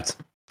asking about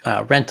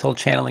rental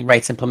channeling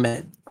rights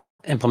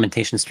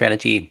implementation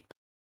strategy.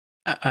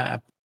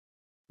 I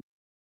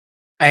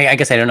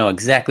guess I don't know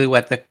exactly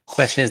what the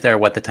question is there, or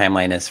what the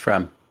timeline is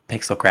from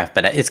Pixelcraft,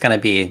 but it's going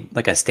to be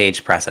like a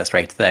staged process,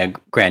 right? The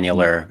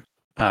granular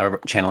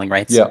channeling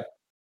rights.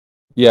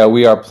 Yeah,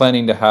 we are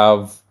planning to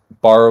have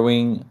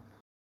borrowing.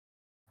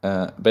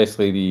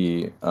 Basically,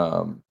 the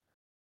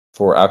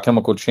for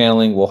alchemical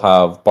channeling, we'll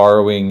have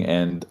borrowing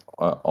and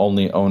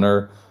only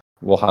owner.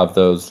 We'll have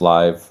those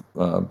live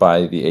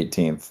by the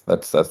 18th.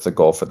 That's the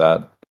goal for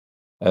that,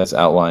 as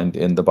outlined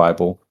in the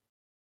Bible.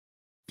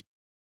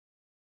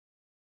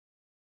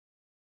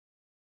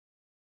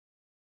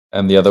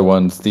 And the other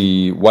ones,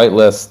 the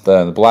whitelist,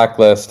 the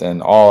blacklist,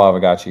 and all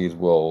Aavegotchis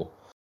will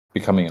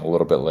be coming a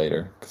little bit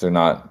later because they're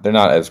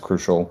not as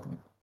crucial.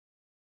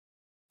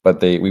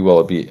 But we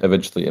will be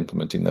eventually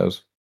implementing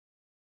those.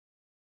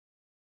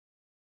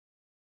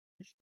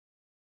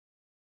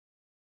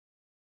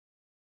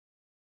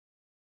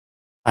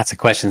 Lots of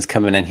questions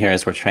coming in here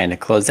as we're trying to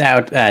close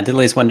out.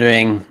 Diddley's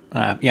wondering,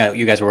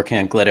 you guys are working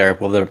on Glitter.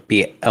 Will there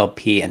be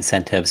LP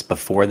incentives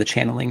before the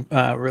channeling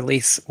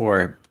release,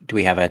 or do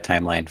we have a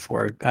timeline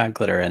for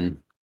Glitter? And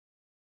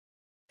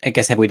I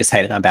guess, have we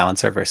decided on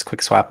Balancer versus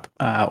QuickSwap,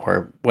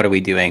 or what are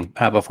we doing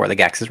before the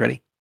GAX is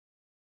ready?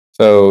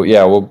 So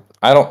yeah, well,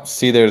 I don't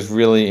see there's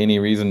really any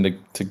reason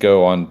to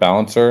go on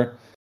Balancer,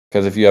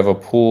 because if you have a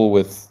pool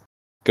with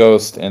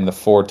Ghost and the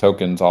 4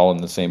 tokens all in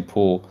the same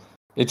pool,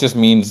 it just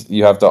means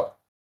you have to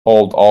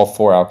hold all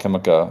 4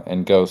 Alchemica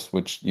and Ghost,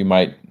 which you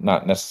might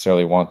not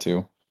necessarily want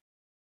to.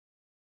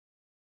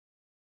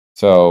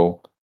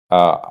 So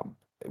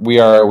we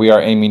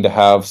are aiming to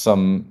have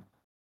some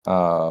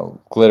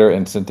Glitter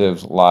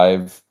incentives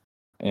live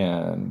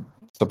and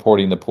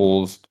supporting the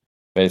pools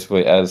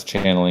basically as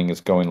channeling is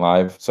going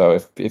live. So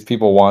if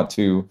people want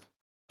to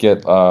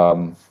get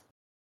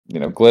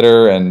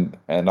Glitter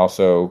and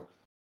also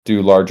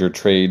do larger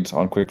trades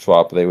on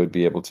QuickSwap, they would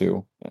be able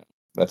to.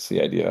 That's the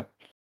idea.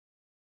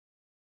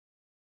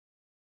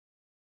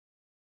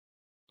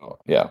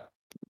 Yeah,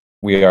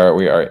 we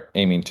are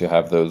aiming to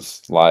have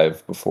those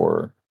live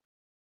before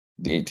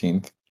the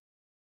 18th.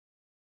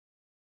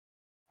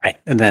 Right,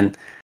 and then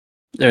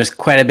there's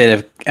quite a bit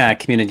of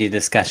community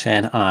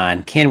discussion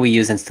on, can we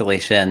use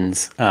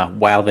installations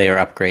while they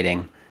are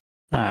upgrading?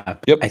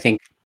 Yep. I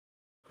think,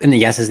 and the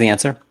yes is the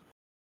answer.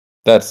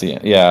 That's the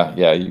yeah.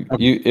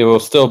 It will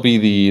still be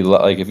the,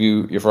 like, if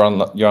you're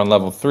on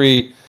level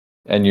 3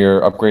 and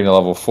you're upgrading to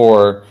level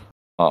 4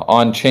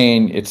 On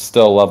chain, it's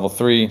still level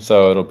 3,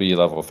 so it'll be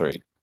level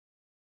 3.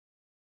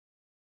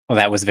 Well,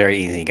 that was very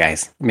easy,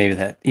 guys. Maybe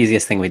the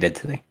easiest thing we did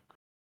today.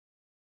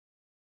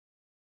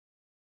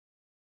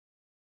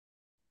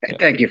 Yeah.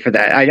 Thank you for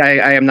that.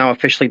 I am now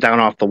officially down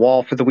off the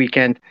wall for the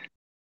weekend.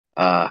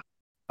 I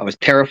was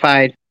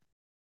terrified.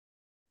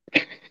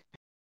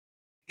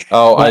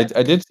 Oh, I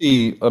did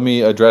see. Let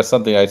me address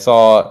something. I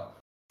saw.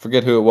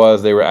 Forget who it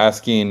was. They were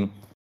asking,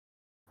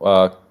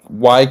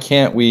 why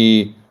can't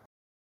we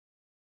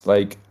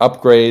like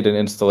upgrade an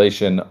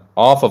installation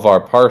off of our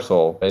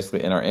parcel,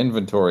 basically in our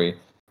inventory,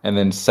 and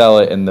then sell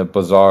it in the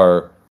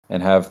bazaar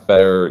and have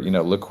better,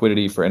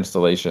 liquidity for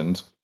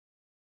installations.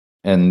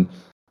 And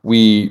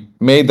we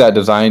made that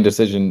design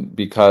decision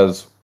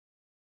because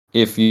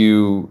if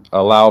you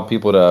allow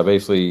people to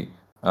basically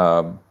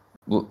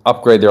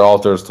upgrade their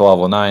altars to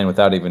level 9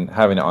 without even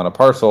having it on a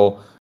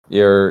parcel,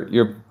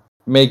 you're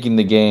making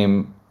the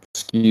game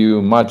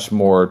skew much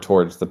more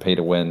towards the pay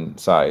to win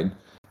side,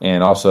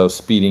 and also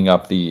speeding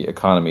up the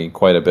economy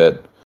quite a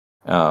bit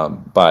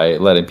by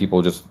letting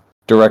people just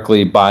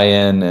directly buy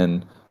in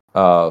and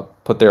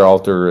put their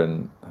altar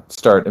and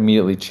start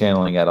immediately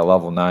channeling at a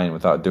level 9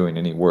 without doing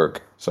any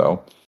work.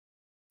 So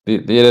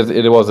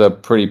it was a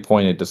pretty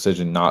pointed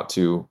decision not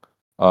to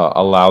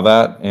allow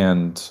that,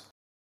 and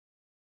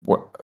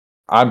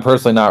I'm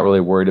personally not really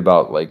worried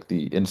about like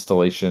the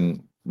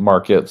installation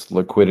market's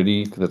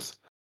liquidity, because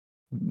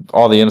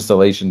all the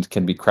installations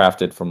can be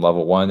crafted from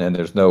level 1, and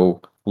there's no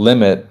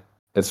limit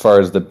as far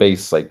as the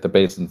base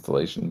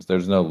installations.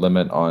 There's no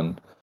limit on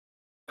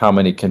how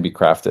many can be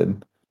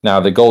crafted. Now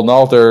the golden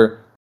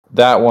altar,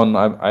 that one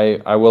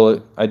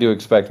I do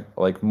expect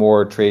like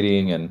more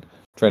trading and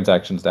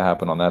transactions to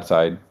happen on that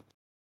side.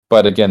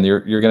 But again, you're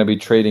going to be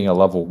trading a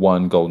level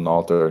 1 golden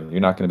altar.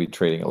 You're not going to be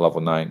trading a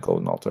level 9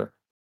 golden altar.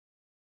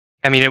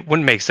 I mean, it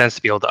wouldn't make sense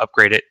to be able to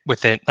upgrade it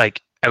within,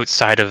 like,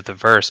 outside of the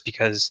verse,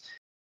 because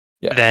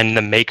then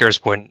the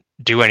makers wouldn't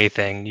do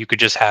anything. You could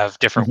just have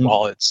different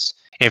wallets,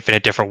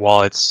 infinite different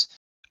wallets,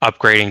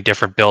 upgrading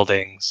different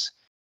buildings.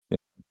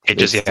 It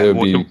just it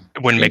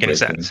wouldn't make any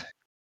sense.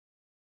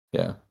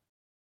 Yeah,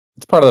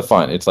 it's part of the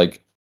fun. It's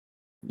like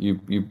you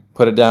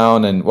put it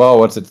down, and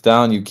once it's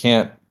down, you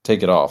can't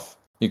take it off.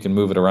 You can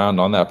move it around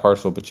on that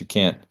parcel, but you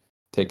can't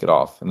take it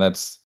off, and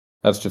that's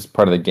just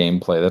part of the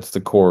gameplay. That's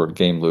the core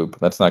game loop.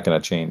 That's not going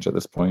to change at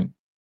this point.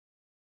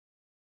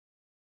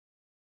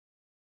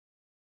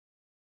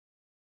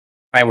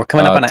 All right, we're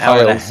coming up on an hour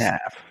and a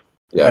half.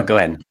 Yeah, go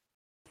ahead.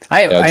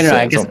 I don't know.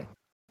 I guess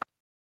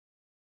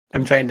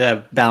I'm trying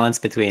to balance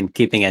between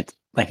keeping it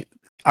like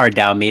our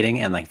DAO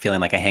meeting and like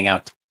feeling like a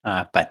hangout.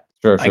 But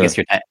sure. I guess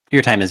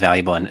your time is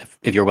valuable, and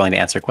if you're willing to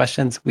answer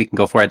questions, we can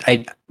go for it.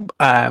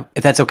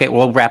 If that's okay,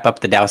 we'll wrap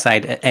up the DAO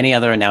side. Any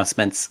other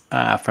announcements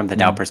from the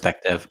DAO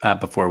perspective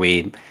before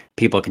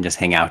people can just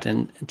hang out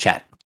and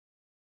chat?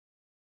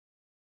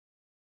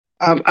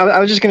 I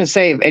was just going to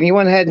say, if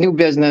anyone had new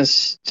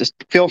business, just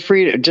feel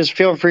free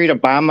to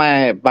bomb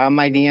my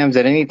DMs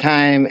at any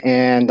time,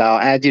 and I'll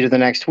add you to the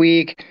next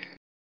week,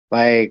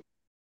 like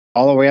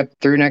all the way up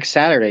through next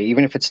Saturday.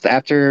 Even if it's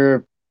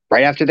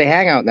right after they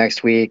hang out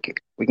next week,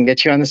 we can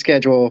get you on the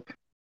schedule.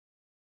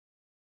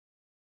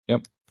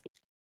 Yep.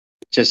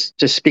 Just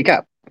speak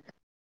up.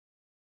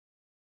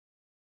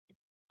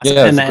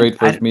 Yeah, it's a great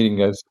first meeting,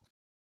 guys.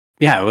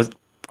 Yeah, it was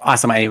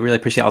awesome. I really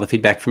appreciate all the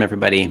feedback from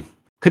everybody.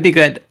 Could be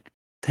good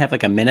to have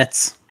like a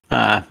minutes.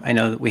 I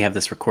know that we have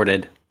this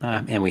recorded,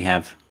 and we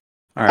have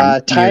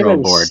our Miro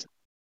board.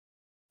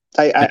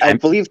 I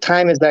believe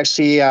Time is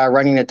actually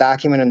running a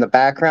document in the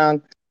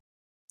background.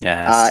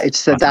 Yes,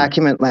 it's the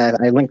document that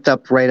I linked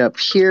up right up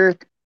here.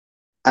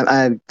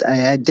 I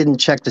didn't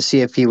check to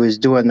see if he was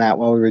doing that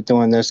while we were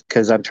doing this,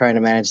 because I'm trying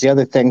to manage the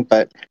other thing.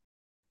 But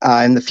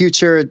in the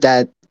future,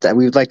 that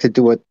we would like to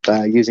do it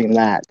using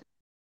that.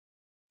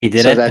 He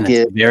did it, and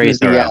it's very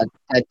thorough.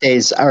 That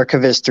day's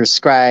archivist or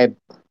scribe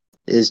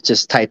is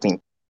just typing.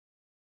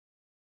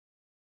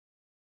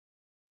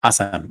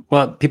 Awesome.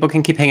 Well, people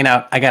can keep hanging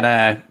out. I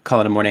gotta call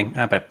it a morning,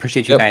 but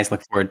appreciate you guys.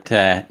 Look forward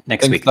to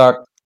next week.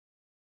 Doc.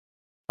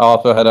 I'll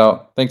also head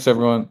out. Thanks,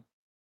 everyone.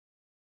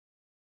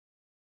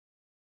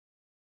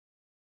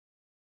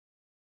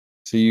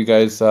 See you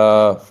guys.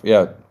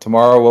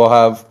 Tomorrow we'll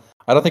have.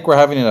 I don't think we're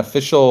having an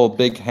official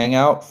big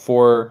hangout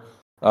for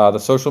the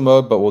social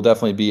mode, but we'll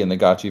definitely be in the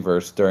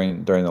Gotchiverse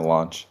during the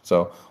launch.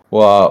 So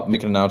we'll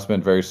make an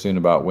announcement very soon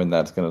about when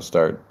that's going to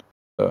start.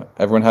 So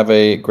everyone have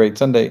a great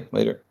Sunday.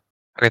 Later.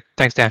 Okay,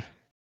 thanks, Dan.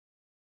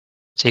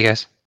 See you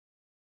guys.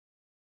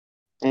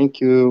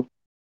 Thank you.